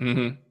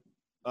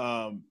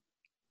 Mm-hmm.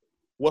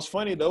 What's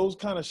funny, those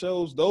kind of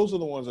shows, those are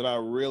the ones that I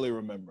really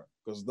remember,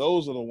 because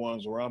those are the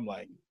ones where I'm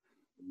like,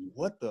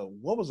 what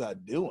was I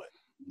doing?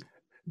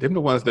 Them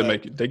the ones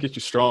that they get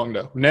you strong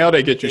though. Now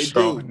they get you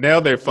strong. Do. Now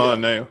they're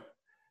fun now.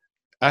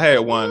 I had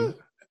one.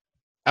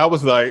 I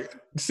was like,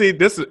 see,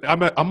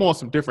 I'm on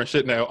some different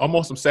shit now. I'm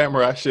on some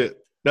samurai shit.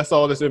 That's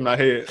all that's in my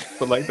head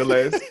for like the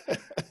last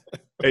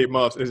 8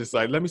 months. It's just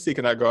like, let me see,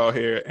 can I go out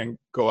here and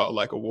go out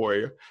like a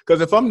warrior? Because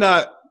if I'm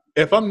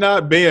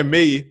not being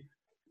me,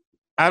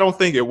 I don't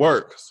think it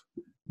works.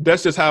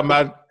 That's just how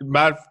my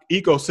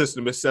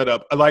ecosystem is set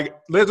up. Like,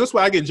 that's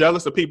why I get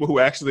jealous of people who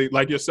actually,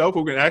 like yourself,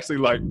 who can actually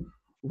like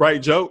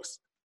write jokes.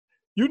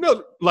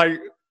 Like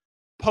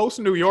post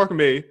New York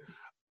me,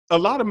 a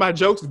lot of my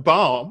jokes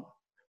bomb.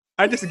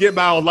 I just get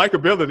my own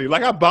likability.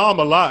 Like, I bomb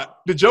a lot.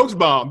 The jokes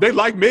bomb. They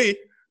like me,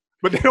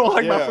 but they don't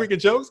like my freaking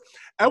jokes.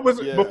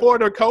 Before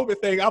the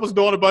COVID thing, I was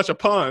doing a bunch of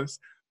puns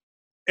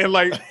and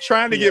like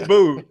trying to get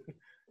booed.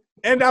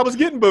 And I was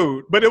getting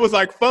booed, but it was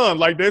like fun.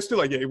 Like, they're still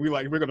like, yeah, we're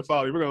going to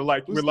follow you. We're going to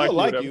like you. We still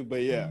like you,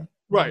 but yeah.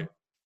 Right.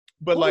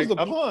 But what was the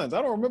puns?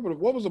 I don't remember.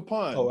 What was the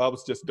pun? Oh, I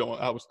was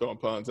throwing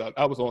puns out.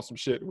 I was on some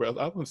shit where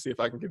I want to see if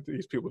I can get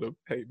these people to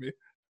hate me.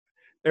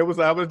 I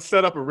would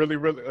set up a really,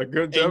 really a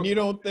good joke. And you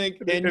don't think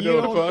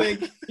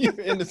you're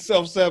in the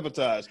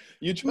self-sabotage.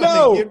 You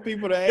trying to get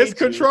people to hate you. It's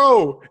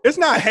control. It's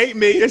not hate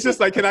me. It's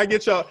just like, can I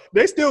get y'all?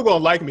 They still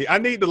gonna like me. I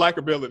need the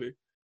likability.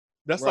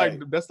 That's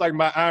like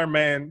my Iron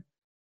Man,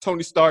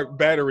 Tony Stark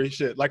battery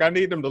shit. Like, I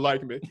need them to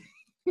like me.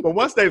 But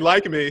once they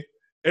like me,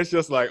 it's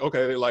just like,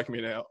 okay, they like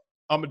me now.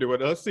 I'm gonna do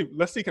it. Let's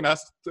see. Can I?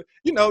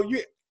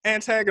 You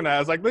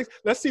antagonize. Like,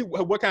 let's see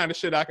what kind of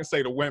shit I can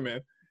say to women.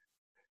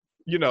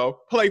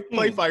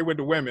 Play fight with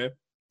the women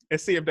and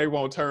see if they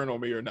won't turn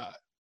on me or not.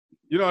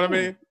 You know what I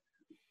mean?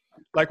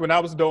 Like, when I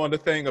was doing the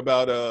thing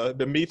about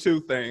the Me Too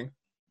thing,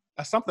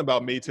 something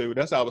about Me Too.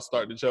 That's how I was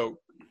starting the joke,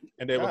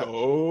 and they would go,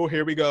 "Oh,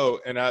 here we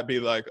go," and I'd be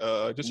like,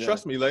 "Just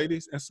trust me,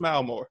 ladies, and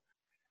smile more."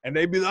 And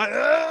they'd be like,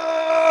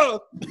 "Oh!"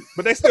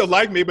 But they still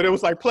like me. But it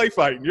was like play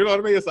fighting. You know what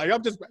I mean? It's like,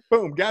 I'm just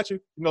boom, got you.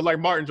 Like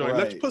Martin joint,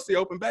 let your pussy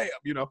open, bam.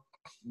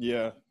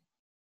 Yeah.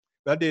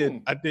 I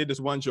did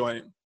this one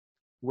joint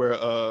where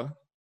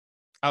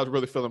I was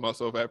really feeling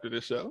myself after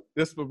this show.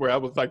 This was where I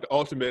was like the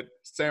ultimate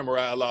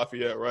samurai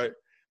Lafayette, right?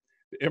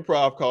 The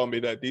Improv called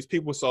me that these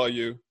people saw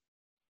you.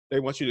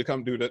 They want you to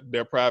come do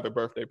their private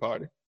birthday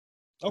party.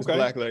 This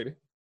black lady.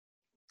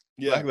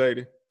 Yeah. Black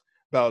lady.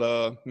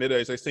 About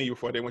mid-age. They seen you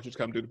before. They want you to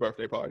come do the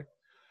birthday party.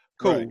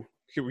 Cool. Right.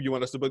 You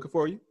want us to book it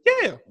for you?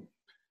 Yeah.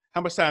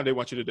 How much time they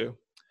want you to do?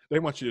 They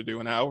want you to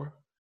do an hour.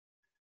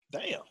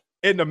 Damn.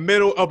 in the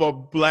middle of a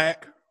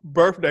black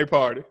birthday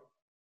party.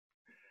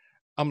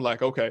 I'm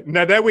like, okay.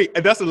 Now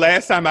that's the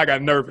last time I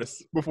got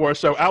nervous before a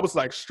show. I was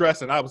like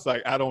stressing. I was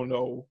like, I don't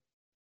know.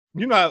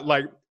 You know,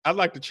 like I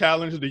like to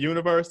challenge the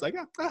universe. Like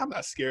I'm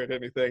not scared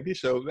of anything. These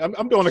shows,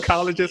 I'm doing the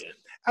colleges.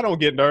 I don't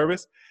get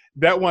nervous.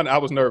 That one, I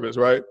was nervous,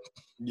 right?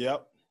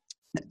 Yep.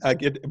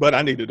 But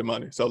I needed the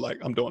money, so like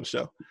I'm doing the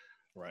show.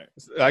 Right.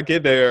 I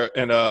get there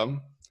and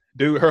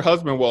dude, her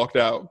husband walked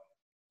out,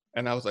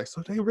 and I was like,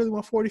 so they really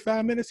want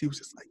 45 minutes? He was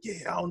just like,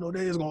 yeah, I don't know.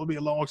 There's gonna be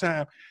a long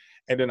time.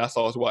 And then I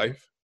saw his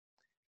wife,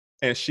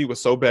 and she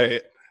was so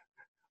bad,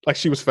 like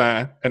she was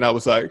fine, and I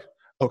was like,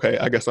 okay,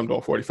 I guess I'm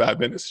doing 45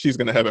 minutes. She's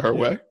gonna have it her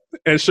way.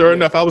 And sure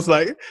enough, I was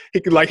like,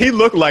 he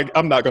looked like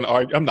I'm not gonna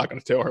argue. I'm not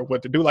gonna tell her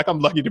what to do. Like I'm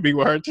lucky to be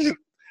with her.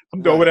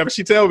 I'm doing whatever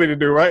she tells me to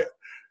do, right?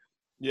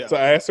 Yeah. So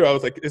I asked her, I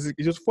was like, is it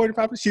just 45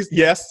 minutes? She's,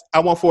 yes, I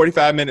want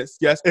 45 minutes.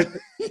 Yes,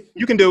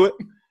 you can do it.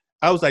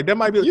 I was like, that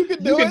might be, you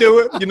can do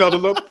it. You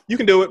know, you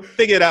can do it.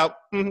 Figure it out.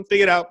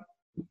 Figure it out.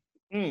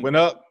 Went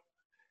up.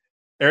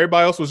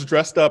 Everybody else was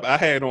dressed up. I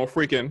had on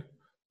freaking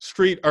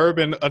street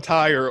urban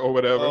attire or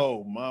whatever.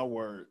 Oh, my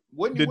word.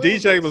 The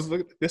DJ was,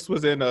 this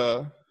was in,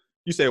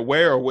 you said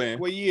where or when?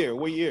 What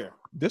year?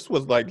 This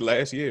was like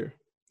last year.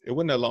 It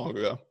wasn't that long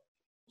ago.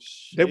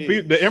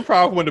 The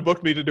Improv wouldn't have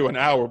booked me to do an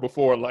hour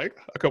before, like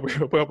a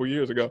couple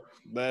years ago.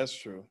 That's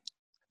true.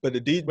 But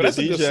that's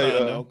DJ, a good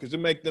sign, though, because it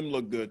make them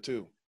look good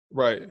too.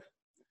 Right.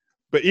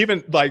 But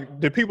even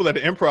like the people at the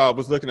Improv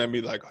was looking at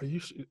me like, "Are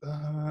you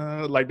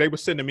like they were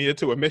sending me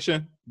into a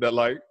mission that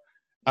like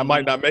I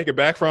might not make it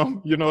back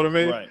from." You know what I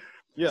mean? Right.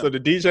 Yeah. So the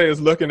DJ is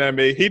looking at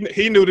me.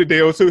 He knew the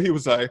deal too. He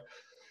was like,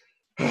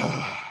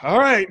 "All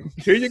right,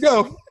 here you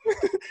go."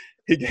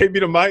 He gave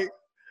me the mic.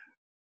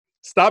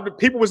 Stopped.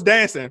 People was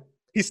dancing.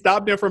 He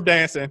stopped them from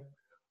dancing.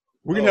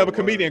 We're going to have a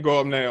comedian go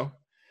up now.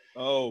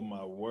 Oh,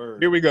 my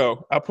word. Here we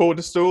go. I pulled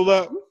the stool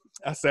up.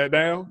 I sat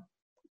down.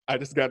 I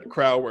just got the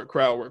crowd work.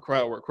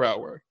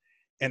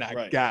 And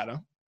I got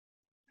him.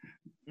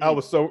 I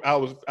was so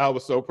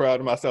proud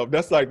of myself.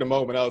 That's like the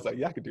moment I was like,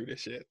 yeah, I could do this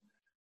shit.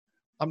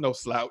 I'm no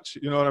slouch.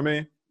 You know what I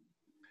mean?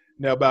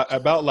 Now,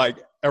 about like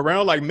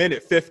around like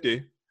minute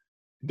 50,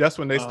 that's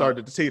when they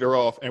started to teeter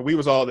off. And we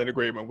was all in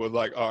agreement with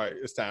like, all right,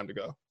 it's time to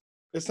go.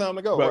 It's time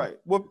to go, right?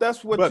 Well,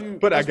 that's what you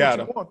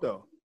want,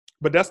 though.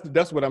 But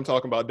that's what I'm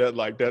talking about. That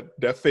like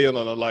that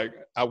feeling of like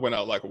I went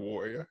out like a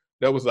warrior.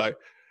 That was like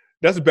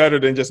that's better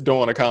than just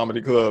doing a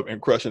comedy club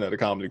and crushing at a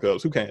comedy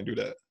clubs. Who can't do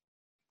that?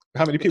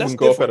 How many people can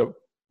go up at a?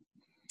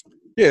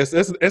 Yes,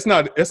 it's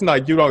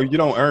not you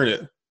don't earn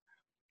it.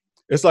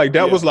 It's like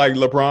that was like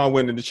LeBron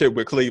winning the chip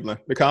with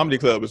Cleveland. The comedy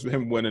club is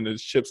him winning the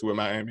chips with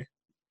Miami.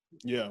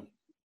 Yeah.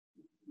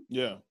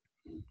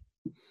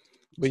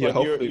 But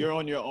like you're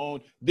on your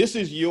own. This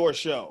is your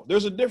show.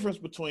 There's a difference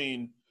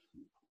between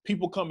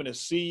people coming to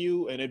see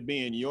you and it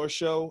being your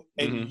show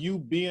and you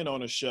being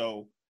on a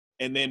show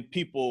and then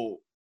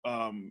people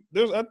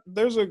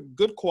there's a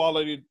good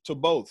quality to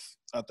both,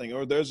 I think,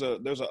 or there's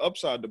an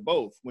upside to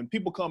both. When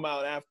people come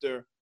out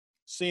after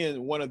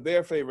seeing one of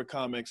their favorite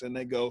comics and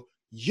they go,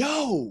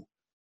 yo,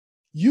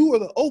 you were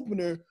the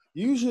opener.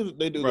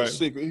 They do the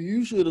secret.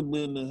 You should have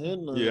been the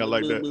headline. Yeah, I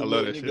like that. I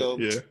love that shit.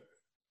 Yeah.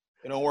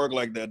 It don't work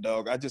like that,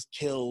 dog. I just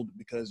killed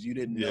because you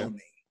didn't know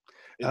me.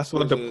 That's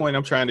what the point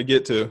I'm trying to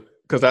get to.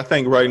 Because I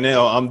think right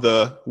now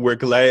we're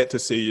glad to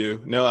see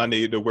you. Now I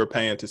need we're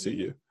paying to see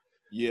you.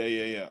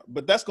 Yeah.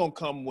 But that's gonna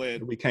come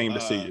with we came to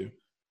see you.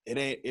 It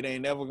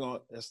ain't never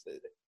gonna.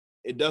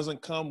 It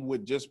doesn't come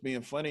with just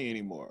being funny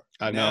anymore.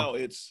 I know. Now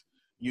it's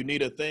you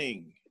need a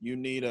thing. You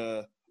need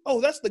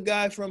that's the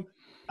guy from.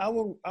 I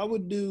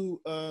would do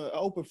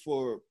open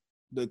for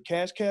the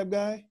Cash Cab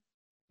guy.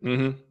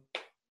 Mm-hmm.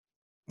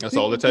 That's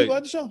all it takes. People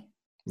at the show.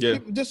 Yeah.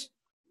 Just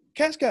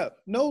Cash Cab.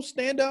 No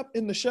stand up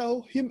in the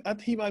show.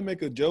 He might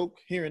make a joke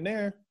here and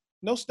there.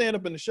 No stand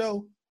up in the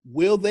show.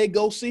 Will they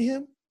go see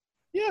him?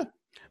 Yeah.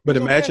 But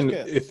imagine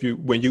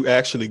when you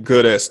actually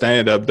good at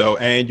stand up though,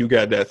 and you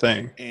got that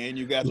thing. And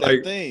you got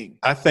that thing.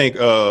 I think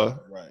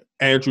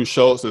Andrew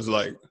Schultz is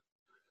like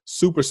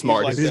super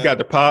smart because he's got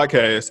the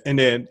podcast, and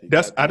then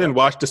I didn't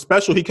watch the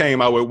special he came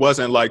out with.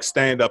 Wasn't like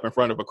stand up in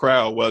front of a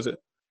crowd, was it?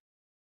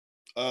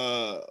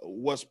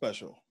 What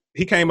special?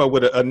 He came up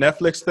with a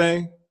Netflix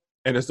thing,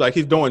 and it's like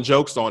he's doing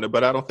jokes on it,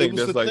 but I don't think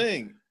there's like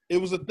thing. It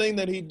was a thing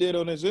that he did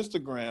on his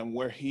Instagram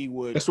where he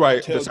would. That's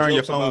right. Turn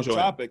your phone on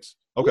topics.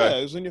 Okay, yeah,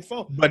 it was in your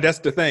phone. But that's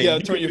the thing. Yeah,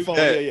 turn your phone.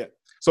 Yeah.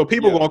 So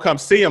people gonna come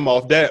see him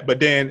off that, but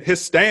then his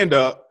stand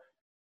up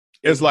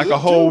is like a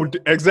whole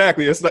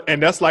exactly. It's like,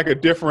 and that's like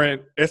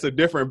it's a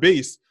different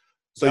beast.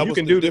 So that you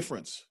can do the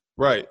difference.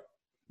 Right.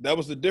 That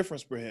was the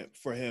difference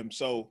for him.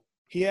 So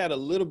he had a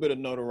little bit of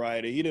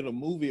notoriety. He did a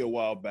movie a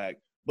while back,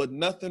 but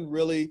nothing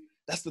really.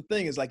 That's the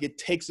thing, is like it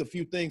takes a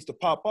few things to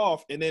pop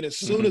off, and then as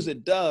soon as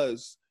it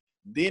does,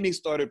 then he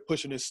started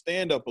pushing his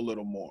stand up a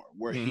little more,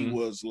 where he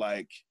was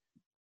like,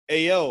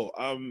 "Hey yo,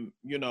 I'm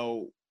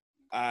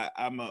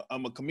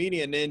a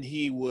comedian." Then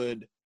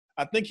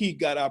I think he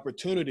got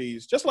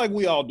opportunities, just like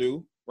we all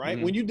do, right?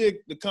 When you did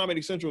the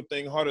Comedy Central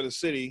thing, Heart of the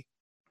City,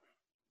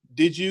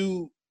 did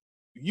you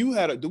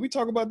did we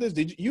talk about this?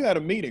 You had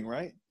a meeting,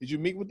 right? Did you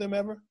meet with them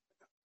ever?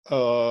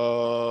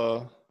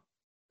 No.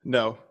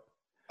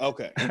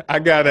 Okay. I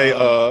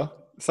got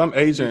some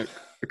agent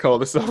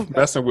called himself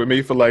messing with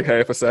me for like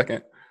half a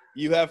second.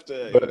 You have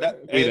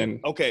to,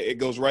 okay, it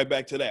goes right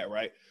back to that,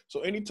 right?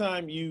 So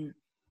anytime you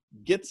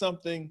get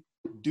something,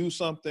 do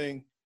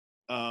something,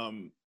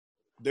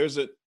 there's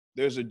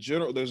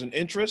an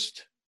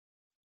interest,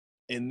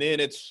 and then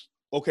it's,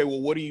 okay,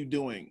 well, what are you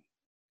doing?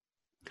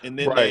 And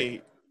then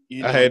right.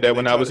 I had that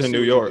when I was in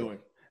New York.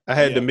 I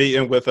had the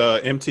meeting with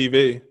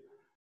MTV.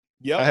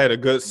 Yeah, I had a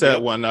good set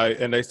one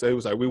night, and they said, it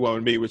was like, we want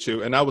to meet with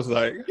you. And I was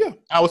like,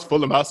 I was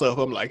full of myself.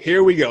 I'm like,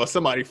 here we go.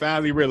 Somebody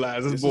finally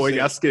realized this boy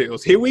got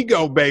skills. Here we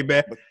go,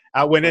 baby.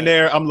 I went in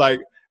there. I'm like,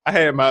 I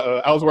had my,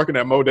 I was working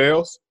at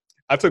Modell's.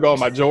 I took all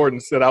my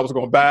Jordans that I was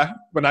going to buy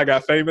when I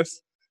got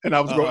famous, and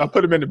I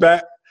put them in the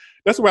back.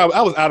 That's where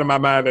I was out of my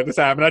mind at the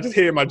time. And I just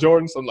had my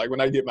Jordans. I'm like, when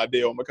I get my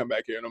deal, I'm going to come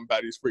back here and I'm going to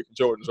buy these freaking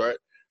Jordans, right?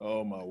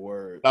 Oh, my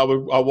word. I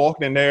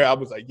walked in there. I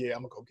was like, yeah,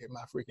 I'm going to go get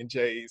my freaking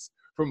J's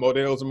from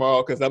Modell's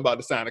tomorrow because I'm about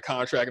to sign a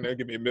contract and they'll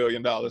give me $1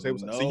 million. They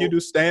was like, so you do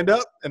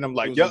stand-up? And I'm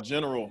like, yep.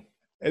 General.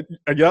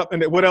 Yep.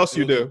 And what else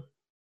you do?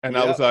 And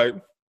I was like,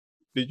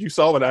 you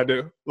saw what I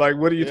do. Like,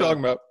 what are you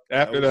talking about?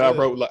 After that,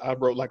 I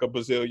wrote like a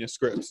bazillion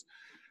scripts.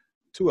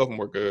 2 of them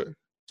were good.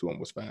 2 of them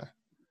was fine.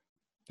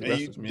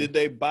 Did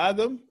they buy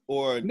them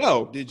or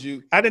no? Did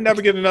you? I didn't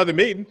ever get another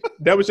meeting.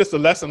 That was just a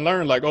lesson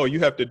learned. Like, oh, you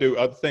have to do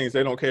other things.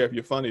 They don't care if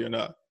you're funny or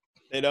not.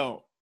 They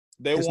don't.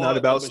 It's not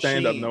about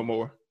stand-up no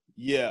more.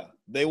 Yeah,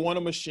 they want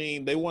a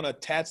machine. They want to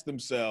attach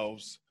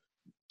themselves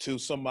to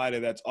somebody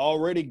that's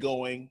already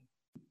going,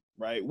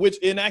 right? Which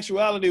in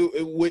actuality,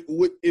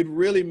 it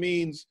really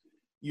means,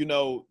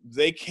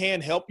 they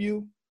can help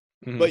you,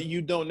 but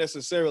you don't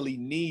necessarily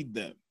need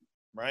them,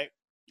 right?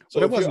 So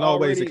that wasn't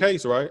always the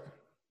case, right?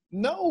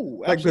 No,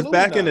 like because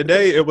back in the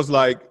day, it was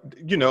like,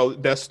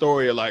 that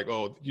story of like,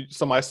 oh,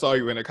 somebody saw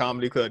you in a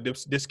comedy club.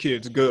 This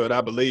kid's good.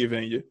 I believe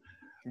in you.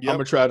 Yep. I'm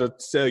gonna try to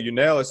sell you.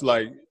 Now it's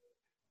like,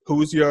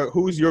 who's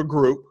your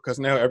group? Because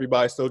now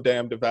everybody's so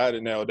damn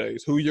divided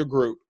nowadays. Who's your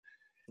group?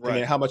 Right.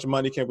 And then how much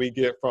money can we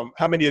get from?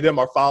 How many of them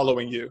are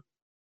following you?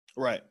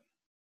 Right.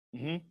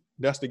 Mm-hmm.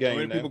 That's the game. How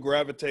many people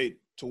gravitate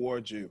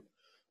towards you?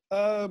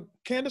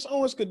 Candace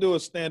Owens could do a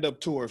stand-up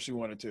tour if she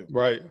wanted to.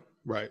 Right.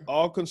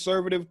 All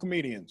conservative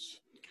comedians.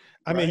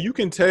 I mean, you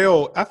can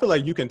tell. I feel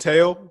like you can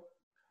tell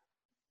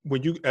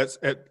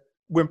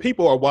when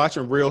people are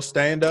watching real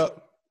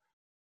stand-up,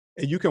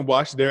 and you can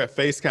watch their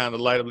face kind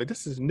of light up. Like,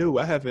 this is new.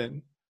 I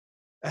haven't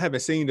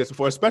seen this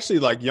before, especially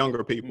like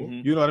younger people.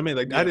 Mm-hmm. You know what I mean?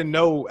 Like, I didn't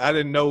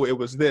know it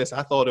was this.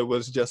 I thought it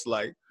was just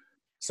like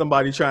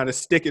somebody trying to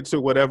stick it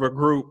to whatever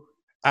group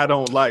I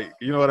don't like.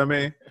 You know what I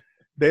mean?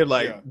 They're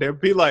like, they'd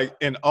be like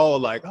in awe,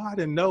 like, oh, I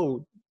didn't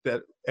know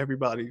that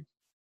everybody,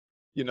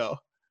 you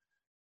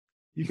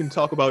can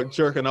talk about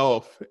jerking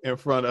off in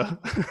front of,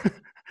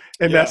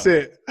 and that's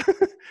it.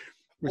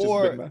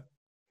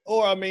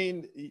 Or I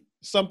mean,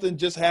 something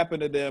just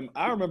happened to them.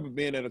 I remember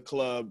being at a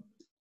club.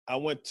 I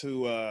went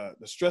to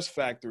the Stress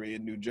Factory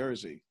in New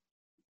Jersey,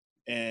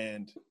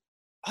 and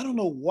I don't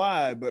know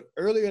why, but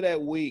earlier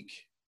that week,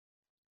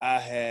 I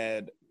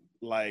had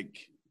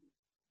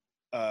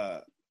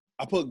I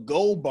put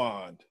Gold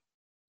Bond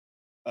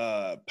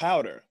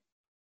powder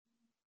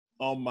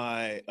on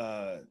my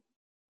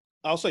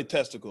I'll say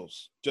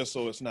testicles, just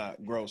so it's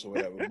not gross or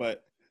whatever.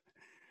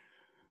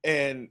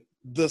 And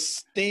the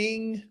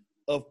sting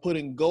of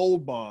putting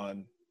Gold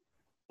Bond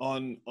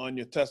on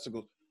your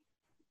testicles.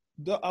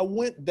 I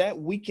went that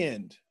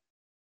weekend.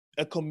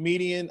 A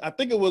comedian, I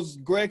think it was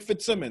Greg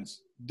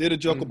Fitzsimmons, did a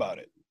joke about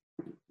it,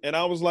 and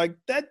I was like,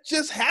 that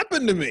just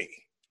happened to me.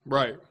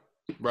 Right.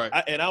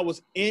 And I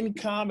was in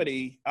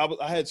comedy.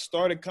 I had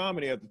started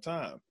comedy at the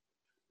time,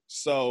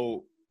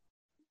 so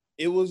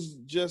it was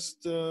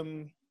just.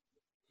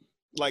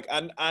 Like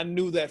I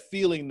knew that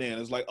feeling then.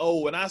 It's like,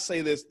 oh, when I say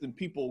this, then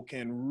people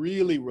can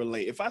really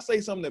relate. If I say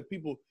something that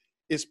people,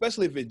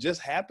 especially if it just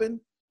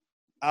happened,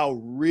 I'll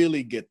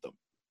really get them.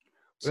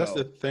 That's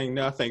the thing.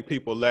 Now I think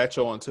people latch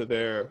on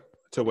to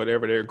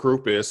whatever their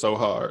group is so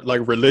hard,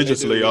 like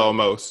religiously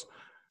almost.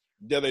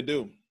 Yeah, they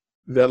do.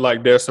 That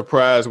like they're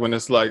surprised when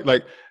it's like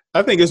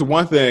I think it's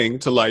one thing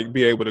to like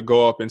be able to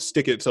go up and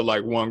stick it to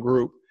like one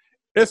group.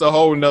 It's a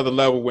whole nother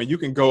level when you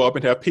can go up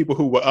and have people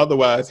who would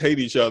otherwise hate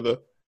each other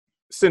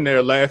sitting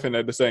there laughing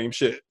at the same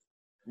shit.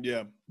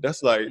 Yeah.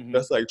 That's like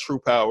that's like true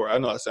power. I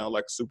know I sound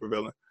like a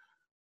supervillain.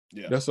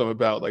 Yeah. That's something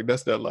about like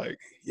that's that like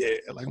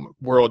like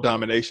world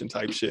domination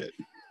type shit.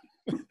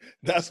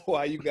 That's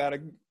why you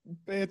gotta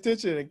pay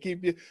attention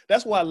and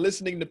that's why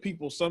listening to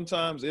people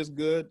sometimes is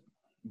good,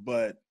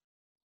 but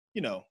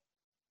you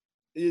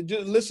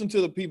just listen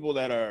to the people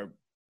that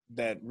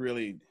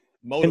really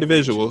motivate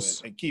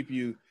individuals and keep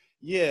you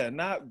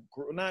not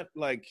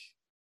like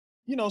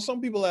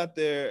some people out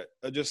there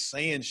are just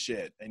saying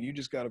shit, and you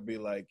just got to be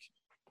like,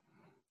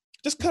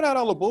 just cut out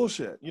all the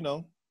bullshit,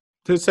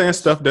 Just saying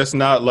stuff that's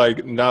not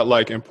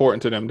like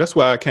important to them. That's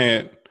why I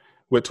can't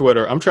with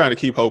Twitter. I'm trying to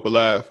keep hope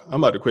alive.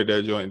 I'm about to quit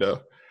that joint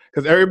though,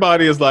 Because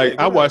everybody is like,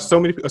 Yeah, I watched so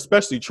many,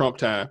 especially Trump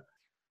time.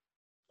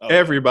 Oh,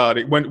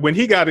 Everybody, when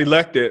he got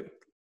elected,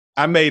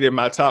 I made it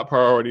my top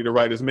priority to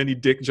write as many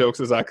dick jokes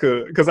as I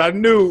could because I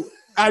knew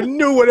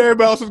what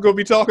everybody else was going to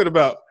be talking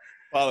about.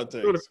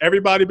 politics.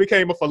 Everybody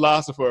became a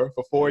philosopher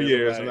for 4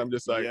 years, and Everybody. I'm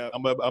just like, Yep.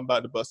 I'm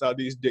about to bust out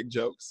these dick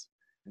jokes.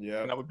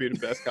 Yeah. And I'm gonna be the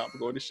best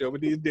comic on the show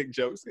with these dick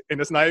jokes.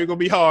 And it's not even gonna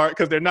be hard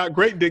because they're not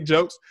great dick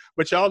jokes,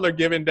 but y'all are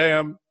giving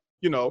damn,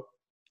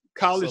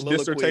 college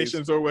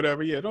dissertations or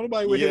whatever. Yeah, don't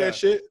nobody would hear that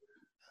shit.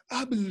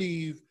 I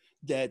believe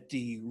that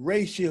the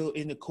racial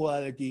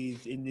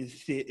inequalities in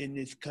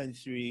this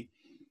country.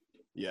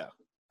 Yeah.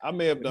 I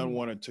may have done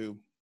one or two.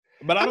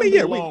 But I don't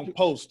do long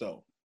posts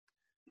though.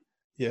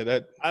 Yeah,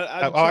 that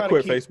I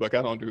quit Facebook.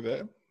 I don't do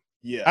that.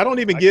 Yeah. I don't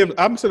even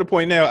I'm to the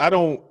point now,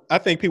 I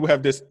think people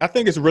have this, I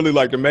think it's really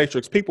like the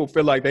Matrix. People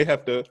feel like they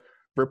have to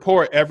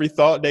report every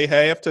thought they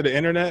have to the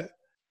internet.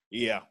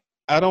 Yeah.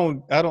 I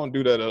don't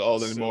do that at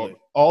all anymore. Silly.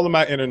 All of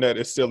my internet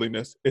is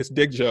silliness. It's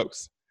dick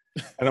jokes.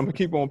 And I'm gonna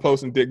keep on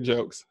posting dick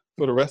jokes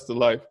for the rest of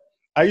life.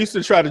 I used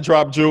to try to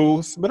drop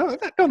jewels, but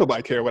don't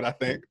nobody care what I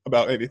think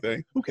about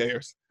anything. Who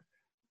cares?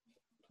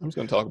 I'm just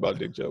gonna talk about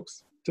dick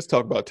jokes. Just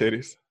talk about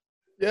titties.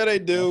 Yeah, they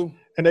do.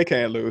 And they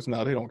can't lose.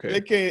 No, they don't care. They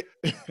can't.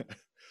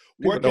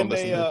 Where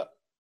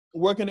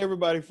can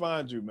everybody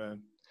find you,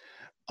 man?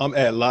 I'm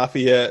at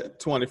Lafayette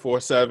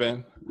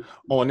 24/7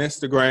 on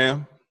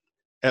Instagram,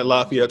 at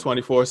Lafayette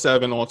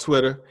 24/7 on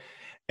Twitter.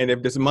 And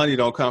if this money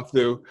don't come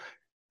through,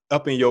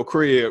 up in your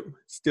crib,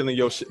 stealing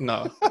your shit.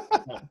 No.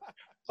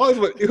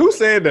 Who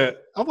said that?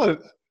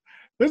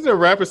 This is a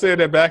rapper said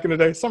that back in the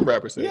day. Some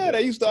rapper said that. Yeah,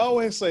 they used to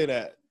always say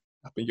that.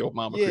 Up in your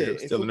mama crib,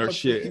 stealing her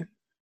shit.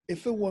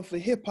 If it weren't for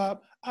hip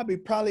hop, I'd be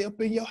probably up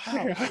in your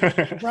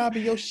house,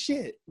 robbing your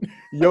shit.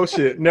 Your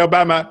shit. Now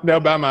buy my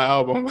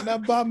album. Now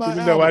buy my Even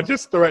album. though I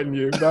just threatened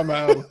you, buy my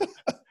album.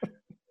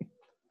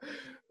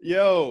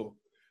 Yo,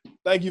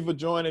 thank you for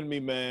joining me,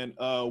 man.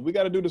 We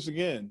got to do this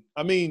again.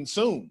 I mean,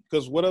 soon,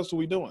 because what else are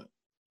we doing?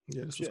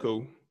 Yeah, this was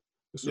cool.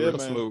 This was real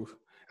smooth.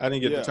 I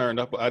didn't get it turned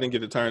up. I didn't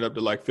get it turned up to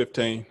like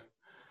 15.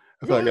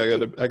 I feel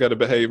like I got to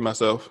behave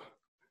myself.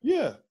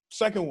 Yeah,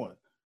 second one.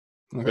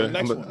 Okay,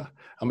 I'm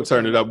gonna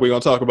turn it up. We're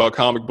gonna talk about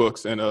comic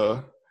books and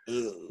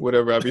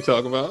whatever I be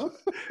talking about.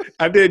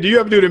 I did. Do you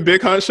ever do them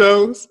Big Hunt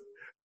shows?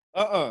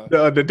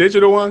 The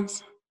digital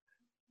ones.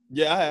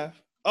 Yeah, I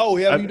have. Oh,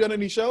 have you done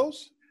any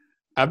shows?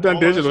 I've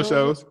done digital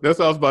shows. That's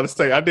what I was about to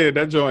say. I did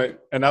that joint,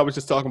 and I was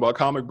just talking about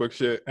comic book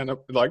shit and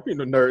like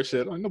nerd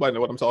shit. Nobody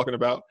know what I'm talking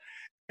about.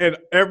 And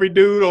every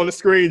dude on the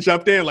screen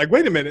jumped in like,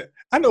 wait a minute,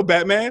 I know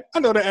Batman. I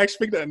know the action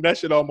figure. And that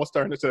shit almost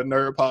turned into a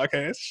nerd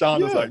podcast.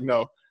 Sean was like,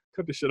 no,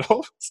 cut this shit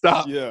off.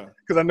 Stop. Yeah.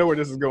 Because I know where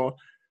this is going.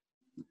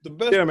 The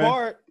best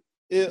part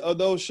of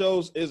those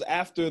shows is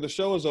after the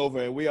show is over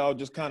and we all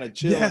just kind of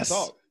chill and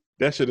talk.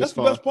 That shit is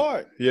fun. That's the best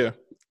part. Yeah.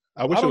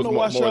 I wish it was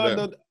more of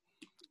that.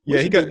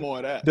 Yeah, he got more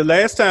of that. The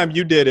last time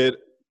you did it,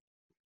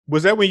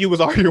 was that when you was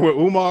arguing with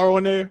Umar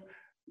on there?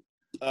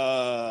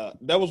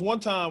 That was one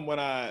time when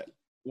I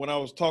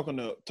was talking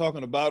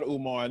about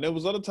Umar, and there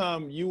was other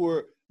time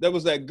there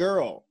was that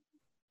girgirl.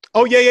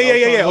 Oh yeah.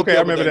 Okay,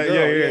 I remember that.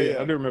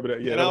 Yeah. I do remember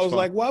that. Yeah. And I was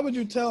like, why would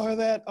you tell her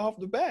that off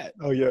the bat?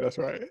 Oh yeah, that's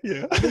right.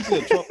 Yeah.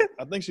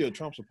 I think she's a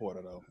Trump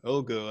supporter though.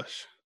 Oh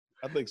gosh.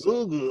 I think so.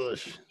 Oh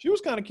gosh. She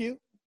was kind of cute.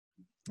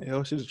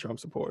 Yeah, she's a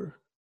Trump supporter.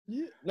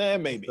 Yeah. Nah,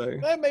 maybe.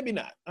 Maybe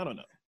not. I don't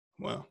know.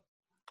 Wow.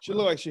 She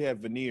looked like she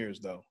had veneers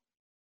though.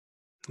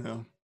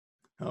 No.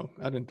 Oh,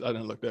 I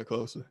didn't look that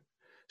closely.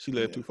 She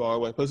lived too far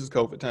away. Plus it's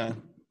COVID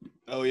time.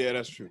 Oh yeah,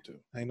 that's true too.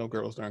 Ain't no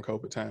girls during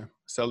COVID time.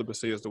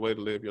 Celibacy is the way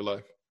to live your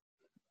life.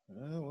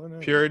 Whatever.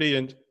 Purity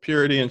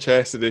and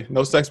chastity.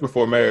 No sex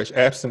before marriage.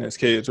 Abstinence,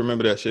 kids.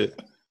 Remember that shit.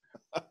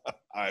 All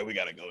right, we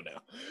gotta go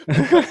now.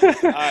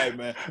 All right,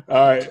 man.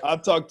 All right. I'll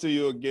talk to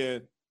you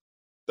again.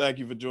 Thank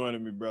you for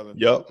joining me, brother.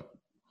 Yep. So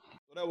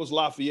that was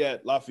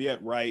Lafayette.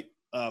 Lafayette Wright.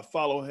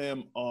 Follow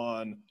him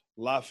on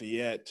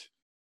Lafayette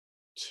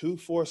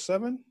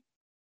 247.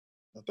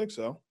 I think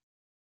so.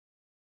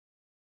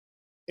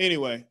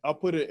 Anyway, I'll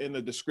put it in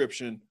the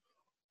description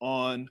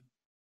on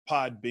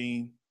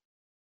Podbean.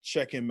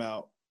 Check him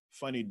out.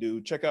 Funny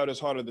dude. Check out his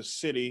Heart of the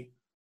City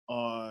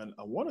on,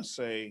 I want to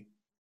say,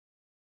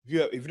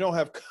 if you don't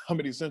have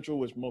Comedy Central,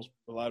 which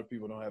a lot of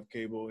people don't have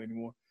cable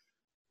anymore,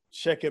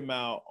 check him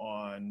out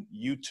on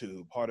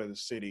YouTube, Heart of the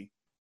City.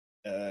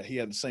 He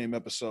had the same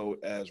episode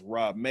as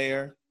Rob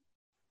Mayer.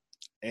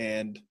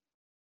 And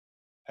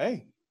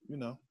hey,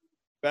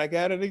 back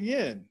at it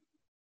again.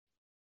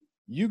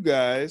 You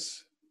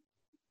guys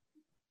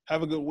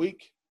have a good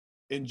week.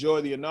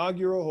 Enjoy the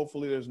inaugural.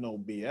 Hopefully there's no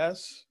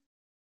BS.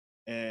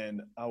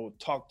 And I will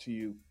talk to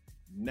you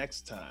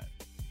next time.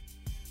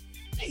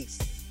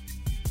 Peace.